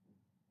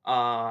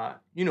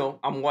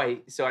I'm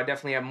white, so I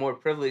definitely have more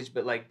privilege.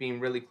 But like being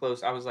really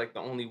close, I was like the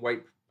only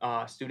white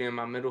student in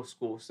my middle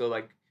school. So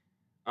like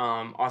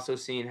also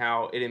seeing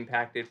how it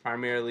impacted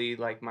primarily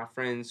like my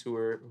friends who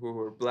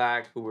were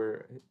Black, who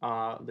were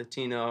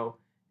Latino,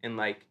 and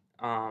like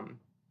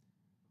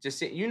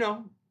just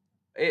even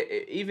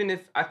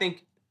if I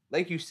think,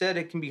 like you said,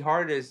 it can be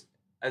hard as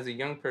a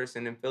young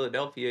person in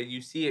Philadelphia.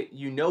 You see it,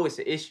 it's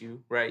an issue,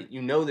 right?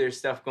 There's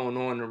stuff going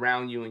on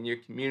around you in your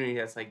community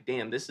that's like,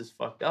 damn, this is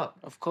fucked up.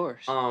 Of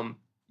course.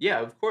 Yeah,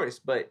 of course,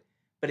 but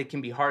it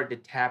can be hard to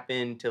tap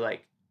into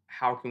like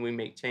how can we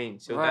make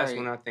change. So that's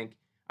when I think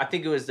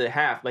it was the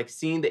half, like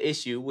seeing the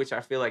issue, which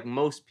I feel like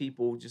most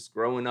people just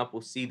growing up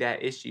will see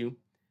that issue,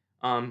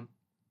 and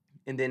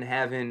then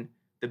having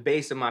the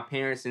base of my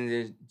parents and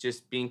then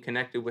just being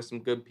connected with some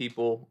good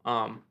people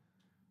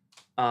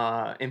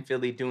in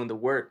Philly doing the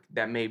work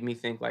that made me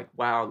think like,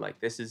 wow,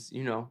 like this is,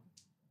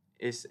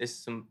 it's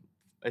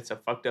a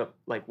fucked up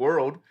like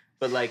world,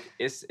 but like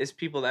it's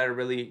people that are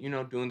really,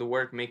 doing the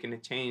work, making a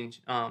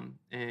change,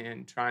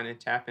 and trying to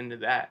tap into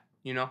that,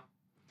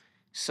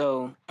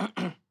 So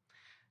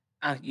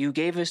you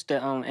gave us the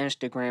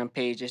Instagram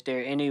page. Is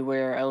there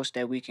anywhere else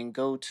that we can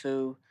go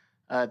to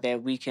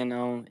that we can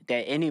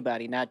that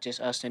anybody, not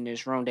just us in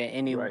this room, that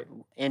Right.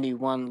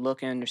 anyone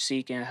looking or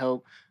seeking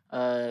help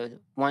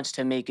wants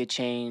to make a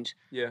change,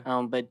 Yeah.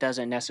 but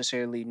doesn't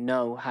necessarily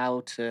know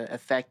how to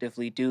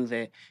effectively do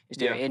that. Is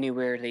there Yeah.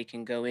 anywhere they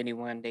can go,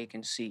 anyone they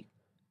can seek?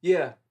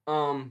 Yeah.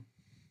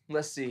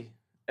 Let's see.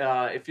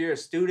 If you're a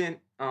student,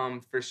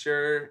 for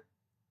sure,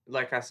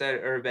 like I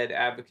said, Herb Ed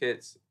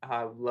Advocates,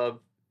 I would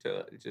love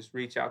to just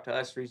reach out to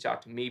us, reach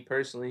out to me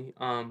personally,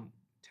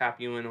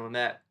 tap you in on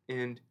that.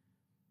 And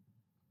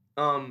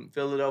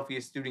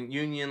Philadelphia Student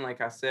Union,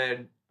 like I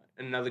said,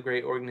 another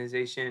great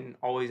organization,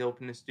 always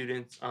open to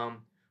students.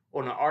 On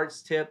the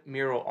arts tip,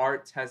 Mural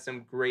Arts has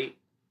some great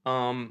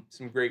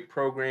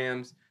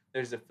programs.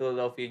 There's the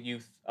Philadelphia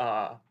Youth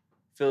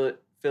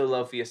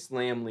Philadelphia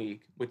Slam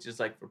League, which is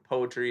like for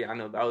poetry. I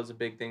know that was a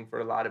big thing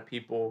for a lot of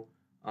people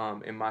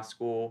in my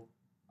school.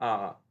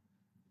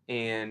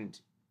 And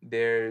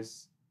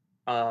there's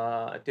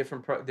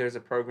there's a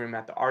program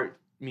at the art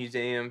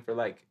museum for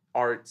like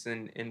arts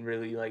and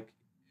really like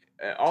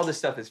all this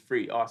stuff is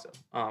free also,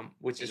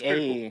 which is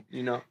critical, Hey,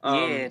 you know.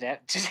 yeah,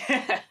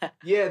 that.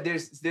 Yeah,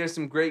 there's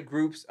some great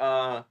groups.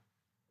 Our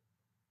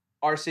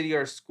City,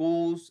 Our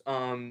Schools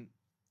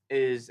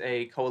is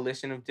a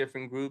coalition of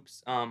different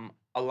groups.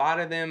 A lot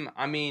of them,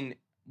 I mean,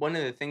 one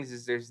of the things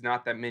is there's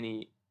not that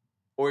many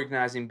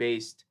organizing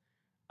based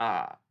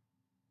uh,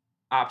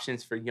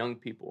 options for young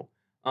people.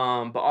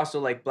 But also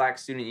like Black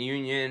Student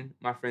Union,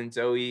 my friend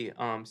Zoe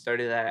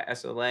started that at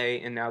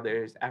SLA, and now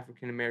there's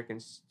African American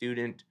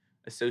Student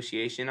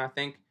Association, I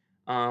think.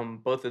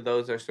 Both of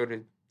those are sort of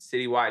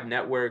citywide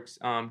networks.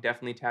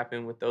 Definitely tap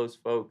in with those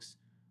folks.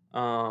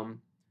 I'm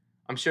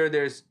sure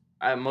there's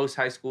at most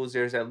high schools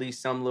there's at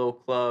least some little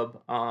club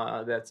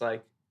that's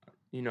like,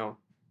 you know,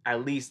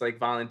 at least like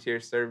volunteer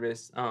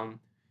service.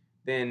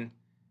 Then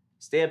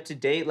stay up to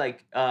date.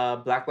 Like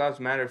Black Lives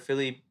Matter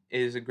Philly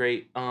is a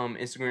great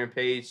Instagram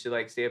page to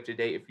like stay up to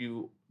date if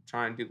you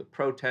try and do the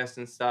protests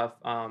and stuff.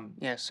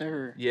 Yes,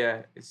 sir.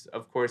 Yeah, it's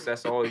of course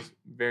that's always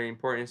very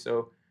important.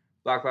 So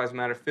Black Lives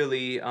Matter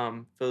Philly,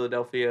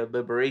 Philadelphia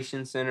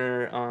Liberation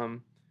Center.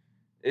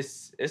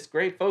 It's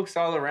great folks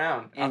all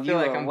around. And I feel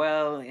you like are I'm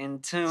well in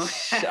tune.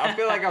 I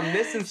feel like I'm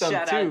missing some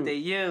Shout too. out to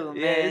you,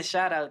 Yeah, man. it's-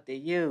 Shout out to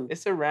you.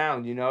 It's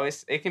around, you know.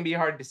 It can be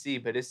hard to see,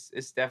 but it's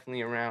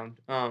definitely around.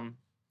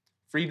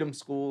 Freedom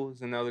School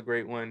is another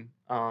great one.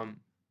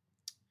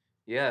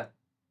 Yeah.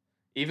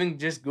 Even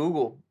just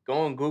Google. Go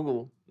on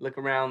Google. Look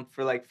around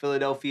for like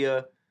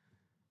Philadelphia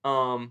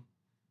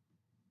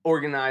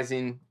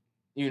organizing,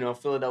 you know,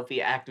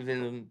 Philadelphia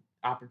activism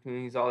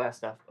opportunities, all that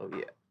stuff. Oh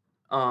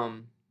yeah.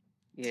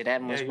 Yeah,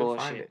 that Yeah, much you'll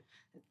find bullshit.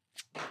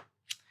 it.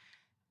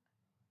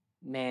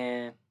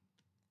 Man,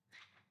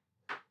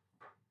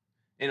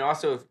 And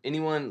also if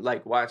anyone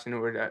like watching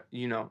or that,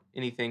 you know,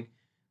 anything,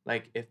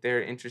 like if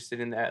they're interested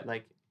in that,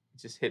 like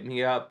just hit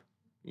me up.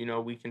 You know,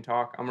 we can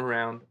talk. I'm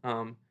around.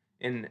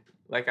 And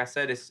like I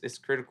said, it's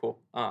critical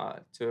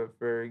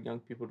for young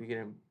people to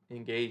get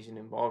engaged and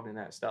involved in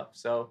that stuff.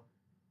 So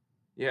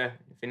yeah,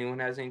 if anyone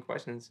has any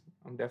questions,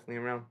 I'm definitely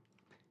around.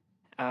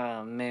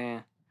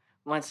 man.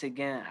 Once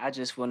again, I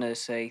just want to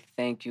say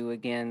thank you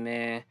again,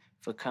 man,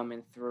 for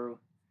coming through.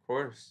 Of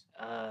course.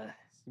 Uh,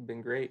 It's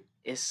been great.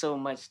 it's so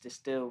much to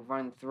still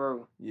run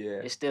through.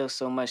 Yeah. It's still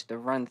so much to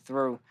run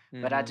through.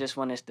 But I Mhm. just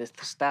want us to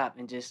stop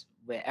and just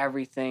with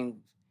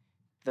everything,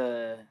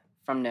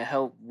 from the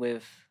help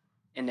with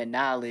and the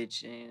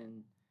knowledge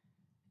and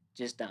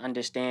just the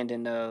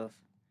understanding of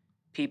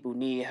people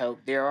need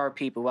help. There are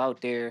people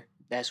out there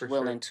that's For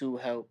willing to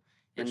help.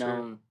 For And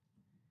sure.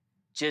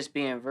 just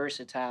being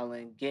versatile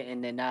and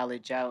getting the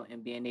knowledge out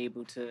and being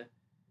able to,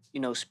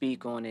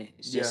 speak on it.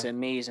 It's just Yeah.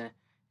 amazing.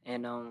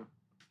 And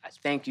I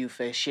thank you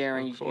for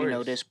sharing, Of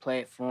course. this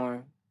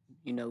platform,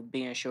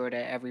 being sure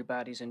that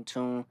everybody's in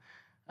tune.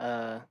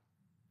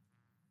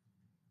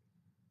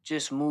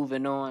 Just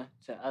moving on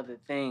to other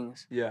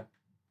things. Yeah.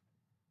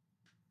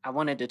 I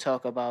wanted to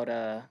talk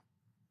about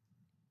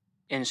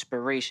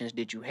inspirations.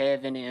 Did you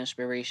have any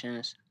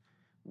inspirations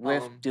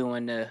with Um,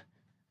 doing the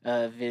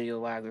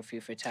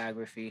videography,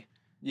 photography?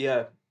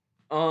 Yeah.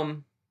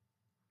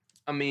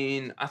 I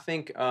mean, I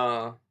think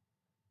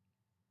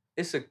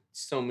it's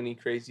so many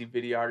crazy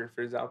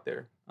videographers out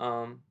there.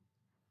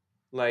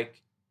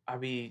 Like I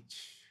be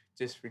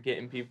just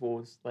forgetting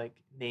people's like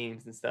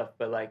names and stuff,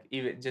 but like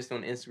even just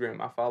on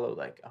Instagram, I follow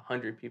like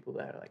 100 people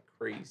that are like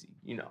crazy,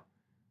 you know,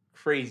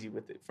 crazy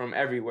with it from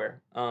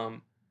everywhere.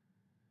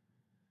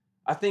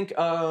 I think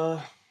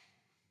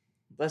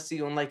let's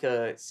see, on like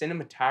a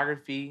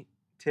cinematography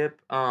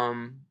tip,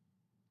 I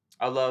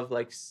love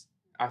like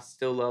I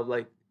still love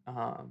like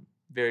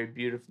very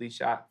beautifully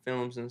shot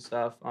films and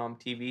stuff.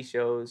 TV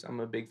shows. I'm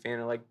a big fan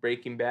of like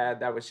Breaking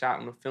Bad. That was shot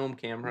on a film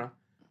camera,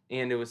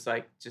 and it was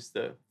like just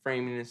the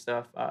framing and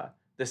stuff.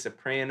 The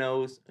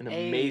Sopranos, an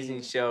amazing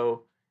Hey.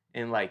 show,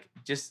 and like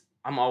just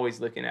I'm always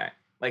looking at.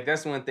 Like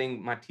that's one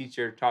thing my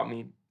teacher taught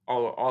me.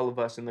 All of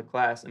us in the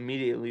class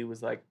immediately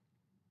was like,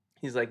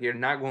 he's like, you're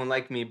not going to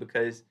like me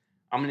because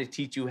I'm going to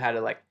teach you how to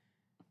like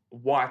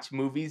watch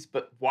movies,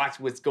 but watch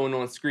what's going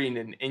on screen,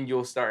 and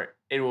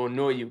it will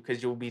annoy you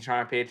because you'll be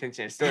trying to pay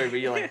attention to the story, but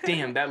you're like,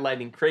 damn, that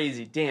lighting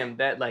crazy. Damn,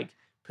 that like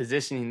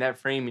positioning, that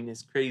framing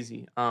is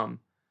crazy.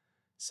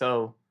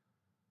 So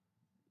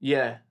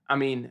yeah, I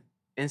mean,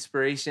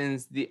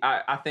 inspirations,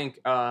 I think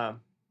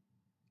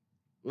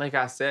like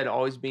I said,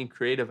 always being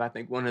creative. I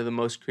think one of the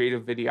most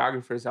creative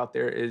videographers out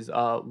there is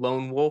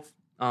Lone Wolf.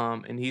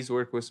 And he's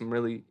worked with some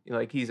really,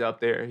 like, he's up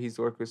there. He's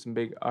worked with some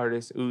big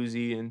artists,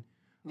 Uzi and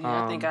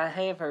Yeah, I think I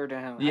have heard of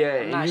him. yeah,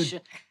 I'm and not you- sure.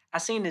 I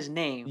seen his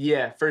name.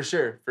 yeah, for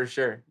sure.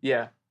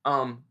 Yeah.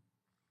 And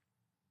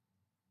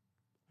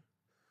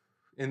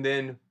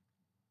then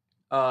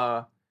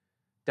 .com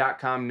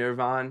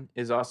Nirvan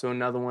is also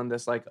another one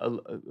that's like a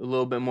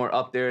little bit more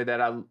up there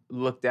that I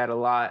looked at a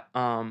lot,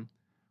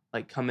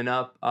 like coming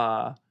up.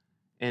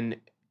 And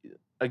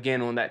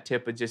again, on that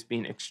tip of just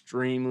being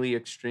extremely,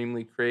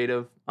 extremely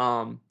creative.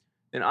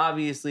 Then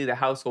obviously the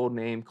household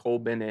name, Cole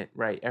Bennett,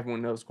 right?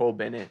 Everyone knows Cole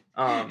Bennett.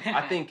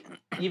 I think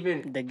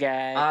even The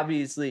guy.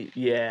 obviously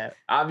he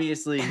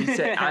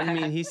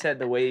set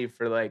the wave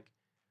for like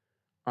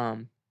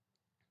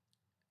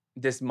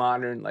this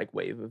modern like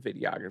wave of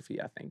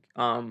videography, I think.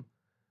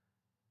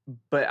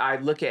 But I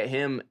look at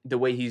him, the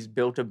way he's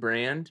built a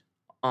brand,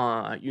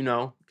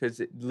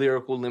 because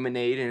Lyrical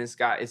Lemonade, and it's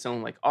got its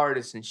own like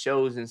artists and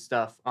shows and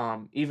stuff.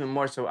 Even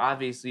more so,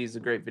 obviously he's a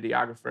great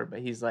videographer,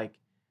 but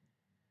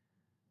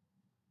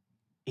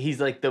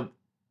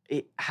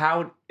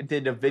how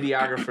did a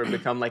videographer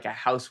become like a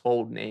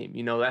household name?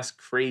 That's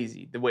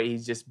crazy, the way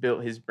he's just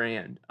built his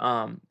brand.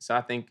 So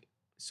I think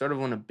sort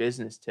of on a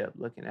business tip,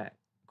 looking at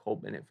Cole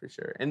Bennett for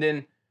sure. And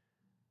then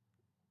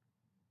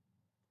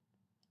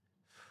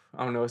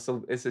I don't know,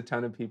 it's a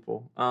ton of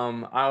people.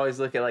 I always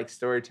look at like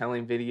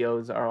storytelling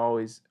videos are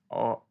always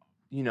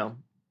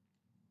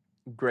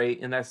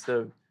great, and that's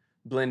the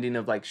blending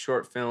of like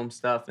short film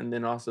stuff and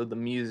then also the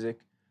music.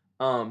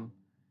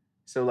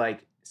 So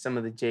like some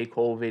of the J.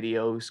 Cole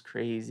videos,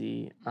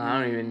 crazy.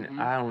 I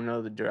don't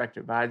know the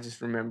director, but I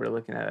just remember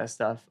looking at that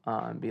stuff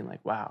and being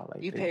like, wow.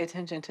 Like You pay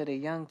attention to the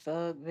Young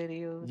Thug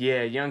videos?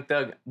 Yeah, Young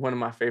Thug, one of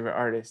my favorite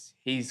artists.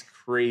 He's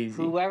crazy.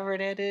 Whoever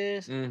that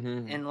is,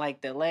 Mm-hmm. in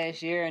like the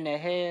last year and a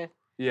half,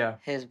 Yeah.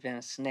 has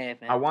been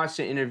snapping. I watched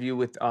an interview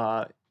with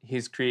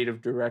his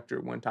creative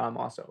director one time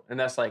also. And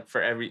that's like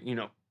for every,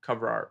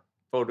 cover art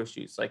photo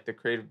shoots, like the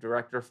creative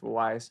director for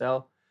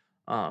YSL.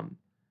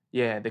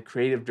 Yeah, the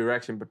creative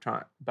direction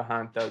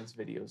behind Thug's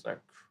videos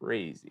are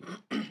crazy,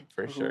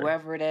 for sure.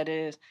 Whoever that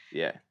is,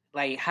 Yeah.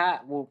 like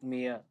Hot woke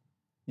me up.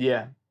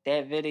 Yeah.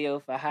 That video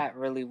for Hot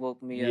really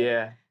woke me up.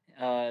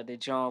 Yeah. The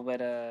joint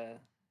with the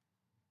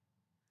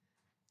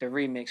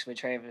remix with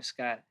Travis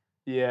Scott.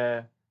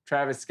 Yeah.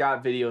 Travis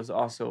Scott videos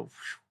also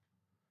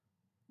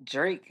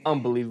Drake.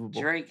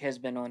 unbelievable. Drake has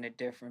been on a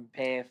different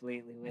path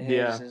lately with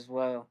Yeah. his as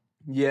well.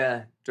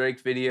 Yeah, Drake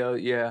video,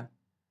 yeah.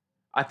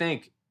 I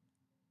think,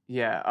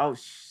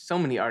 so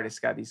many artists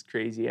got these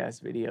crazy ass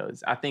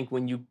videos. I think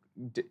when you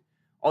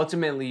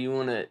ultimately you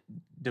want to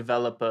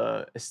develop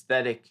a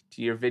aesthetic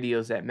to your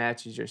videos that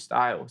matches your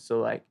style. So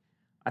like,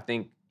 I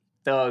think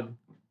Thug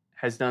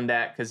has done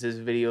that because his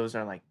videos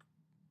are like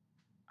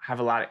have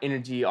a lot of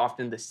energy.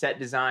 Often the set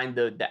design,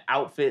 the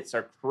outfits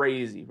are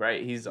crazy,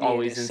 right? He's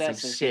always in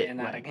some shit.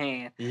 Out of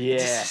hand.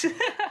 Yeah.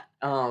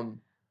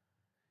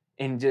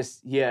 And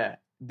just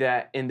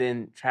that, and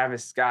then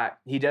Travis Scott,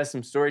 he does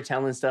some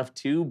storytelling stuff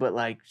too, but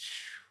like,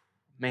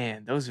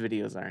 man, those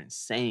videos are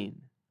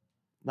insane.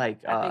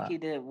 Like, I think he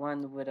did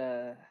one with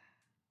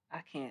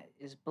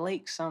it's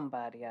Blake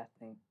somebody, I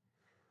think.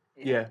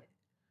 Yeah,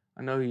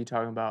 I know who you're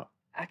talking about.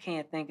 I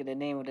can't think of the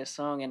name of the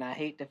song, and I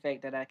hate the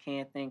fact that I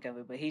can't think of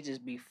it, but he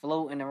just be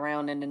floating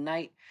around in the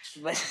night.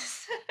 But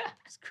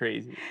it's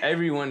crazy.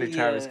 Everyone to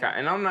Travis Yeah. Scott,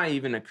 and I'm not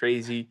even a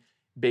crazy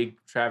big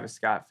Travis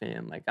Scott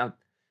fan. Like,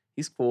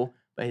 he's cool,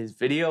 but his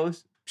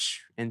videos,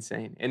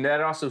 insane. And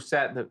that also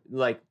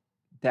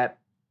that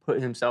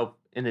put himself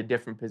in a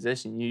different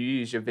position. You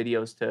use your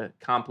videos to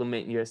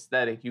complement your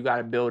aesthetic. You got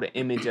to build an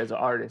image as an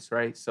artist,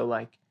 right? So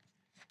like,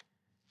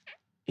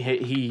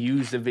 he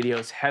used the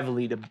videos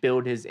heavily to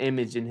build his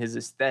image and his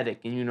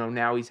aesthetic. And,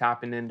 now he's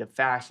hopping into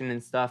fashion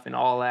and stuff and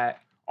all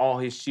that. All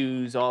his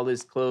shoes, all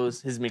his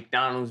clothes, his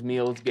McDonald's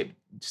meals get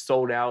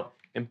sold out.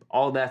 And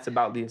all that's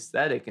about the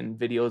aesthetic. And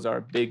videos are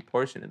a big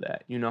portion of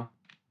that,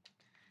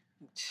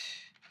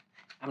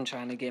 I'm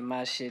trying to get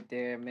my shit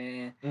there,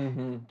 man.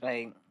 Mm-hmm.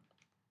 Like,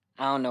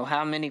 I don't know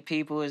how many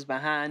people is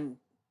behind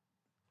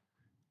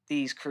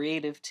these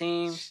creative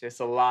teams. It's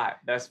a lot.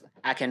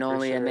 I can for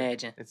only sure.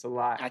 imagine. It's a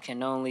lot. I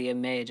can only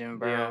imagine,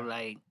 bro. Yeah.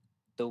 Like,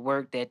 the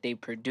work that they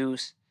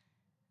produce.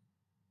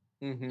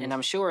 Mm-hmm. And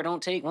I'm sure it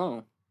don't take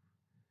long.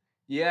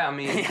 Yeah, I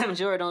mean, I'm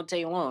sure it don't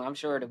take long. I'm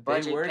sure the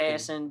budget working.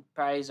 passing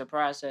probably is a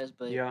process,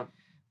 but yeah.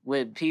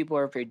 what people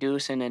are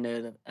producing in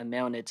the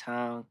amount of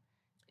time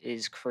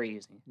is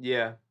crazy.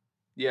 Yeah.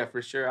 Yeah,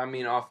 for sure. I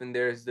mean, often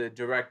there's the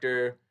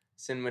director,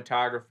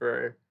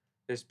 cinematographer,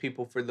 there's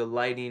people for the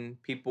lighting,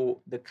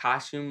 the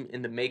costume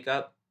and the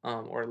makeup,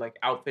 or like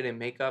outfit and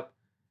makeup.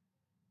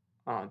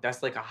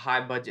 That's like a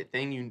high budget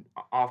thing. You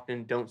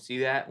often don't see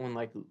that when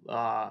like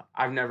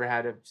I've never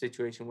had a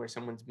situation where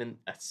someone's been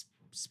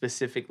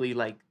specifically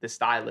like the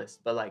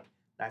stylist, but like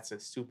that's a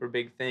super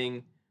big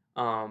thing.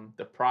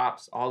 The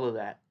props, all of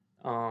that.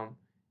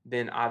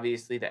 Then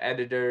obviously the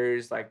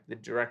editors, like the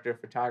director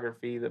of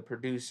photography, the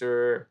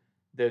producer,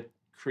 the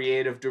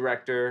creative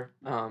director.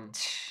 Shout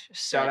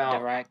Set out!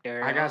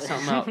 director. I got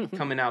something out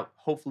coming out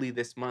hopefully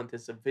this month.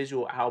 It's a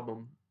visual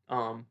album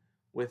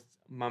with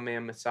my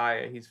man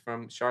Messiah. He's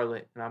from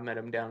Charlotte, and I met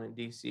him down in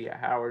DC at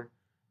Howard.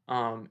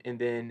 And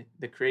then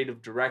the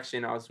creative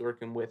direction, I was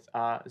working with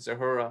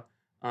Zahura,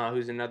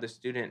 who's another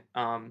student.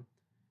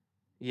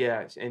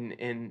 Yeah,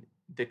 and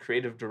the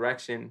creative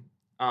direction,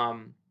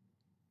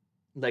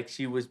 like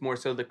she was more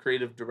so the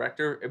creative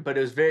director, but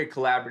it was very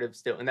collaborative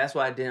still, and that's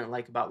what I didn't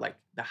like about like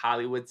the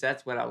Hollywood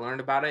sets. What I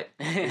learned about it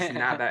is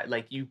not that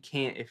like you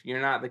can't, if you're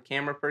not the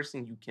camera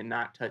person, you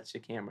cannot touch the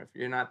camera. If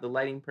you're not the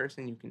lighting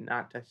person, you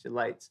cannot touch the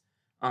lights.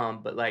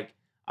 But like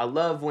I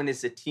love when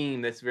it's a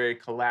team that's very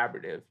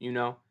collaborative, you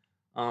know,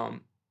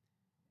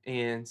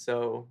 and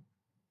so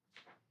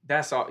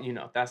that's all. You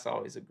know, that's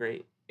always a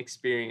great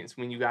experience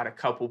when you got a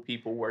couple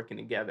people working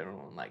together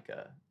on like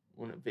a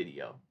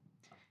video.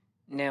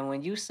 Now,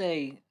 when you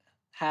say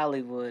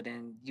Hollywood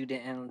and you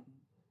didn't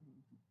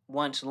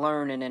once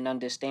learning and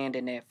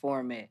understanding that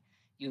format,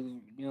 you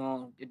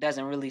know it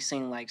doesn't really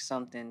seem like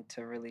something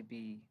to really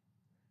be.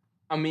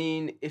 I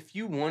mean, if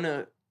you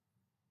wanna,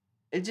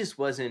 it just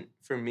wasn't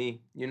for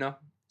me, you know.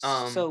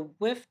 So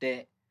with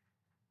that,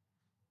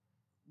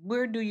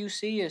 where do you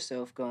see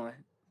yourself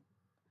going?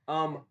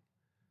 Um,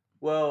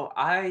 well,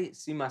 I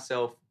see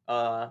myself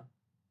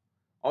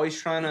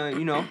always trying to,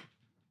 you know,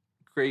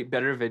 create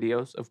better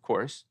videos, of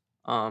course.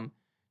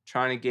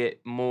 Trying to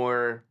get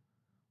more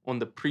on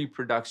the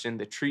pre-production,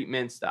 the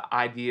treatments, the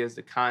ideas,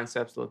 the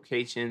concepts,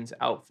 locations,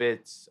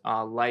 outfits,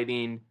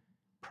 lighting,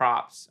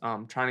 props.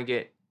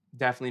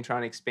 Definitely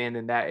trying to expand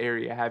in that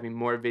area, having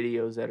more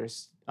videos that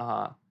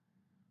are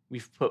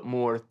we've put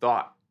more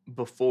thought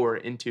before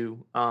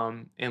into.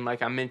 And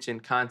like I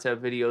mentioned,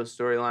 concept videos,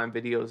 storyline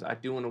videos. I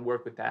do want to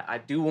work with that. I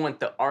do want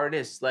the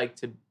artists like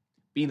to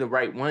be the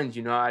right ones.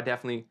 You know, I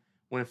definitely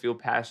want to feel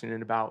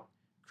passionate about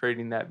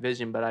creating that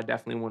vision, but I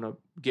definitely want to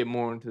get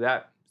more into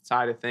that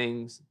side of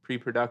things,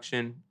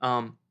 pre-production.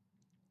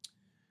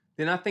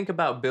 Then I think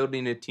about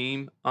building a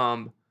team.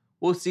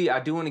 We'll see. I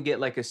do want to get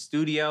like a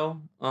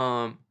studio,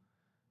 a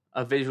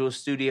visual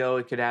studio.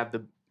 It could have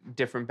the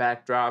different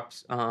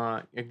backdrops.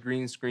 A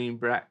green screen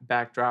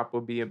backdrop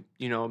would be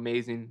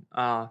amazing.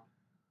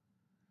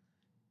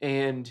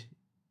 And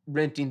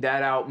renting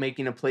that out,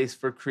 making a place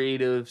for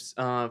creatives,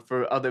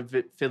 for other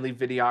Philly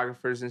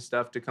videographers and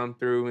stuff to come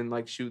through and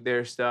like shoot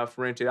their stuff,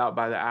 rent it out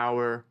by the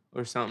hour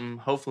or something.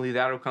 Hopefully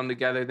that'll come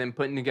together. Then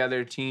putting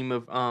together a team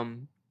of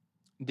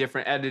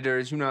different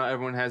editors. You know,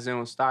 everyone has their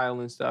own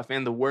style and stuff,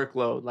 and the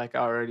workload. Like I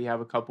already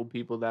have a couple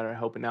people that are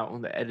helping out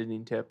on the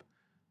editing tip.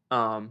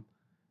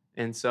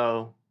 And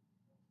so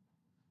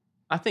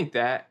I think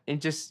that, and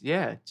just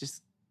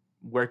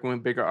working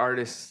with bigger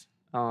artists,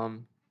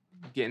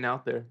 getting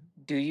out there.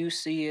 Do you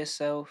see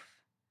yourself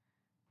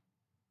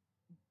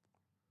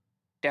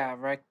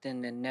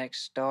directing the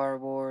next Star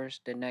Wars,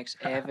 the next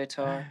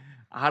Avatar,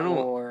 I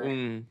or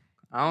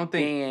don't think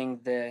being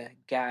the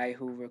guy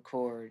who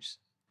records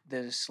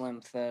the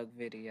Slim Thug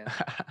video?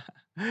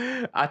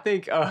 I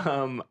think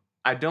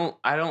I don't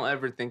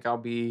ever think I'll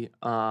be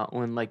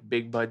on like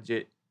big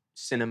budget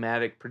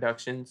cinematic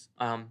productions.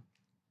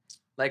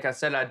 Like I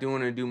said, I do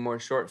want to do more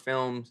short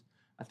films.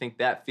 I think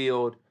that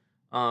field,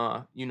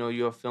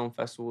 you have film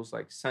festivals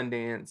like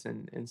Sundance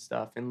and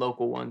stuff, and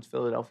local ones,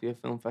 Philadelphia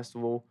Film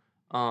Festival.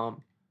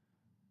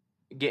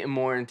 Getting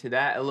more into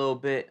that a little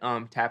bit,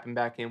 tapping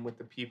back in with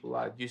the people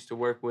I used to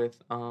work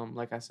with.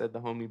 Like I said, the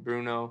homie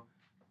Bruno.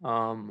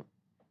 I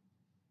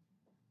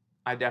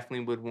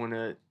definitely would want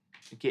to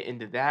get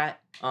into that.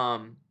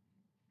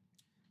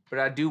 But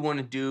I do want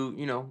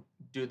to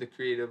do the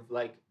creative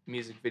like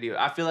music video.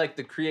 I feel like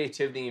the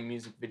creativity in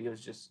music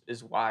videos just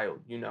is wild,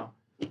 you know.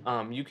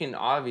 You can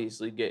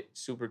obviously get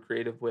super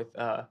creative with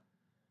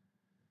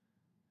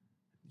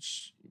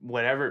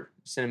whatever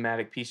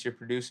cinematic piece you're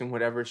producing,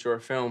 whatever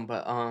short film.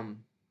 But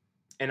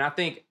and I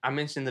think I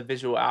mentioned the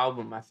visual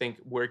album. I think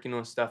working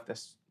on stuff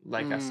that's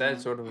like I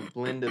said, sort of a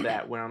blend of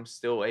that, where I'm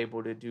still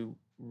able to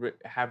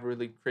have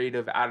really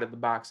creative, out of the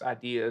box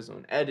ideas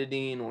on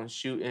editing, on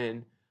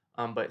shooting,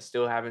 but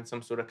still having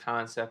some sort of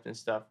concept and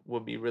stuff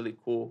would be really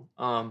cool.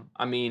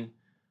 I mean,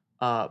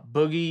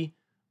 Boogie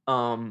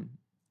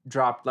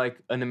dropped like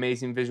an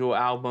amazing visual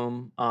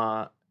album.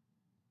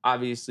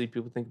 Obviously,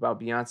 people think about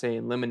Beyonce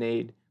and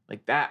Lemonade.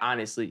 Like that,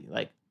 honestly,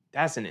 like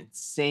that's an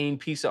insane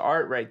piece of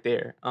art right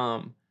there.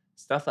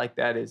 Stuff like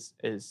that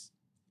is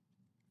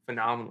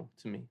phenomenal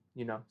to me,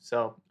 you know.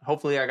 So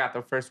hopefully I got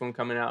the first one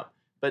coming out.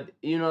 But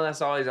you know,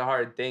 that's always a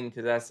hard thing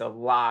because that's a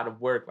lot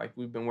of work. Like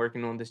we've been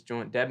working on this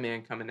joint Dead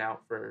Man coming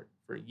out for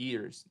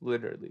years,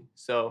 literally.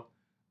 So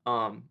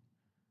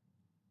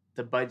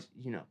the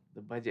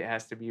budget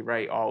has to be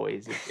right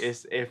always.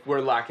 If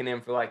we're locking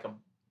in for like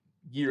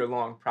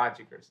year-long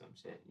project or some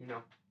shit, you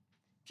know.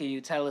 Can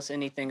you tell us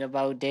anything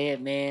about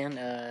Dead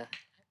Man?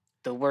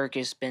 The work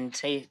has been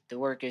the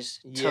work is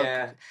took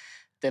Yeah,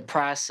 the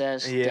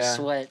process, the yeah.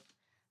 sweat,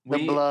 the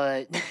We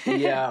blood.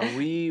 yeah,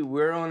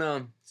 we're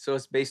on so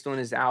it's based on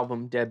his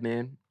album Dead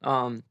Man.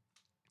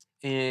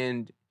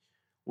 And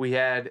we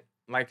had,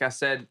 like I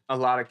said, a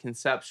lot of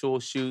conceptual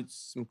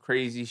shoots, some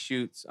crazy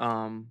shoots,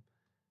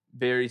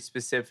 very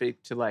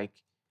specific to like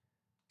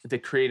the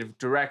creative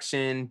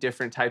direction,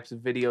 different types of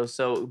videos.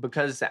 So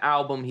because it's an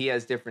album, he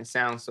has different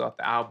sounds throughout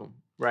the album,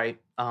 right?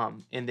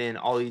 And then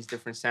all these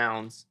different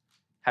sounds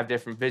have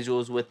different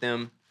visuals with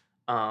them,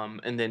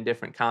 and then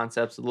different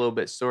concepts, a little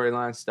bit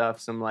storyline stuff,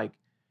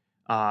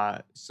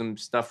 some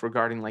stuff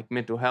regarding like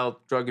mental health,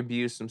 drug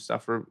abuse, some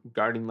stuff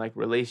regarding like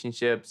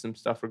relationships, some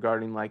stuff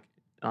regarding like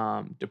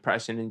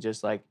depression, and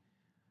just like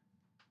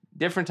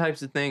different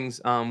types of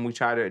things we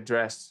try to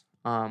address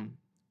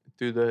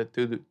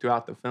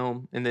throughout the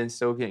film, and then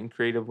still getting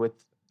creative with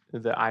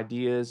the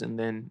ideas. And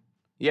then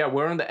yeah,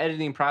 we're on the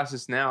editing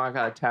process now. I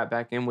gotta tap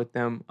back in with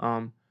them.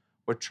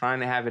 We're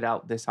trying to have it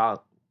out this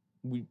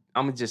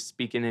I'm just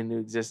speaking into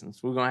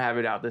existence. We're gonna have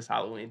it out this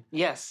Halloween.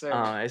 Yes, sir.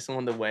 It's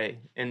on the way,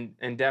 and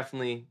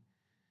definitely,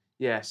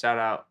 yeah. Shout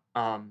out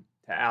to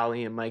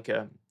Ali and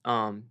Micah,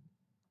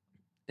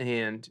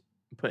 and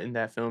putting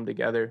that film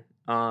together.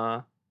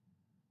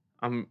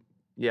 I'm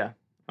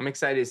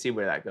excited to see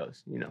where that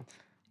goes. You know.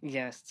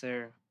 Yes,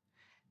 sir.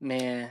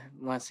 Man,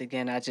 once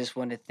again, I just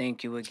want to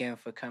thank you again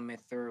for coming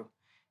through.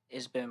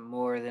 It's been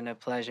more than a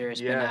pleasure.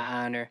 It's been an Yeah.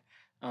 honor.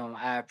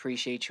 I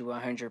appreciate you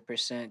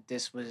 100%.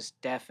 This was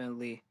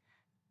definitely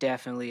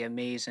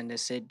amazing to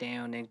sit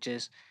down and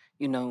just,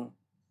 you know,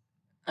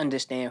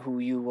 understand who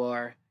you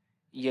are,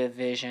 your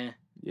vision,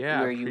 Yeah,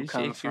 I where you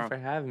come appreciate you from. for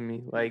having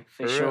me. Like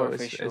For for sure, real,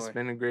 for it's sure.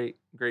 been a great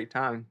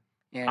time.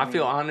 Yeah, I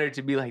feel honored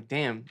to be like,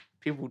 damn,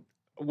 people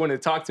want to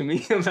talk to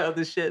me about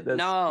this shit. That's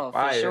no,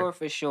 fire.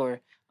 for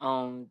sure.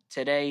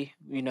 Today,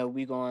 you know,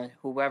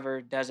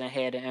 whoever doesn't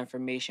have the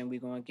information, we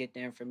gonna get the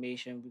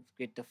information. We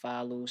get the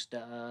follows,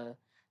 the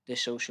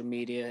social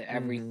media,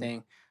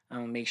 everything.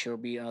 Make sure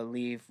we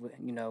leave,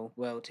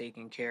 well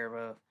taken care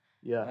of.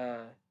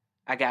 Yeah.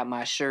 I got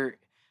my shirt.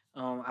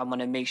 I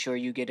want to make sure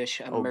you get a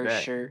Oh, merch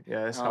bet. shirt.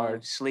 Yeah, it's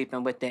hard.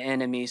 Sleeping with the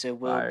Enemies. It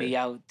will be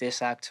Fire. out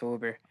this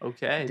October.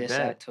 Okay, This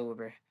bet.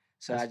 October.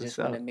 So That's I just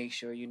what's want to up. make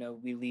sure,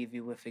 we leave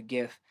you with a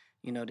gift,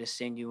 to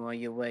send you on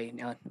your way,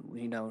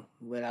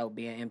 without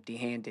being empty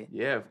handed.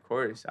 Yeah, of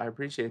course. I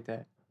appreciate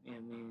that. You know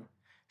what I mean?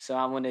 So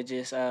I want to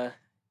just,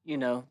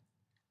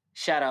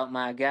 shout out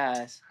my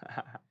guys.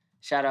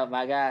 Shout out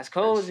my guys. For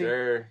Cozy,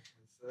 sure. Yes,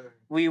 sir.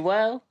 we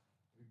well?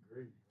 We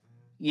great, man.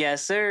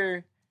 Yes,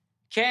 sir.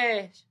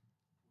 Cash,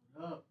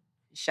 What up?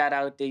 shout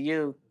out to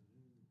you.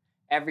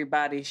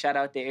 Everybody, shout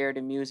out to Air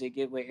the Music.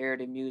 Get with Air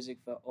the Music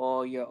for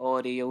all your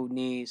audio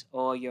needs.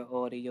 All your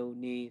audio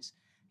needs.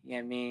 You know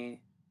what I mean?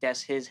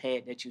 That's his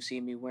hat that you see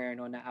me wearing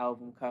on the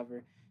album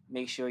cover.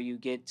 Make sure you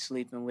get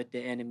Sleeping with the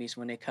Enemies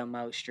when they come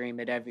out. Stream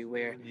it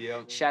everywhere.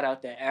 Yep. Shout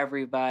out to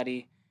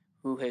everybody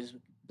who has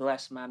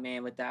blessed my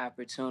man with the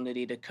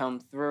opportunity to come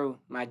through.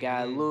 My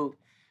guy Mhm. Luke,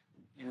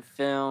 and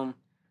film,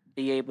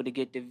 be able to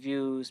get the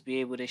views, be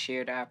able to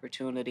share the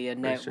opportunity of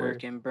For sure.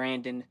 network and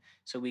branding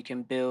so we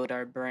can build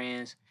our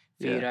brands,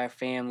 feed Yeah. our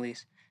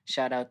families.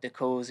 Shout out to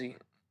Cozy.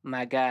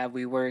 My guy,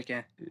 we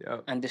working.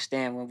 Yep.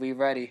 Understand when we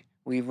ready,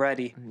 we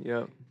ready.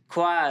 Yep.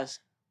 Quaz,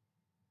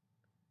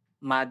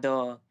 my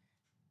dog.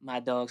 My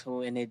dog's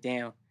holding it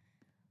down.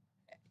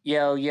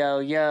 Yo, yo,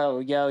 yo,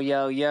 yo,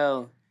 yo,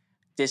 yo.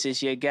 This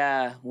is your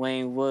guy,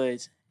 Wayne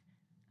Woods.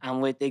 I'm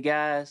with the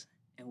guys,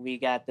 and we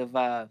got the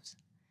vibes.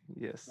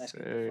 Yes, Let's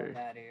get the fuck sir.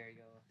 out of here,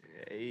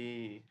 y'all.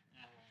 Hey.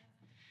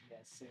 Yes,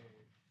 sir.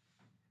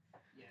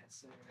 Yes,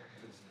 sir.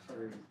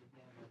 Crazy.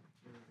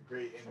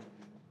 Great interview.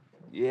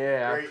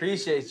 Yeah, I Great.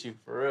 appreciate you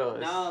for real.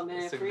 No,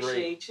 man, it's a great,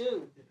 appreciate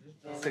you.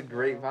 it's a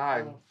great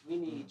vibe. We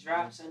need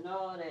drops and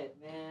all that,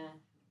 man.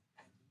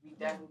 We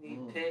definitely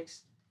need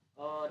pics,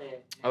 all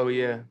that. Oh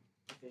yeah.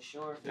 For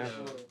sure, for Yeah.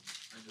 sure. I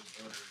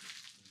just ordered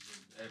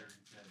the battery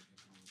pack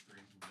with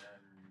crazy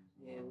batteries.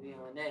 Yeah, we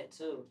on that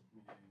too.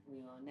 Yeah. We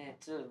on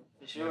that too.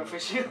 For sure, for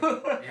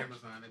Amazon. sure.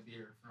 Amazon, it'll be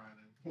here Friday.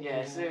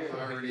 Yes, sir.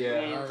 Already, Yeah.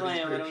 We ain't already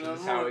playing with them no purchased.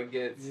 That's how more. it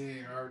gets.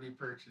 Yeah, already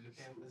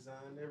purchased.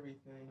 Amazon,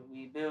 everything.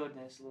 We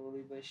building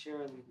slowly but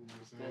surely. You know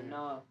what I'm But saying?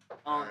 no,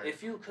 Alright.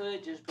 if you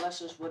could just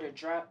bless us with a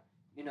drop,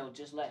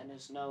 just letting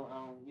us know,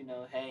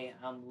 hey,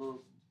 I'm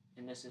Luke,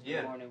 and this is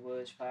Yeah. the Morning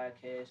Woods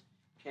podcast.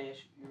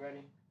 Cash, you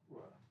ready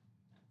What?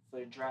 for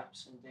the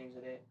drops and things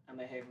of that? I'm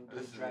gonna have him do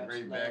This is a drops,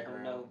 great let him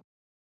background. know